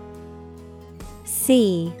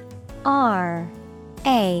 C R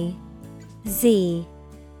A Z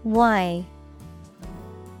Y.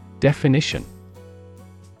 Definition.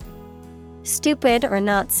 Stupid or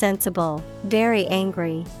not sensible, very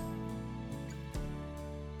angry.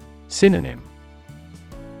 Synonym.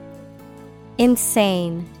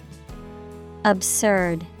 Insane,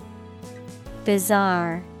 absurd,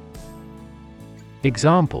 bizarre.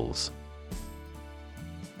 Examples.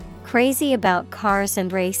 Crazy about cars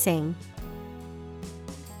and racing.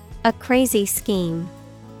 A crazy scheme.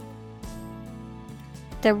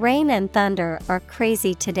 The rain and thunder are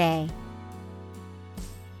crazy today.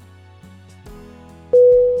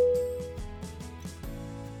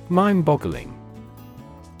 Mind-boggling.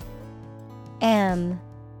 M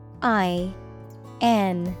I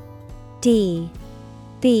N D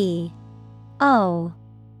B O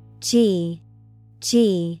G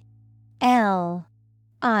G L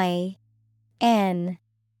I N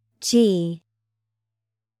G.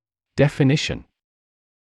 Definition.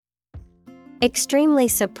 Extremely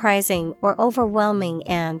surprising or overwhelming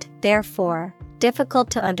and, therefore,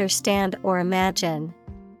 difficult to understand or imagine.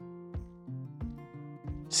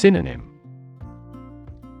 Synonym.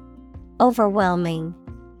 Overwhelming,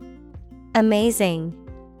 amazing,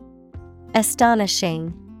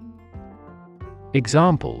 astonishing.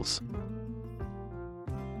 Examples: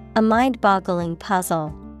 a mind-boggling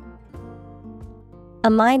puzzle, a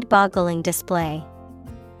mind-boggling display.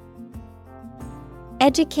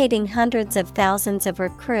 Educating hundreds of thousands of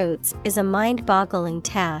recruits is a mind-boggling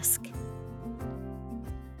task.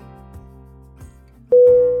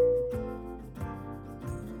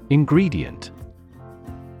 Ingredient: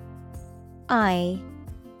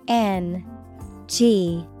 INGREDIENT.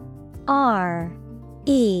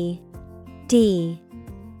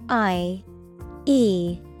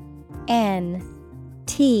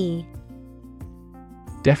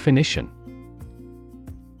 Definition: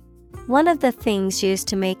 One of the things used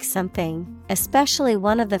to make something, especially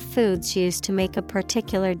one of the foods used to make a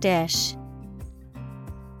particular dish.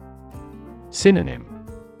 Synonym: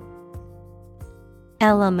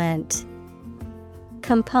 Element,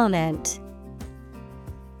 component.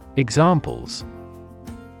 Examples: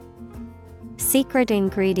 Secret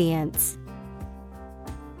ingredients.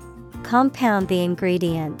 Compound the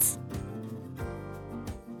ingredients.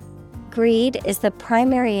 Greed is the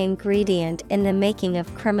primary ingredient in the making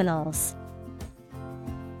of criminals.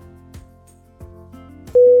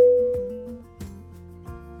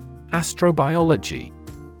 Astrobiology.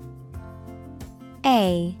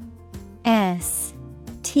 ASTROBIOLOGY.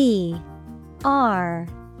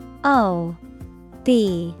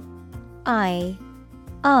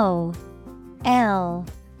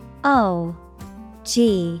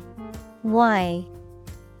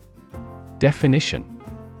 Definition: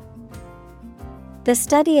 The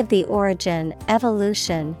study of the origin,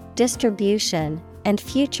 evolution, distribution, and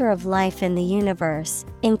future of life in the universe,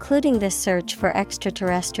 including the search for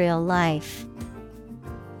extraterrestrial life.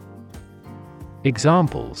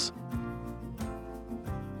 Examples: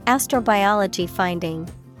 Astrobiology finding.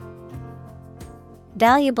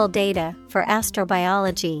 Valuable data for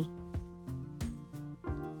astrobiology.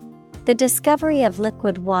 The discovery of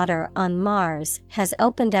liquid water on Mars has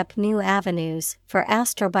opened up new avenues for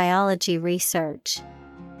astrobiology research.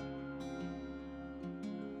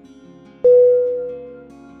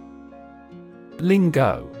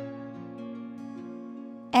 Lingo.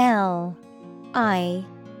 LINGO.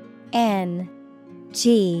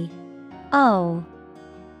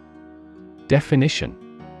 Definition: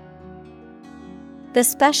 The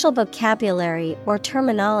special vocabulary or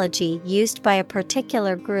terminology used by a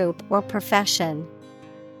particular group or profession.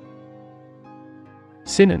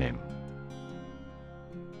 Synonym: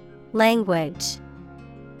 Language,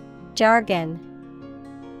 jargon,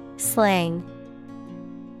 slang.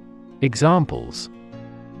 Examples: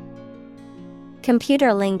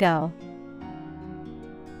 Computer lingo,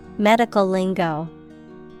 medical lingo.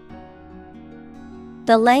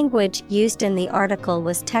 The language used in the article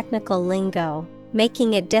was technical lingo,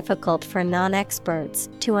 making it difficult for non-experts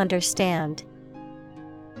to understand.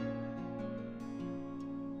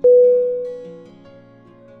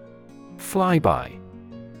 Flyby.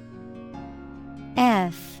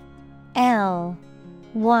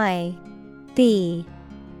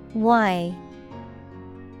 FLYBY.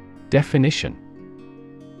 Definition: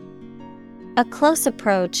 A close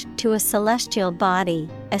approach to a celestial body,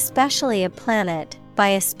 especially a planet, by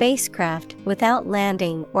a spacecraft without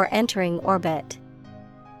landing or entering orbit.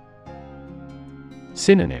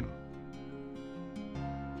 Synonym: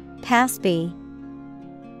 Pass by,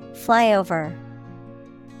 fly over,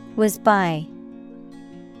 whiz by.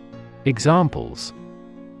 Examples: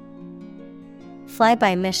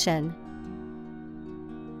 Flyby mission.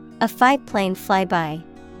 A 5-plane flyby.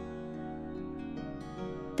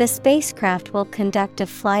 The spacecraft will conduct a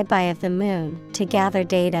flyby of the moon to gather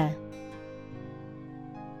data.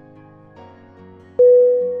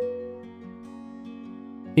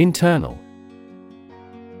 Internal.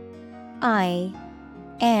 INTERNAL.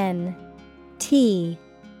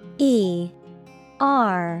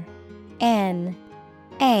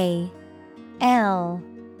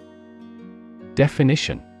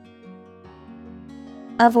 Definition: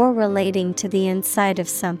 Of or relating to the inside of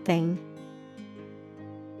something.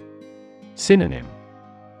 Synonym: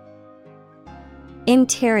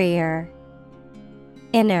 Interior,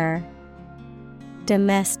 inner,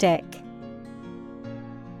 domestic.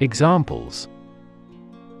 Examples: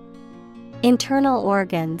 Internal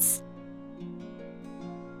organs.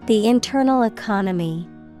 The internal economy.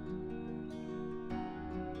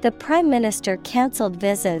 The Prime Minister cancelled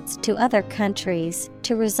visits to other countries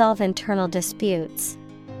to resolve internal disputes.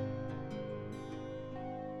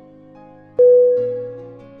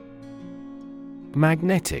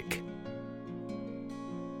 Magnetic.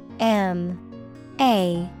 MAGNETIC.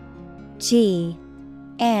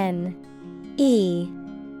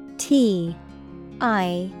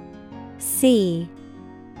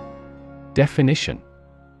 Definition: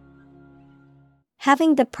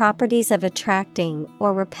 having the properties of attracting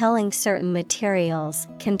or repelling certain materials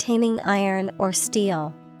containing iron or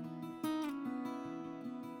steel.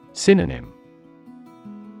 Synonym: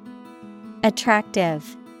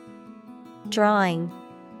 Attractive, drawing,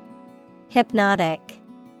 hypnotic.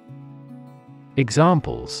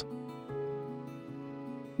 Examples: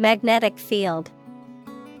 Magnetic field,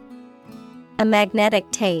 a magnetic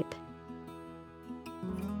tape.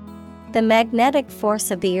 The magnetic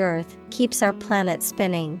force of the Earth keeps our planet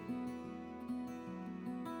spinning.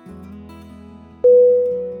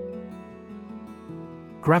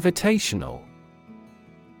 Gravitational.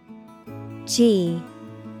 Gravitational.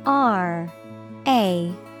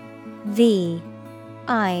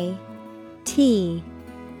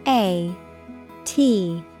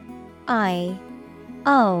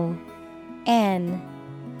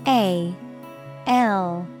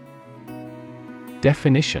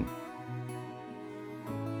 Definition: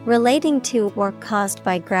 relating to or caused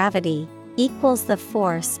by gravity, equals the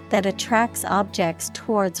force that attracts objects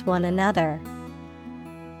towards one another.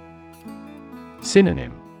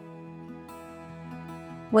 Synonym: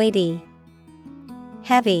 weighty,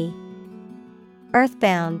 heavy,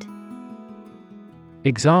 earthbound.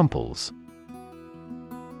 Examples: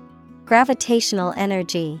 gravitational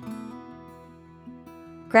energy,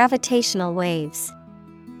 gravitational waves.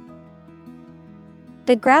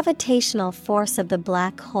 The gravitational force of the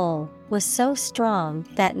black hole was so strong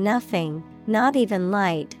that nothing, not even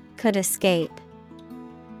light, could escape.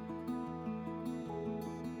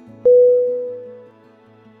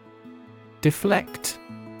 Deflect.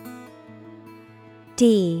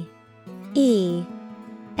 D-E-F-L-E-C-T.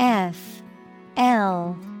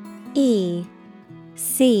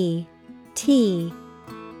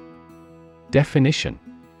 Definition: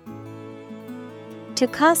 to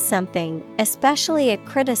cause something, especially a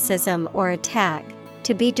criticism or attack,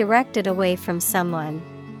 to be directed away from someone.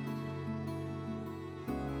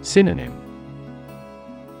 Synonym: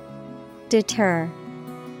 deter,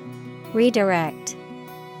 redirect,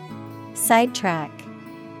 sidetrack.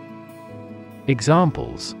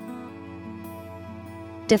 Examples: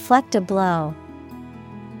 deflect a blow,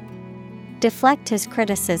 deflect his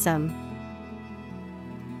criticism.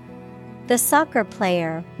 The soccer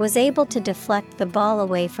player was able to deflect the ball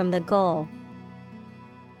away from the goal.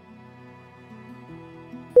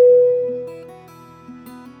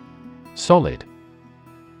 Solid.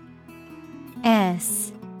 S-O-L-I-D.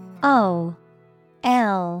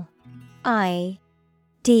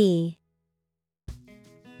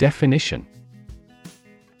 Definition: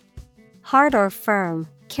 hard or firm,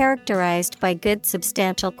 characterized by good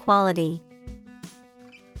substantial quality.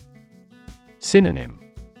 Synonym: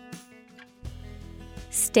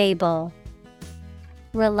 stable,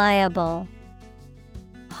 reliable,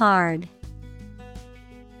 hard.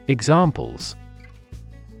 Examples: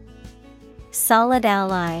 solid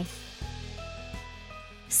ally,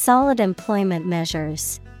 solid employment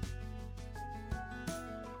measures.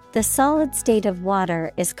 The solid state of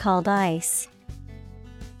water is called ice.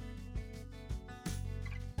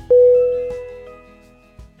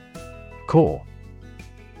 Core.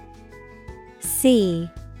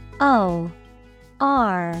 C-O-R-E.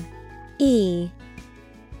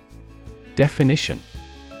 Definition: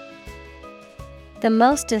 the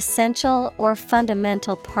most essential or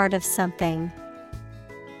fundamental part of something.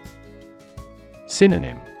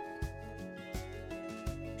 Synonym: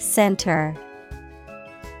 center,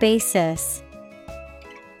 basis,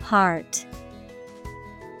 heart.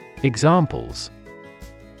 Examples: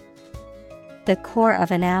 the core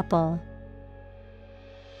of an apple,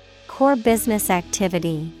 core business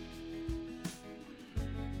activity.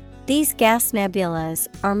 These gas nebulas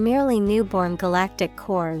are merely newborn galactic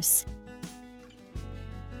cores.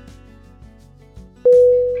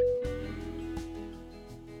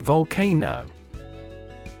 Volcano.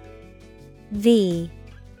 V-O-L-C-A-N-O.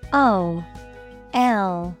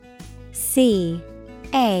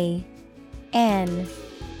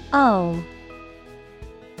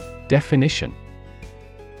 Definition: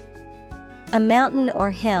 a mountain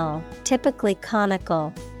or hill, typically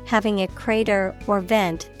conical, having a crater or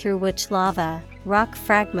vent through which lava, rock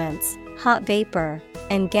fragments, hot vapor,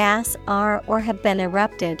 and gas are or have been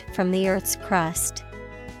erupted from the Earth's crust.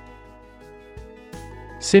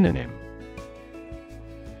 Synonym: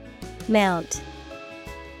 mount,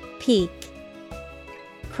 peak,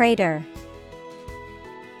 crater.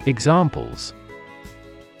 Examples: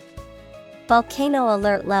 volcano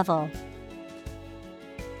alert level,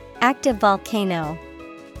 active volcano.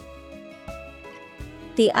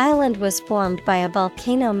 The island was formed by a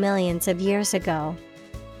volcano millions of years ago.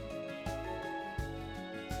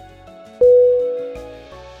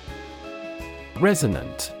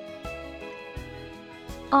 Resonant.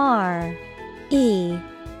 RESONANT.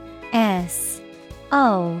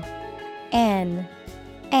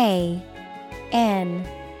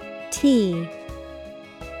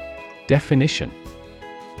 Definition: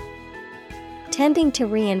 Tending to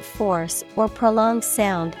reinforce or prolong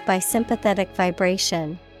sound by sympathetic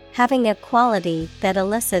vibration, having a quality that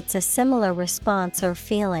elicits a similar response or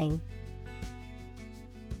feeling.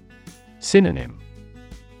 Synonym: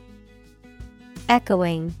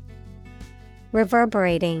 Echoing,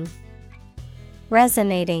 reverberating,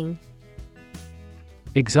 resonating.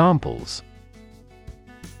 Examples: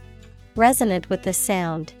 Resonant with the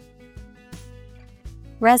sound.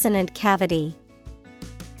 Resonant cavity.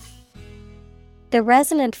 The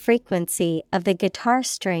resonant frequency of the guitar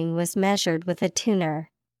string was measured with a tuner.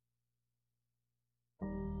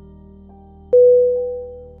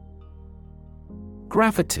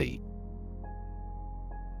 Gravity.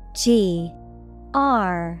 Gravity.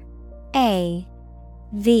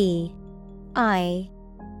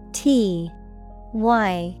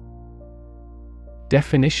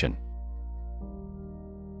 Definition: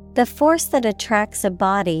 The force that attracts a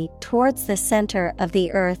body towards the center of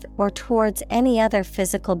the earth or towards any other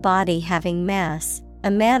physical body having mass,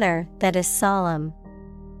 a manner that is solemn.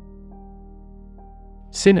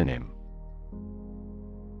 Synonym: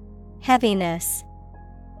 Heaviness,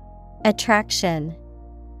 attraction,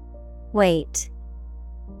 weight.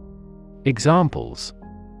 Examples: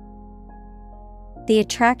 The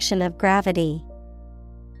attraction of gravity.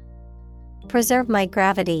 Preserve my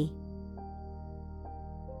gravity.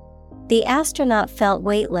 The astronaut felt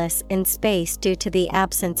weightless in space due to the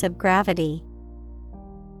absence of gravity.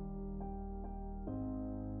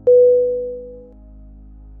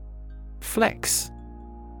 Flex.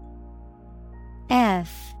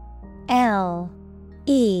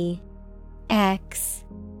 Flex.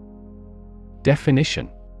 Definition: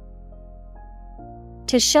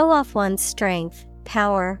 To show off one's strength,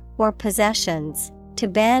 power, or possessions, to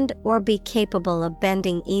bend or be capable of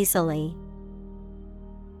bending easily.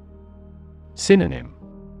 Synonym: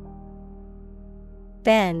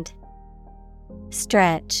 Bend,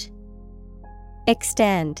 stretch,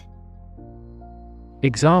 extend.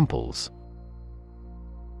 Examples: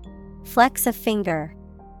 Flex a finger.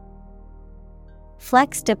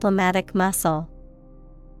 Flex diplomatic muscle.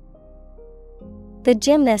 The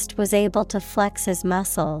gymnast was able to flex his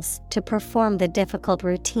muscles to perform the difficult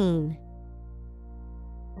routine.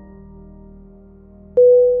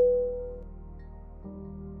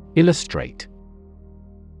 Illustrate.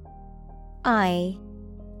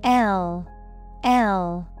 ILLUSTRATE.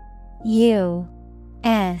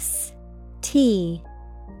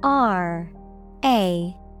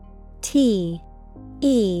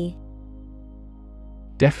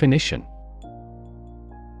 Definition: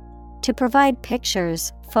 To provide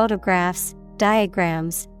pictures, photographs,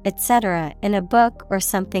 diagrams, etc. in a book or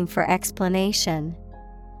something for explanation.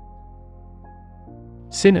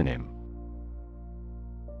 Synonym: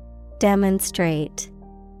 Demonstrate,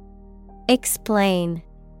 explain,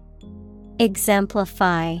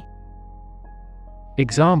 exemplify.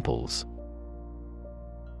 Examples: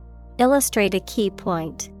 Illustrate a key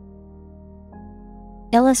point.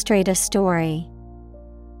 Illustrate a story.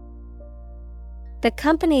 The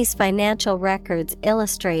company's financial records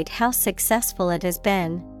illustrate how successful it has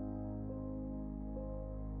been.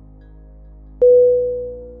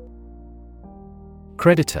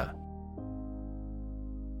 Creditor.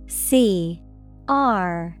 CREDITOR.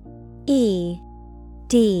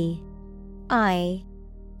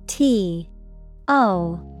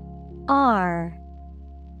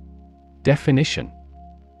 Definition: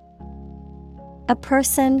 A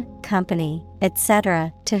person, company,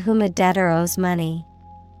 etc., to whom a debtor owes money.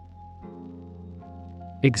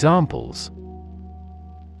 Examples: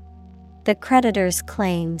 The creditor's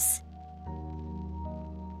claims.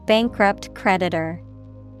 Bankrupt creditor.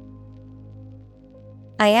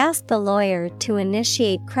 I asked the lawyer to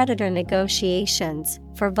initiate creditor negotiations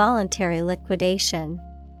for voluntary liquidation.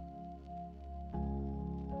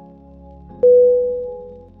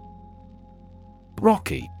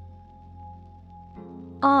 Rocky.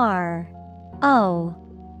 ROCKY.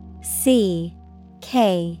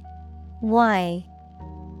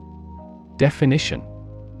 Definition: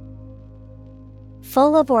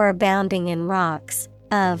 Full of or abounding in rocks,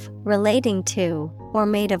 of, relating to, or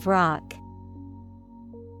made of rock.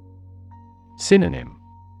 Synonym: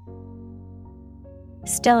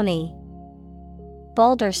 Stony,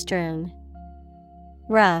 boulder strewn,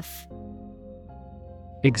 rough.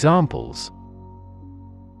 Examples: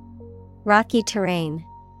 Rocky terrain.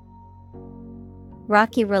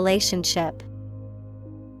 Rocky relationship.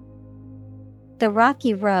 The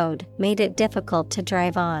rocky road made it difficult to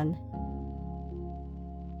drive on.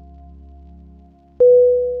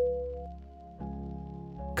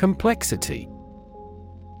 Complexity.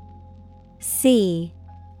 COMPLEXITY.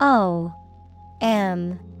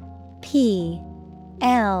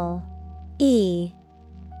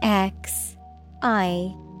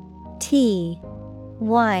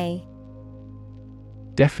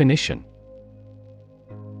 Definition.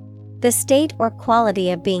 The state or quality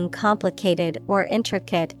of being complicated or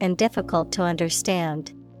intricate and difficult to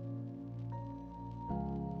understand.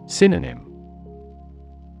 Synonym.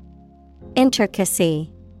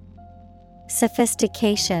 Intricacy,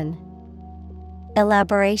 sophistication,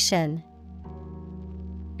 elaboration.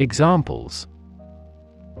 Examples.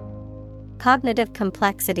 Cognitive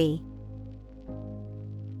complexity,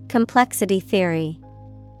 complexity theory.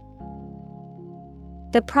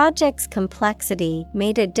 The project's complexity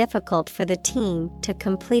made it difficult for the team to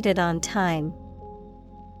complete it on time.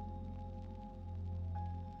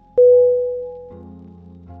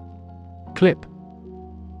 Clip.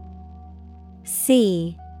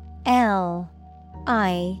 CLIP.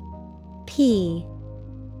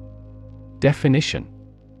 Definition.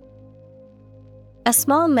 A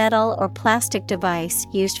small metal or plastic device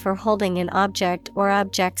used for holding an object or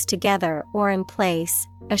objects together or in place,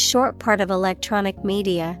 a short part of electronic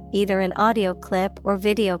media, either an audio clip or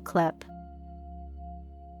video clip.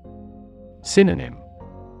 Synonym.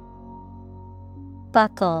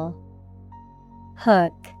 Buckle,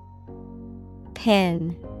 hook,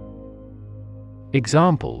 pin.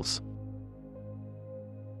 Examples.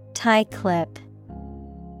 Tie clip,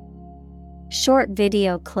 short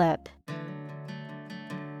video clip.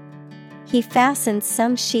 He fastened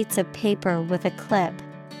some sheets of paper with a clip.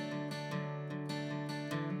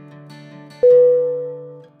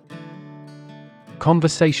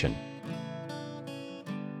 Conversation.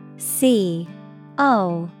 CONVERSATION.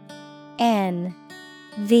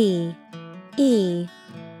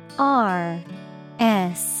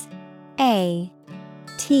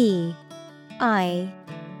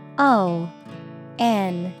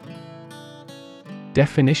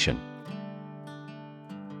 Definition.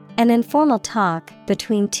 An informal talk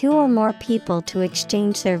between two or more people to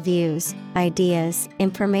exchange their views, ideas,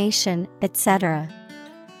 information, etc.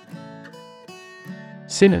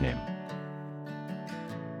 Synonym.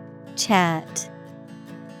 Chat,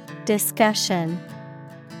 discussion,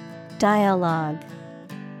 dialogue.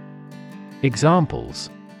 Examples.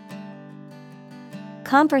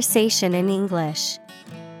 Conversation in English.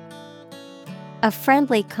 A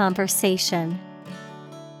friendly conversation.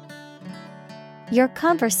 Your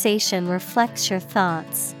conversation reflects your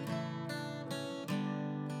thoughts.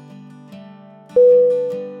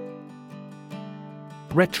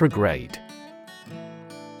 Retrograde. RETROGRADE.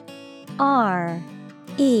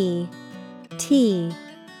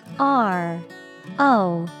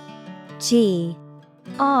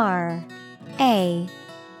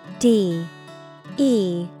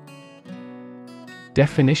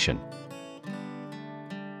 Definition.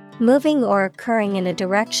 Moving or occurring in a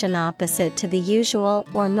direction opposite to the usual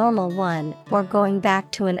or normal one, or going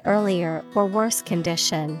back to an earlier or worse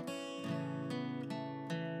condition.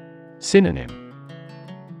 Synonym.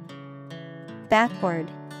 Backward,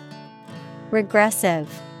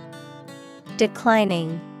 regressive,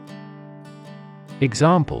 declining.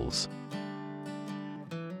 Examples.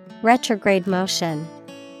 Retrograde motion,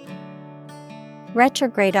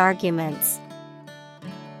 retrograde arguments.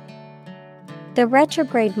 The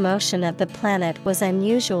retrograde motion of the planet was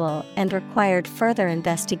unusual and required further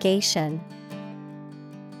investigation.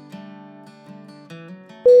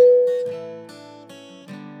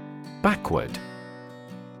 Backward.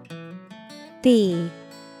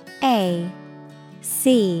 BACKWARD.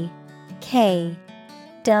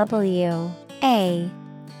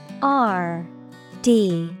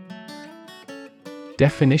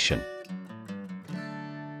 Definition.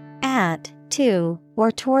 At, to,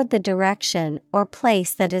 or toward the direction or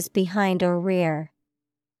place that is behind or rear.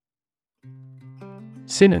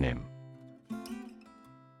 Synonym.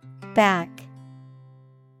 Back,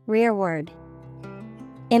 rearward,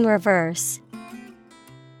 in reverse.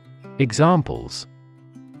 Examples.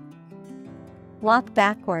 Walk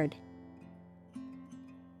backward,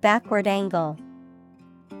 backward angle.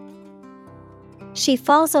 She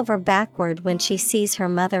falls over backward when she sees her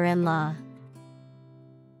mother-in-law.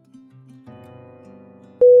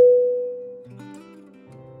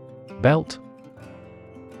 Belt.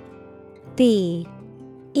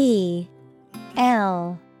 BELT.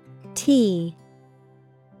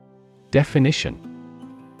 Definition.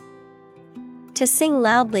 To sing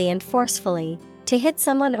loudly and forcefully, to hit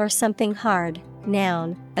someone or something hard,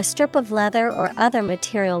 Noun, a strip of leather or other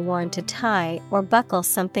material worn to tie or buckle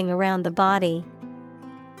something around the body.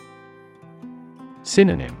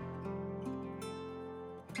 Synonym: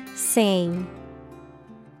 Sing.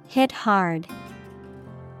 Hit hard.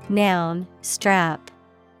 Noun, strap.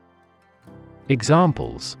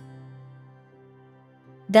 Examples: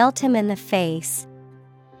 Belt him in the face.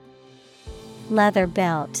 Leather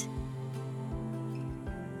belt.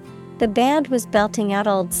 The band was belting out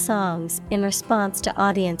old songs in response to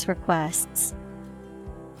audience requests.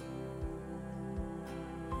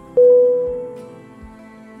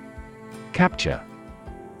 Capture.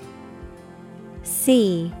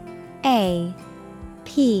 C-A-P-T-U-R-E.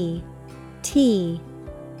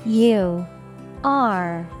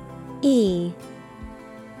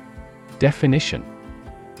 Definition: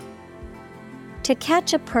 To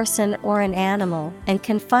catch a person or an animal and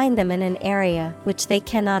confine them in an area which they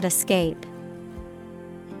cannot escape.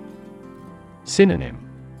 Synonym: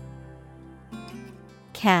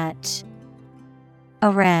 Catch,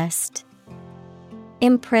 arrest,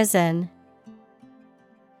 imprison.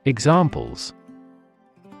 Examples: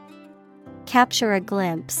 Capture a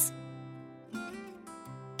glimpse.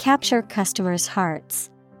 Capture customers' hearts.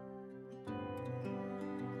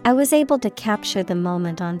 I was able to capture the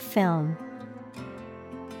moment on film.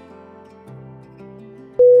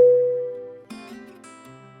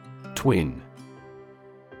 Twin.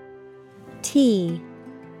 T-W-I-N.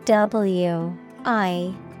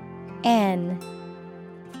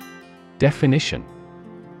 Definition: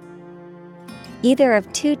 Either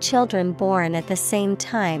of two children born at the same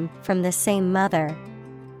time from the same mother.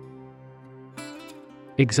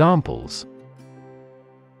 Examples: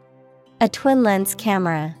 A twin lens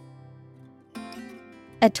camera.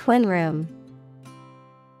 A twin room.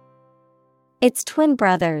 Its twin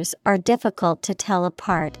brothers are difficult to tell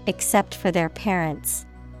apart except for their parents.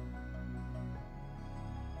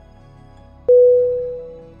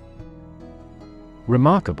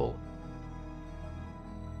 Remarkable.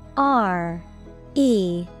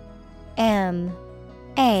 R-E-M-A-R-K-A-B-L-E.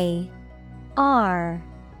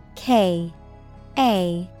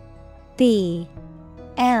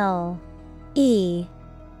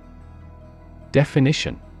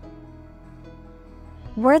 Definition: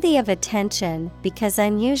 Worthy of attention because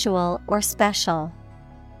unusual or special.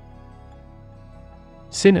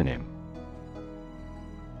 Synonym: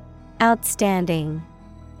 Outstanding,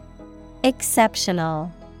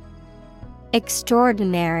 exceptional,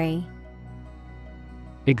 extraordinary.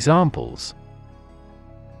 Examples: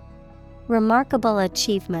 Remarkable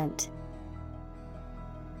achievement.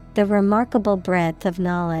 The remarkable breadth of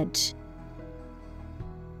knowledge.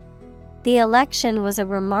 The election was a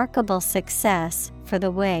remarkable success for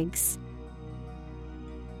the Whigs.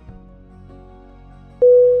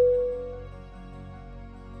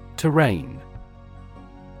 Terrain.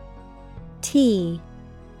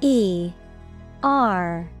 T-E-R-R-A-I-N.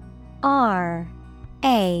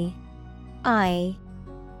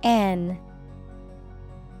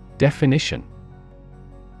 Definition: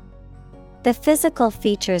 The physical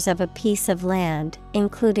features of a piece of land,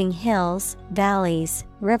 including hills, valleys,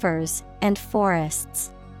 rivers, and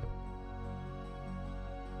forests.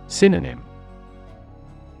 Synonym: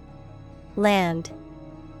 Land,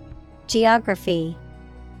 geography,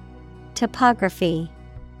 topography.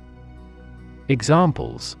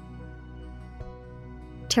 Examples: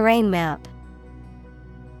 Terrain map.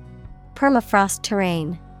 Permafrost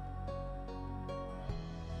terrain.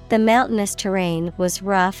 The mountainous terrain was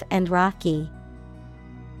rough and rocky.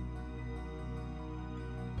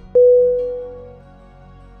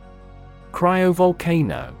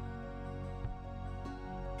 Cryovolcano.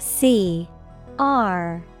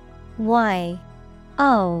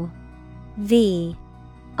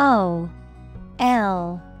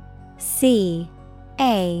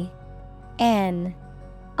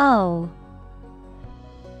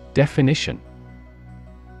 Definition: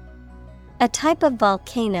 A type of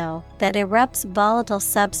volcano that erupts volatile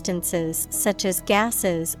substances such as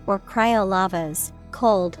gases or cryolavas,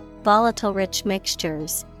 cold, volatile-rich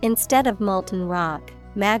mixtures, instead of molten rock,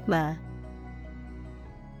 magma.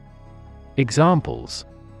 Examples: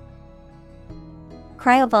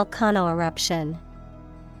 Cryovolcano eruption.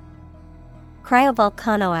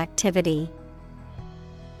 Cryovolcano activity.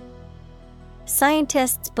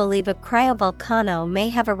 Scientists believe a cryovolcano may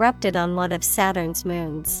have erupted on one of Saturn's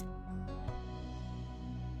moons.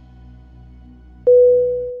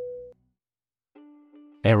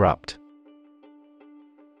 Erupt.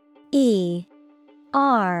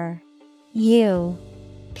 E-R-U-P-T.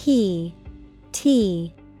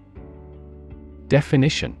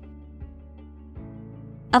 Definition: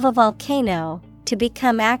 Of a volcano, to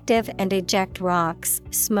become active and eject rocks,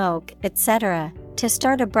 smoke, etc., to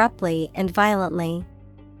start abruptly and violently.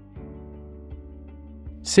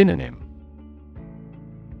 Synonym: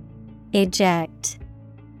 Eject,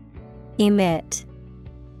 emit,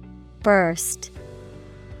 burst.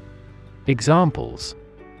 Examples: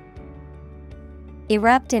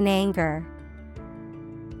 Erupt in anger,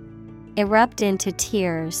 erupt into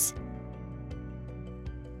tears.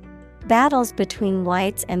 Battles between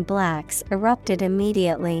whites and blacks erupted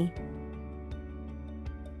immediately.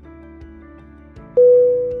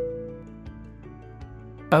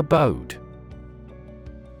 Abode.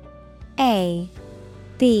 A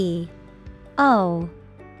B O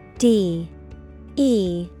D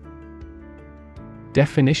E.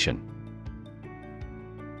 Definition: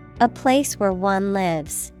 A place where one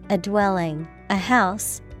lives, a dwelling, a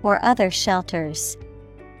house, or other shelters.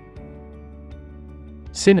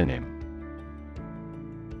 Synonym: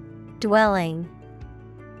 Dwelling,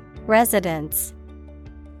 residence,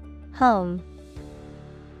 home.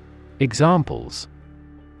 Examples: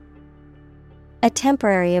 A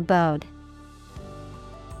temporary abode,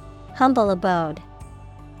 humble abode.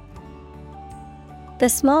 The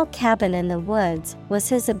small cabin in the woods was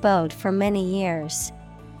his abode for many years.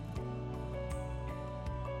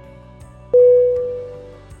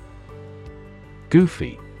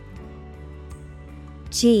 Goofy.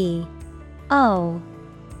 G O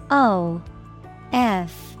O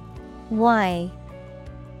F Y.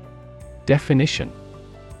 Definition: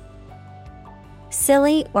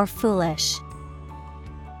 Silly or foolish.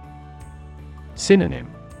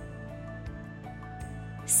 Synonym: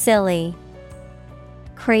 Silly,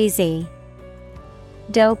 crazy,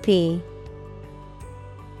 dopey.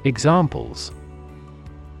 Examples: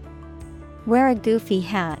 Wear a goofy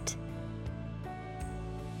hat.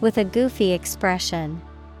 With a goofy expression.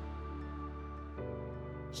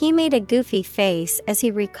 He made a goofy face as he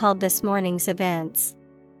recalled this morning's events.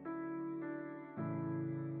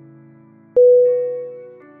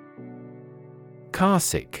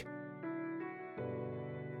 Carsick.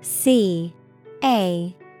 C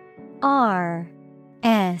A R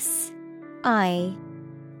S I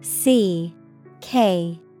C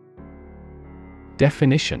K.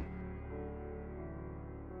 Definition: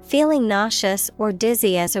 Feeling nauseous or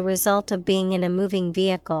dizzy as a result of being in a moving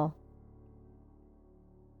vehicle.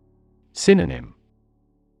 Synonym: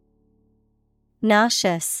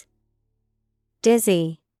 Nauseous,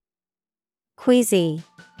 dizzy, queasy.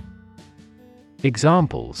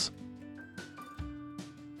 Examples: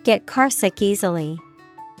 Get carsick easily.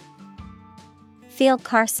 Feel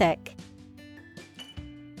carsick.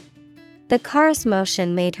 The car's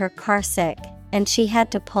motion made her carsick, and she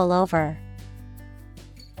had to pull over.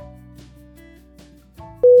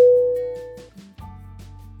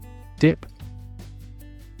 Dip.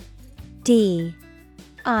 D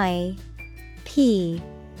I P.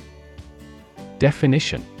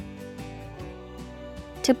 Definition: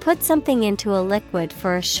 To put something into a liquid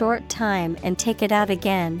for a short time and take it out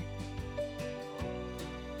again.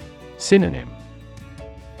 Synonym: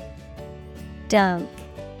 Dunk,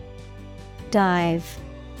 dive,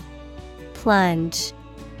 plunge.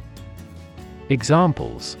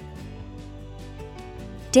 Examples: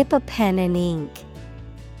 Dip a pen in ink.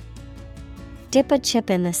 Dip a chip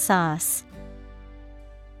in the sauce.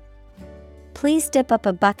 Please dip up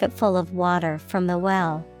a bucket full of water from the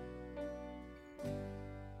well.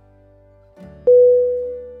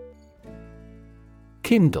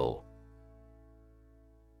 Kindle.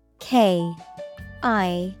 K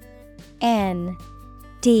I N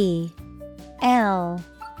D L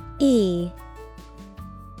E.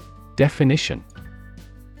 Definition: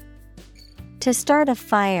 To start a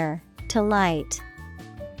fire, to light.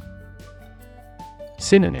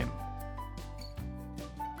 Synonym: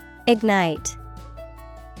 Ignite,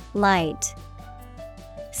 light,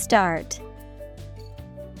 start.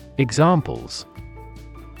 Examples: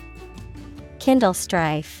 Kindle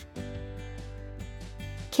strife.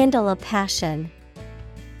 Kindle a passion.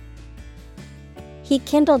 He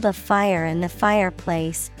kindled a fire in the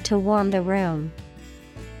fireplace to warm the room.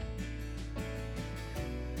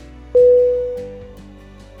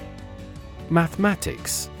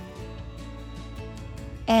 Mathematics.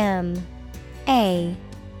 M A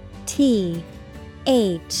T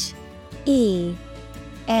H E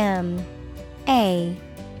M A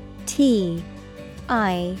T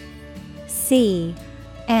I C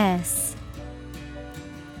S.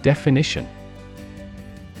 Definition: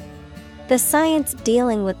 The science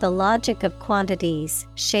dealing with the logic of quantities,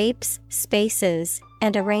 shapes, spaces,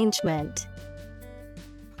 and arrangement.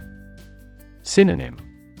 Synonym: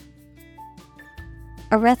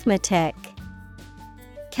 Arithmetic,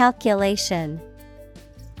 calculation,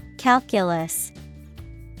 calculus.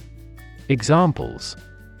 Examples: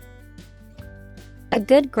 A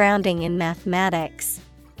good grounding in mathematics.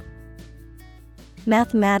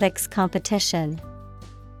 Mathematics competition.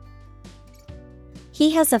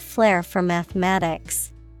 He has a flair for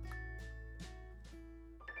mathematics.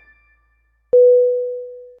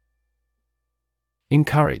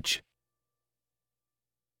 Encourage.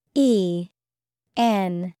 ENCOURAGE.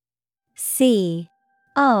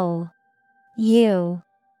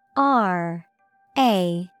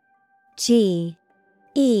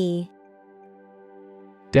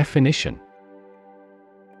 Definition: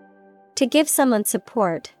 To give someone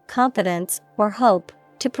support, confidence, or hope,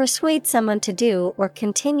 to persuade someone to do or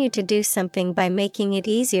continue to do something by making it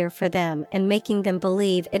easier for them and making them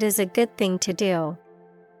believe it is a good thing to do.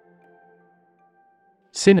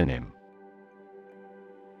 Synonym: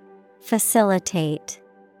 Facilitate,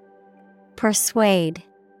 persuade,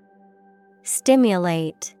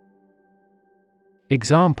 stimulate.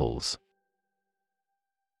 Examples: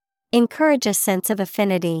 Encourage a sense of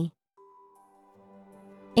affinity.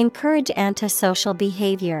 Encourage antisocial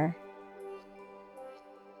behavior.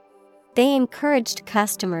 They encouraged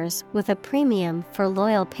customers with a premium for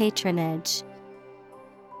loyal patronage.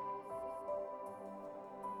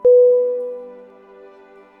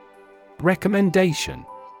 Recommendation. Recommendation.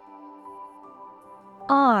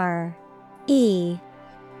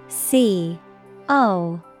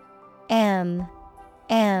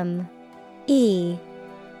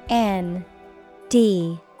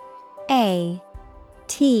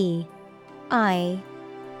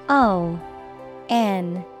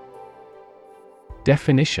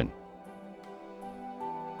 Definition: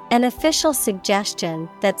 An official suggestion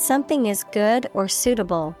that something is good or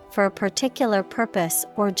suitable for a particular purpose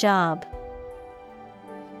or job.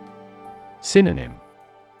 Synonym: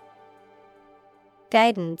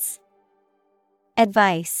 Guidance,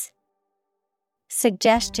 advice,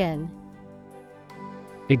 suggestion.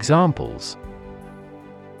 Examples: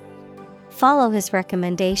 Follow his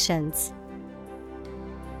recommendations.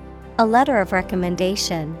 A letter of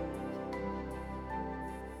recommendation.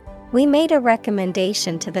 We made a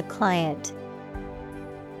recommendation to the client.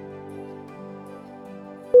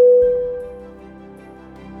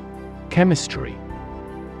 Chemistry.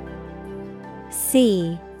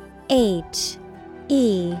 CHEMISTRY.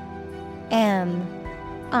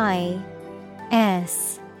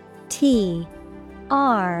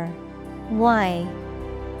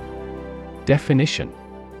 Definition: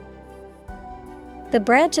 The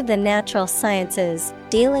branch of the natural sciences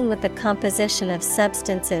dealing with the composition of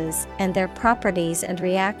substances and their properties and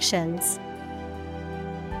reactions.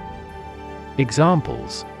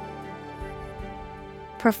 Examples: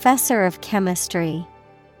 Professor of chemistry.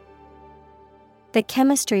 The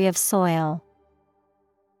chemistry of soil.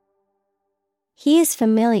 He is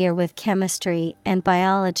familiar with chemistry and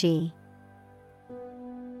biology.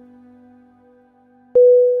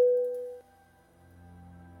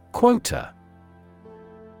 Quota.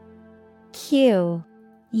 QUOTA.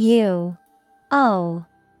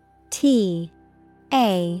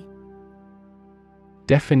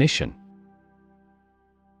 Definition: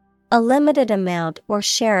 A limited amount or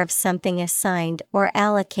share of something assigned or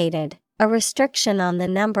allocated, a restriction on the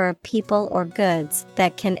number of people or goods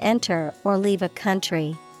that can enter or leave a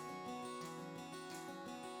country.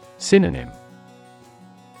 Synonym: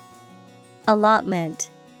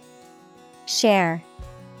 Allotment, share,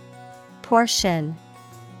 portion.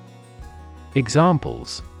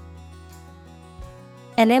 Examples: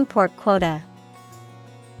 An import quota.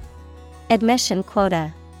 Admission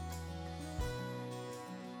quota.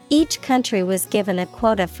 Each country was given a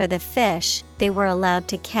quota for the fish they were allowed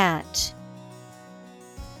to catch.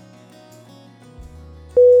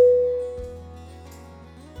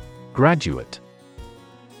 Graduate.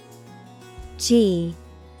 GRADUATE.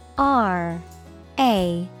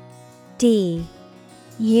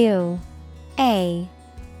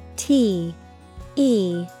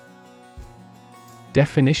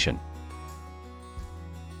 Definition: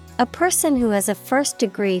 A person who has a first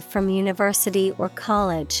degree from university or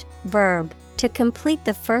college. Verb, to complete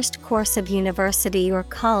the first course of university or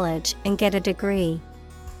college and get a degree.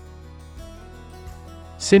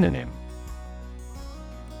 Synonym: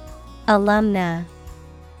 Alumna,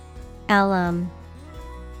 alum,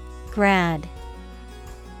 grad.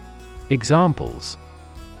 Examples: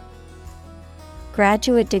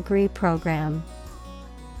 Graduate degree program.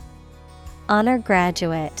 Honor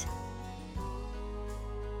graduate.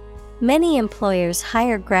 Many employers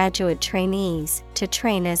hire graduate trainees to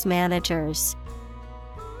train as managers.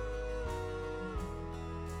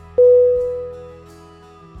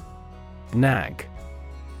 Nag.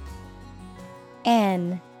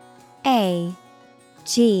 NAG.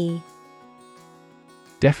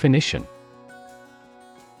 Definition: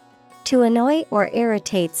 To annoy or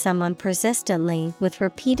irritate someone persistently with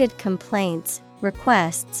repeated complaints,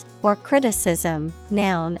 requests, or criticism.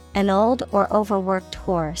 Noun, an old or overworked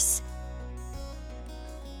horse.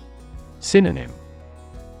 Synonym: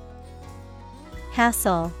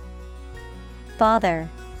 Hassle, bother,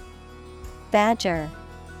 badger.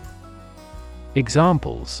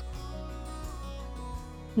 Examples: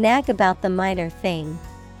 Nag about the minor thing.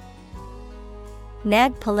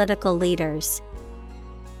 Nag political leaders.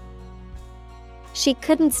 She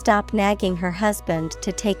couldn't stop nagging her husband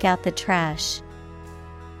to take out the trash.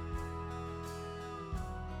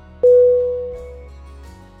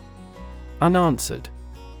 Unanswered.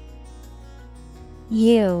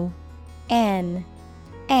 UNANSWERED.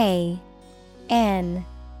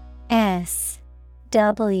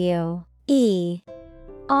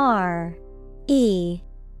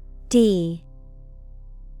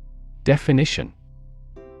 Definition: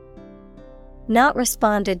 Not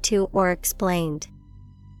responded to or explained.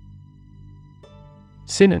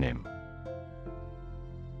 Synonym: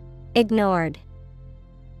 Ignored,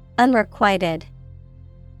 unrequited,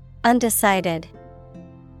 undecided.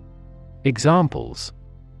 Examples: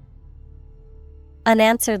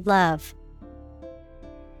 Unanswered love,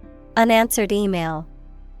 unanswered email.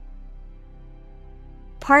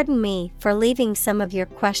 Pardon me for leaving some of your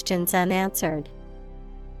questions unanswered.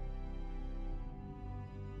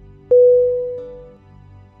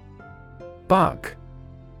 Bug.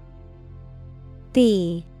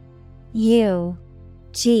 BUG.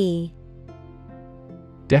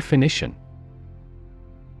 Definition: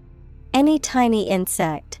 Any tiny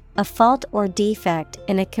insect, a fault or defect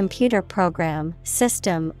in a computer program,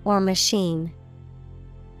 system, or machine.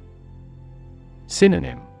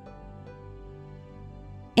 Synonym: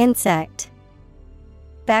 Insect,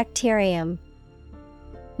 bacterium,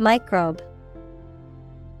 microbe.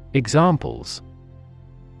 Examples: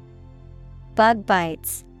 Bug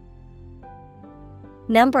bites.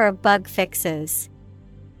 Number of bug fixes.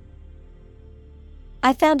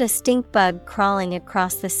 I found a stink bug crawling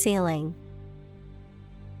across the ceiling.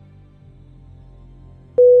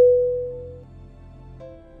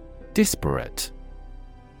 Disparate.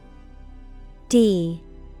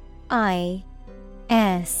 DISPARATE.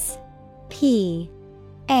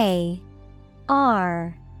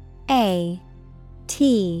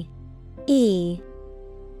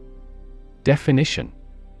 Definition: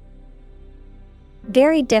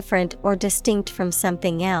 Very different or distinct from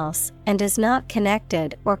something else, and is not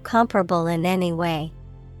connected or comparable in any way.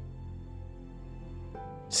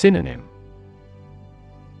 Synonym: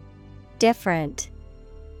 Different,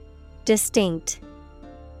 distinct,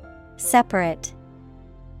 separate.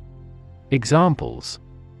 Examples: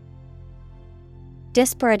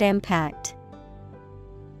 Disparate impact.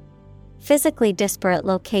 Physically disparate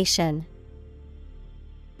location.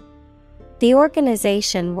 The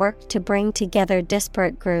organization worked to bring together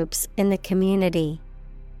disparate groups in the community.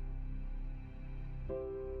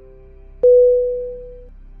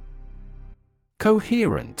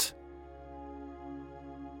 Coherent.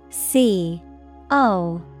 COHERENT.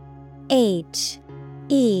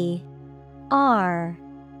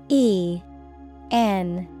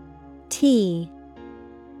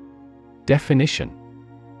 Definition: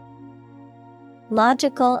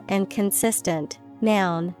 Logical and consistent.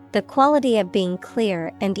 Noun, the quality of being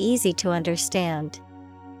clear and easy to understand.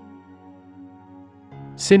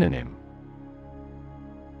 Synonym: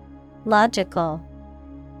 Logical,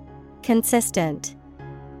 consistent,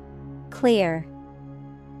 clear.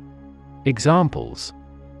 Examples: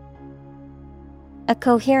 A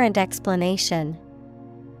coherent explanation.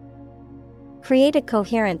 Create a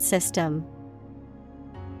coherent system.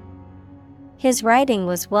 His writing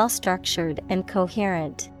was well structured and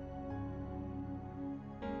coherent.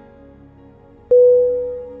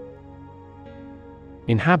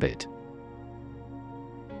 Inhabit.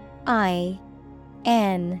 INHABIT.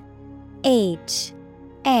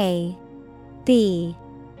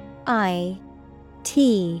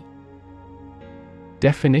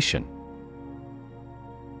 Definition: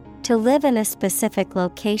 To live in a specific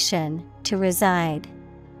location, to reside.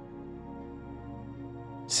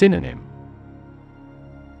 Synonym: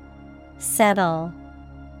 Settle,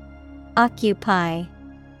 occupy,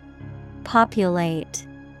 populate.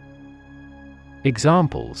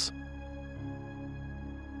 Examples: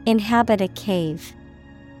 Inhabit a cave.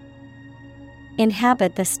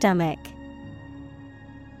 Inhabit the stomach.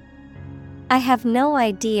 I have no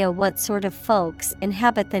idea what sort of folks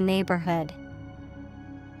inhabit the neighborhood.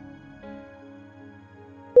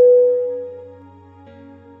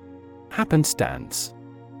 Happenstance.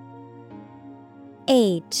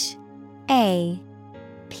 H A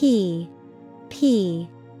P P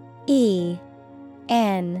E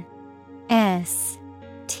N S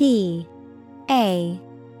T A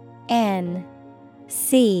N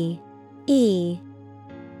C E.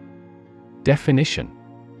 Definition: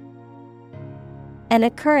 An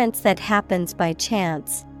occurrence that happens by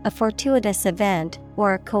chance, a fortuitous event,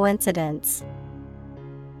 or a coincidence.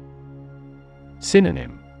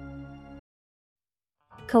 Synonym: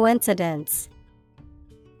 Coincidence,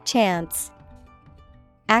 chance,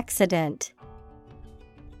 accident.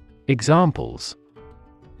 Examples: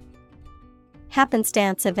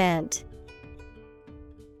 Happenstance event.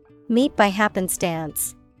 Meet by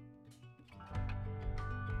happenstance.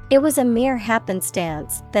 It was a mere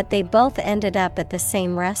happenstance that they both ended up at the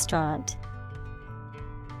same restaurant.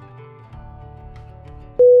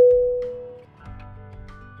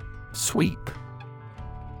 Sweep.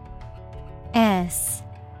 S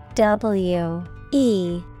W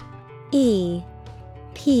E E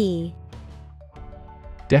P.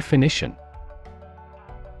 Definition: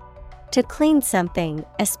 To clean something,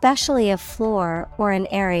 especially a floor or an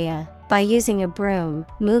area, by using a broom,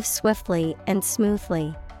 move swiftly and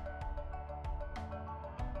smoothly.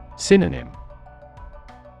 Synonym: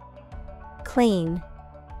 Clean,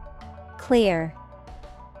 clear,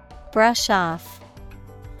 brush off.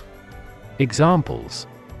 Examples: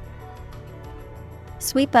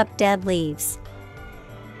 Sweep up dead leaves.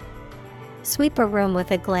 Sweep a room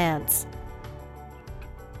with a glance.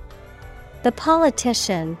 The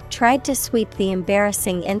politician tried to sweep the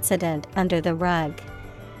embarrassing incident under the rug.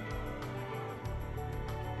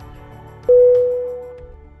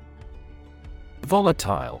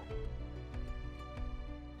 Volatile.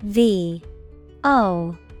 V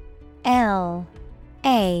O L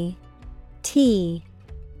A T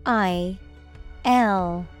I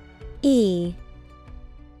L E.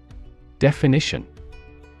 Definition: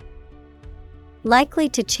 Likely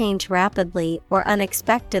to change rapidly or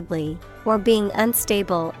unexpectedly, or being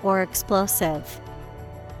unstable or explosive.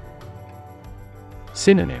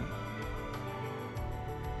 Synonym: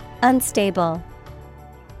 Unstable,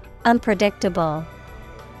 unpredictable,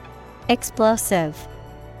 explosive.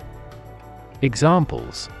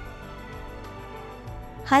 Examples: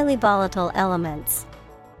 Highly volatile elements.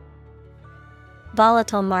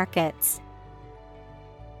 Volatile markets.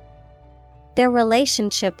 Their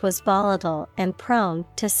relationship was volatile and prone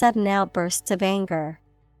to sudden outbursts of anger.